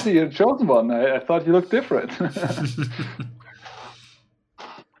 apparently you're the chosen one. I thought you looked different."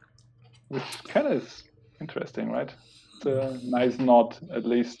 Which kind of is interesting, right? It's a nice nod, at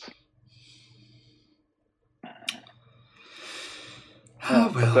least.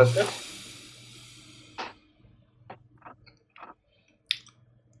 Oh, well. That's it.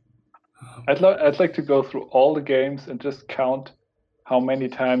 I'd like to go through all the games and just count how many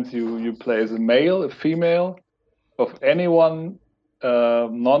times you play as a male, a female, of anyone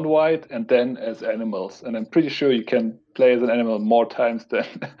non-white, and then as animals. And I'm pretty sure you can play as an animal more times than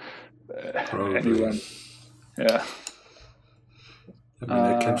anyone. Yeah. I mean,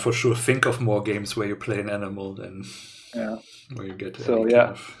 I can for sure think of more games where you play an animal than where you get any kind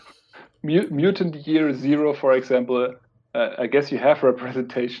of... Mutant Year Zero, for example, I guess you have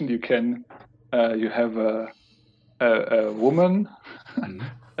representation. You can You have a woman,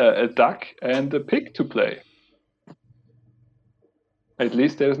 a duck, and a pig to play. At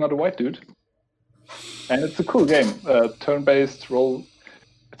least there's not a white dude. And it's a cool game. Turn-based role.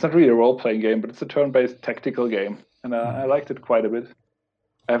 It's not really a role-playing game, but it's a turn-based tactical game. And I liked it quite a bit.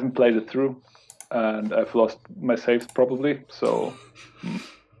 I haven't played it through, and I've lost my saves probably, so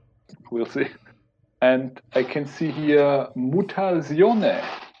we'll see. And I can see here Mutazione.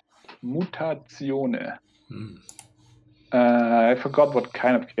 I forgot what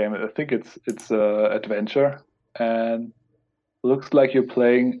kind of game. I think it's adventure, and looks like you're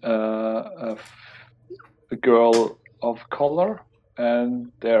playing a girl of color,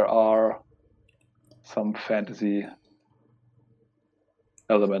 and there are some fantasy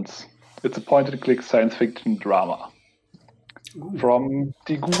elements. It's a point-and-click science fiction drama from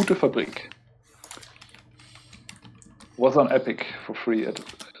Die Gute Fabrik. Was on Epic for free at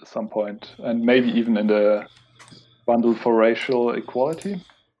some point, and maybe even in the bundle for racial equality.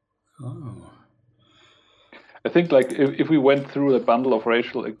 Oh. I think like if we went through the bundle of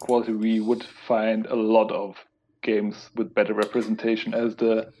racial equality, we would find a lot of games with better representation as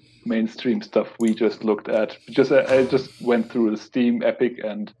the mainstream stuff we just looked at. I just went through the Steam, Epic,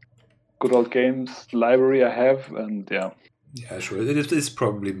 and Good Old Games library I have, and yeah. Yeah, sure. It is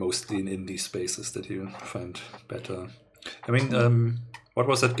probably mostly in indie spaces that you find better. I mean, what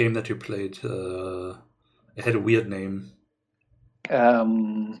was that game that you played? It had a weird name.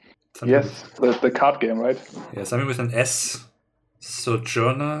 Yes, the card game, right? Yeah, something with an S.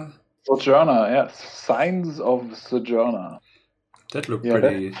 Sojourner? Sojourner, yes. Signs of Sojourner. That looked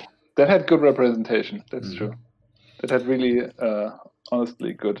pretty... That had good representation, that's true. That had really,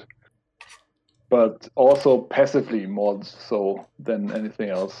 honestly, good. But also passively more so than anything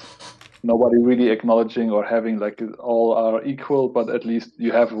else. Nobody really acknowledging or having like all are equal, but at least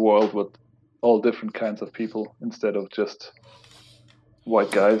you have a world with all different kinds of people instead of just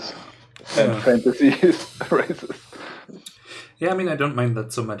white guys and fantasy races. Yeah, I mean, I don't mind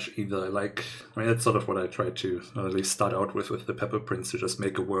that so much either. That's sort of what I try to at least start out with the Pepper Prince, to just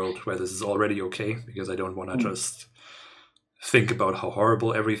make a world where this is already okay, because I don't want to just think about how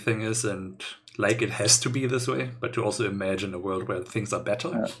horrible everything is and like it has to be this way, but to also imagine a world where things are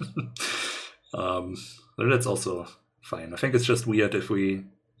better. That's also fine. I think it's just weird if we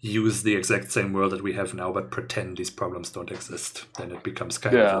use the exact same world that we have now, but pretend these problems don't exist. Then it becomes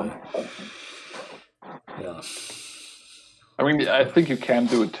kind of I mean, I think you can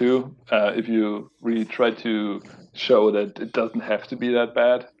do it too, if you really try to show that it doesn't have to be that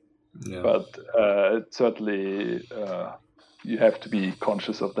bad. Yeah. But certainly you have to be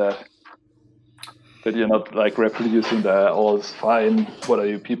conscious of that. That you're not like reproducing the all is fine, what are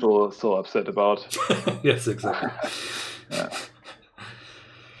you people so upset about? Yes, exactly.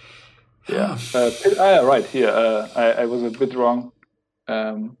 Right here. I was a bit wrong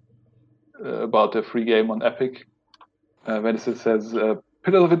about the free game on Epic. When it says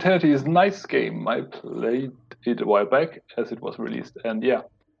Pillars of Eternity is a nice game. I played it a while back as it was released. And yeah,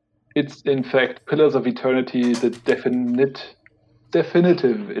 it's in fact Pillars of Eternity, the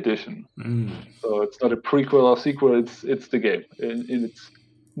definitive edition. So it's not a prequel or sequel, it's the game in its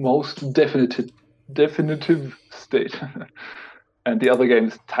most definitive state. And the other game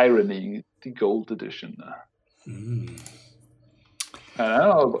is Tyranny, the gold edition. I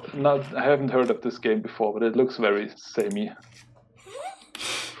don't know, I haven't heard of this game before, but it looks very samey.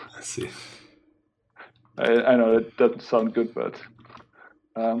 I see. I know it doesn't sound good, but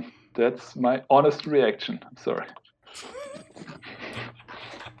that's my honest reaction. I'm sorry.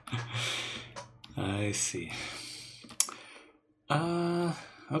 I see.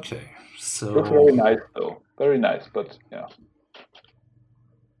 Okay, so... Looks very nice, though. Very nice, but yeah.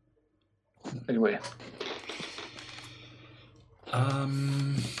 Anyway.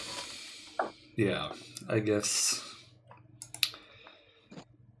 Yeah, I guess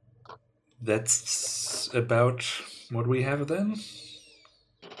that's about what we have then.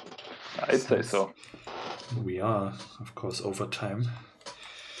 I'd say so. We are, of course, over time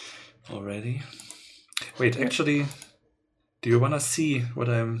already. Wait, actually, do you want to see what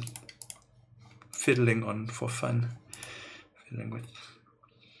I'm fiddling on for fun? Fiddling with?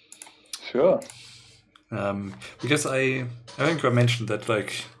 Sure. Because I think I mentioned that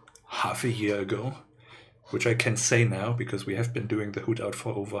like half a year ago, which I can say now because we have been doing the Hootout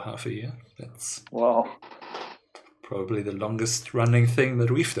for over half a year. That's probably the longest running thing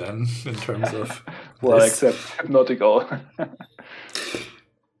that we've done in terms of except Hypnotic all.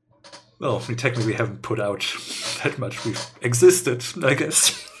 Well, technically we haven't put out that much. We've existed, I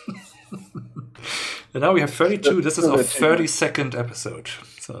guess. And now we have 32. This is our 32nd episode.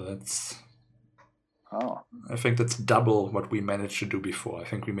 So that's I think that's double what we managed to do before. I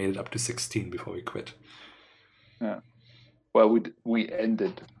think we made it up to 16 before we quit. Yeah. Well, we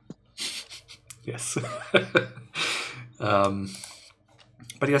ended. Yes.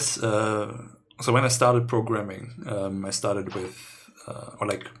 But yes, so when I started programming, I started with, or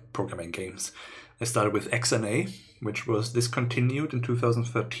like programming games, I started with XNA, which was discontinued in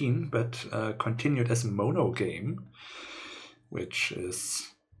 2013, but continued as a mono game, which is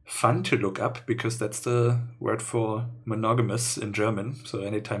fun to look up because that's the word for monogamous in German. So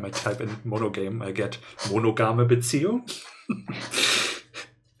anytime I type in monogame, I get monogame Beziehung.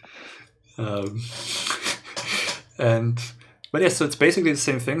 But yeah, so it's basically the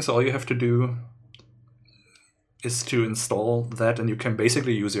same thing. So all you have to do is to install that, and you can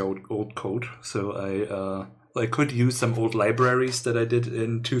basically use your old code. So I could use some old libraries that I did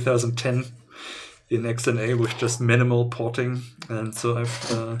in 2010 in XNA with just minimal porting, and so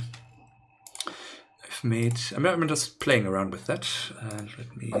I've made. I'm just playing around with that, and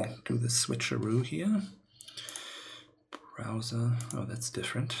let me do the switcheroo here. Browser. Oh, that's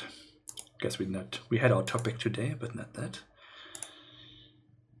different. Guess we had our topic today, but not that.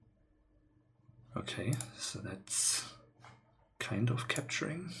 Okay, so that's kind of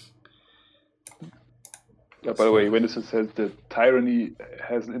capturing. Yeah, by the way, Windows says that tyranny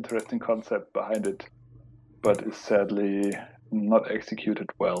has an interesting concept behind it, but is sadly not executed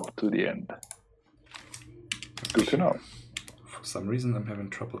well to the end. Good to know. For some reason, I'm having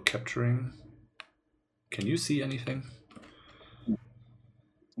trouble capturing. Can you see anything?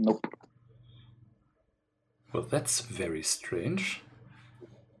 Nope. Well, that's very strange.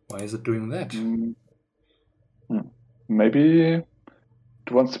 Why is it doing that? Maybe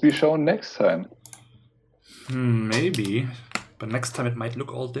it wants to be shown next time. Maybe, but next time it might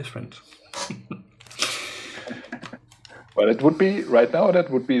look all different. Well, it would be, right now, that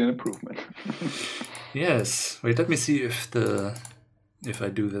would be an improvement. Yes. Wait, let me see if I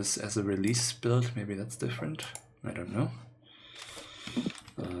do this as a release build, maybe that's different. I don't know.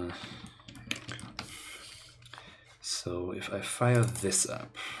 So if I fire this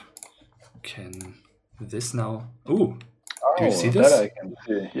up, can this now... Ooh! Do you see this? That I can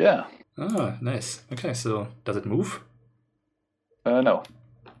see, yeah. Ah, nice. Okay, so does it move? No.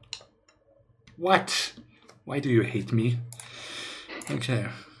 What? Why do you hate me? Okay.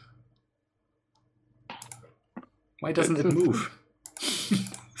 Why doesn't it move?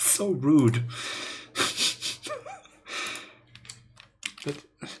 So rude. But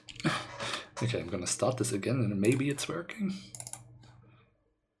okay, I'm gonna start this again and maybe it's working.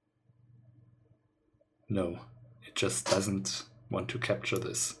 No, it just doesn't want to capture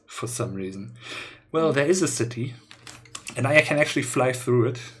this for some reason. Well, there is a city, and I can actually fly through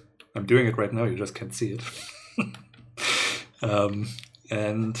it. I'm doing it right now, you just can't see it.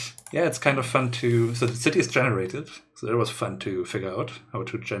 And yeah, it's kind of fun to... So the city is generated, so it was fun to figure out how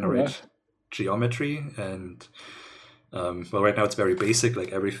to generate geometry. And well, right now it's very basic,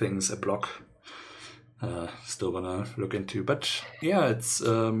 like everything's a block. Still wanna look into, but yeah, it's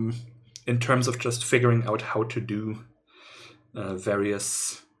in terms of just figuring out how to do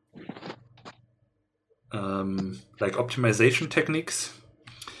various like optimization techniques,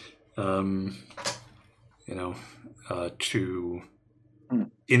 to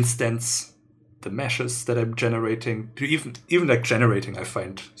instance the meshes that I'm generating. To even like generating, I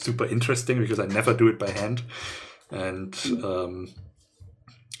find super interesting because I never do it by hand, and to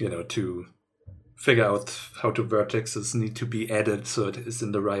figure out how to vertices need to be added so it is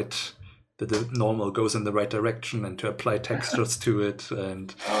in the right, that the normal goes in the right direction, and to apply textures to it,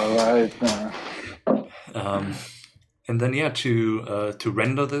 and all right. And then yeah, to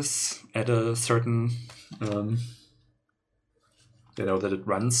render this at a certain that it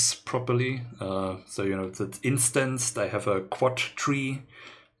runs properly. So that's instanced. I have a quad tree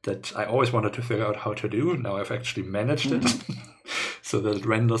that I always wanted to figure out how to do. Now I've actually managed it. So that it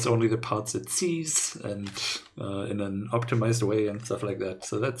renders only the parts it sees, and in an optimized way and stuff like that.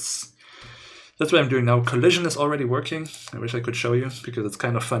 So that's what I'm doing now. Collision is already working. I wish I could show you because it's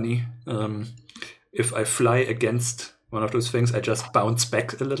kind of funny. If I fly against one of those things, I just bounce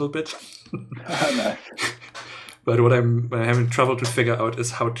back a little bit. Nice. But what I'm having trouble to figure out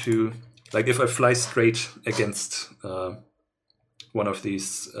is how to, like, if I fly straight against one of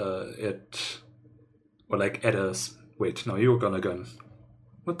these, wait, no, you're gonna gun.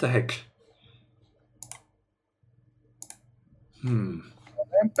 What the heck? I'm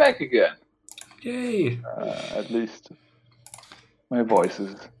back again. Yay! At least my voice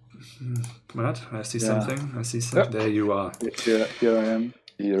is... What? I see something. I see something. Yep. There you are. Here I am.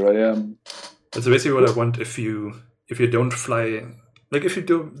 Here I am. That's basically what I want. If you don't fly like if you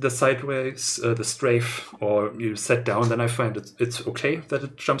do the sideways, the strafe, or you set down, then I find it's okay that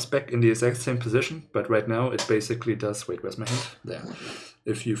it jumps back in the exact same position. But right now it basically does. Wait, where's my hand? There.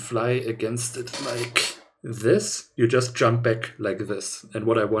 If you fly against it like this, you just jump back like this. And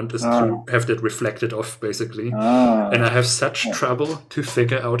what I want is to have that reflected off, basically. And I have such trouble to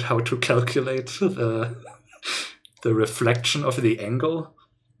figure out how to calculate the reflection of the angle.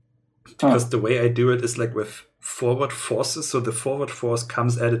 Because the way I do it is like with forward forces. So the forward force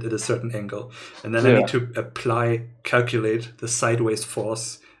comes at it at a certain angle. And then I need to calculate the sideways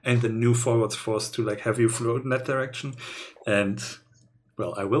force and the new forwards force to like have you float in that direction. And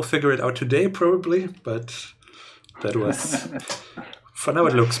well, I will figure it out today probably, but that was... For now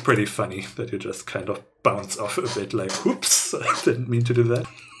it looks pretty funny that you just kind of bounce off a bit like, whoops, I didn't mean to do that.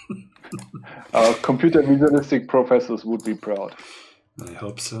 Our computer visualistic professors would be proud. I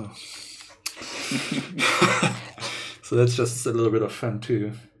hope so. So that's just a little bit of fun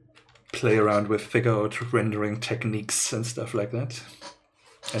to play around with, figure out rendering techniques and stuff like that.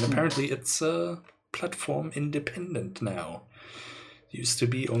 And apparently it's platform independent now. Used to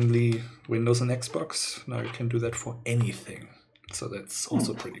be only Windows and Xbox. Now you can do that for anything. So that's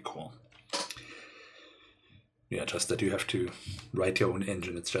also pretty cool. Yeah, just that you have to write your own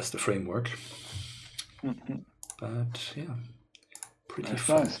engine. It's just a framework. But yeah, pretty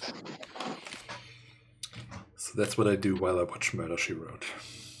fun. Nice. So that's what I do while I watch Murder, She Wrote.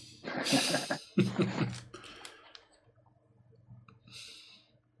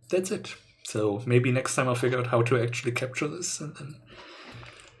 That's it. So maybe next time I'll figure out how to actually capture this, and then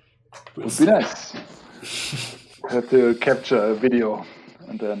would be nice. Have to capture a video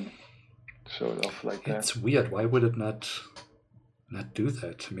and then show it off like that. It's weird. Why would it not do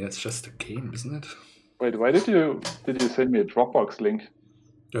that? I mean, it's just a game, isn't it? Wait, why did you send me a Dropbox link?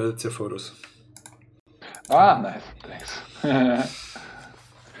 Yeah, that's your photos. Ah, nice. Thanks.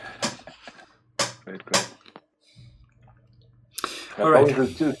 Great. All right.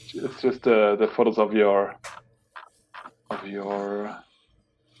 It's just the photos of your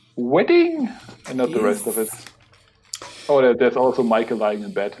wedding and not the rest of it. Oh, there's also Michael lying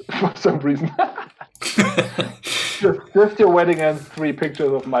in bed for some reason. just your wedding and 3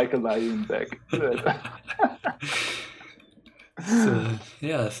 pictures of Michael lying in bed.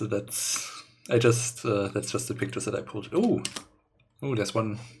 So that's just the pictures that I pulled. Oh, there's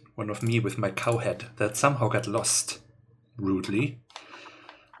one of me with my cow head that somehow got lost rudely.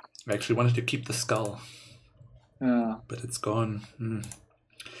 I actually wanted to keep the skull. Yeah. But it's gone.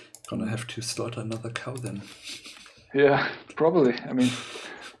 Gonna have to slaughter another cow then. Yeah, probably. I mean,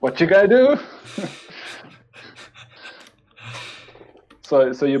 what you gotta do?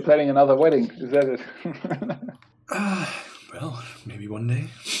 So you're planning another wedding? Is that it? Well, maybe one day.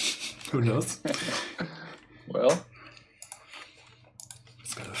 Who knows? Well,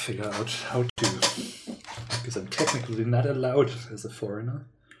 just gotta figure out how to, because I'm technically not allowed as a foreigner.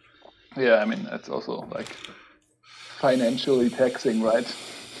 Yeah, I mean that's also like financially taxing, right?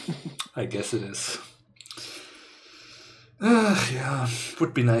 I guess it is. Yeah,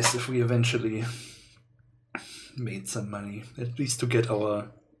 would be nice if we eventually made some money, at least to get our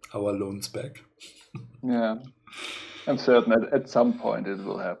loans back. Yeah, I'm certain at some point it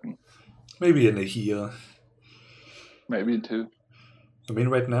will happen. Maybe in a year. Maybe 2. I mean,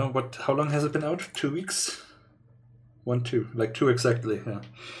 right now, how long has it been out? 2 weeks? 1, 2, like 2 exactly, yeah.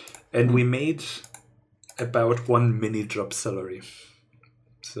 And we made about 1 mini job salary.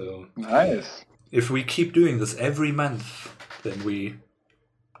 So nice. If we keep doing this every month, then we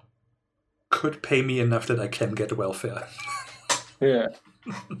could pay me enough that I can get welfare. Yeah.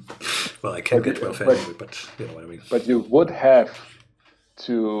 Well, I can get welfare anyway, but you know what I mean. But you would have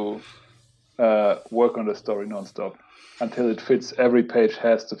to work on the story nonstop until it fits. Every page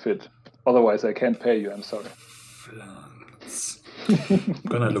has to fit. Otherwise, I can't pay you. I'm sorry. I'm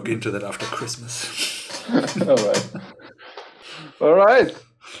gonna look into that after Christmas. All right.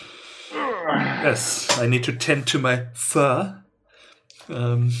 Yes, I need to tend to my fur.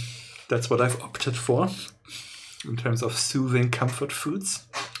 That's what I've opted for in terms of soothing comfort foods.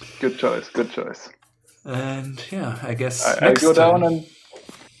 Good choice. And yeah, I guess I go down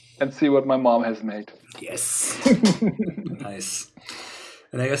and see what my mom has made. Yes. Nice.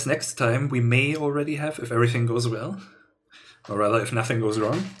 And I guess next time we may already have, if everything goes well, or rather if nothing goes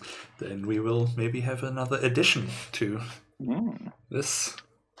wrong, then we will maybe have another addition to this.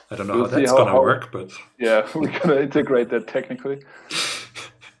 I don't know how that's going to work, but... Yeah, we're going to integrate that technically.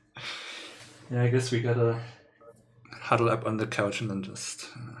 Yeah, I guess we got to huddle up on the couch and then just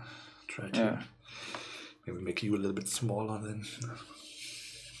try to maybe make you a little bit smaller then.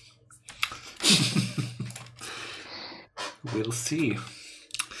 We'll see.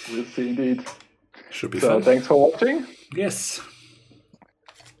 We'll see indeed. Should be So fun. thanks for watching. Yes.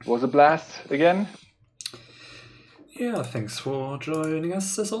 It was a blast again. Yeah, thanks for joining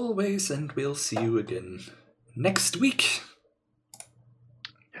us as always, and we'll see you again next week.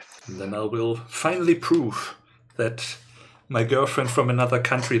 Yes. And then I will finally prove that my girlfriend from another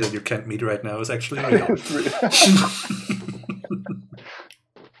country that you can't meet right now is actually real.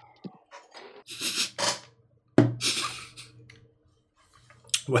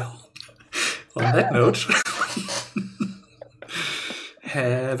 Well, on that note,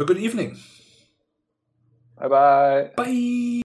 have a good evening. Bye-bye. Bye.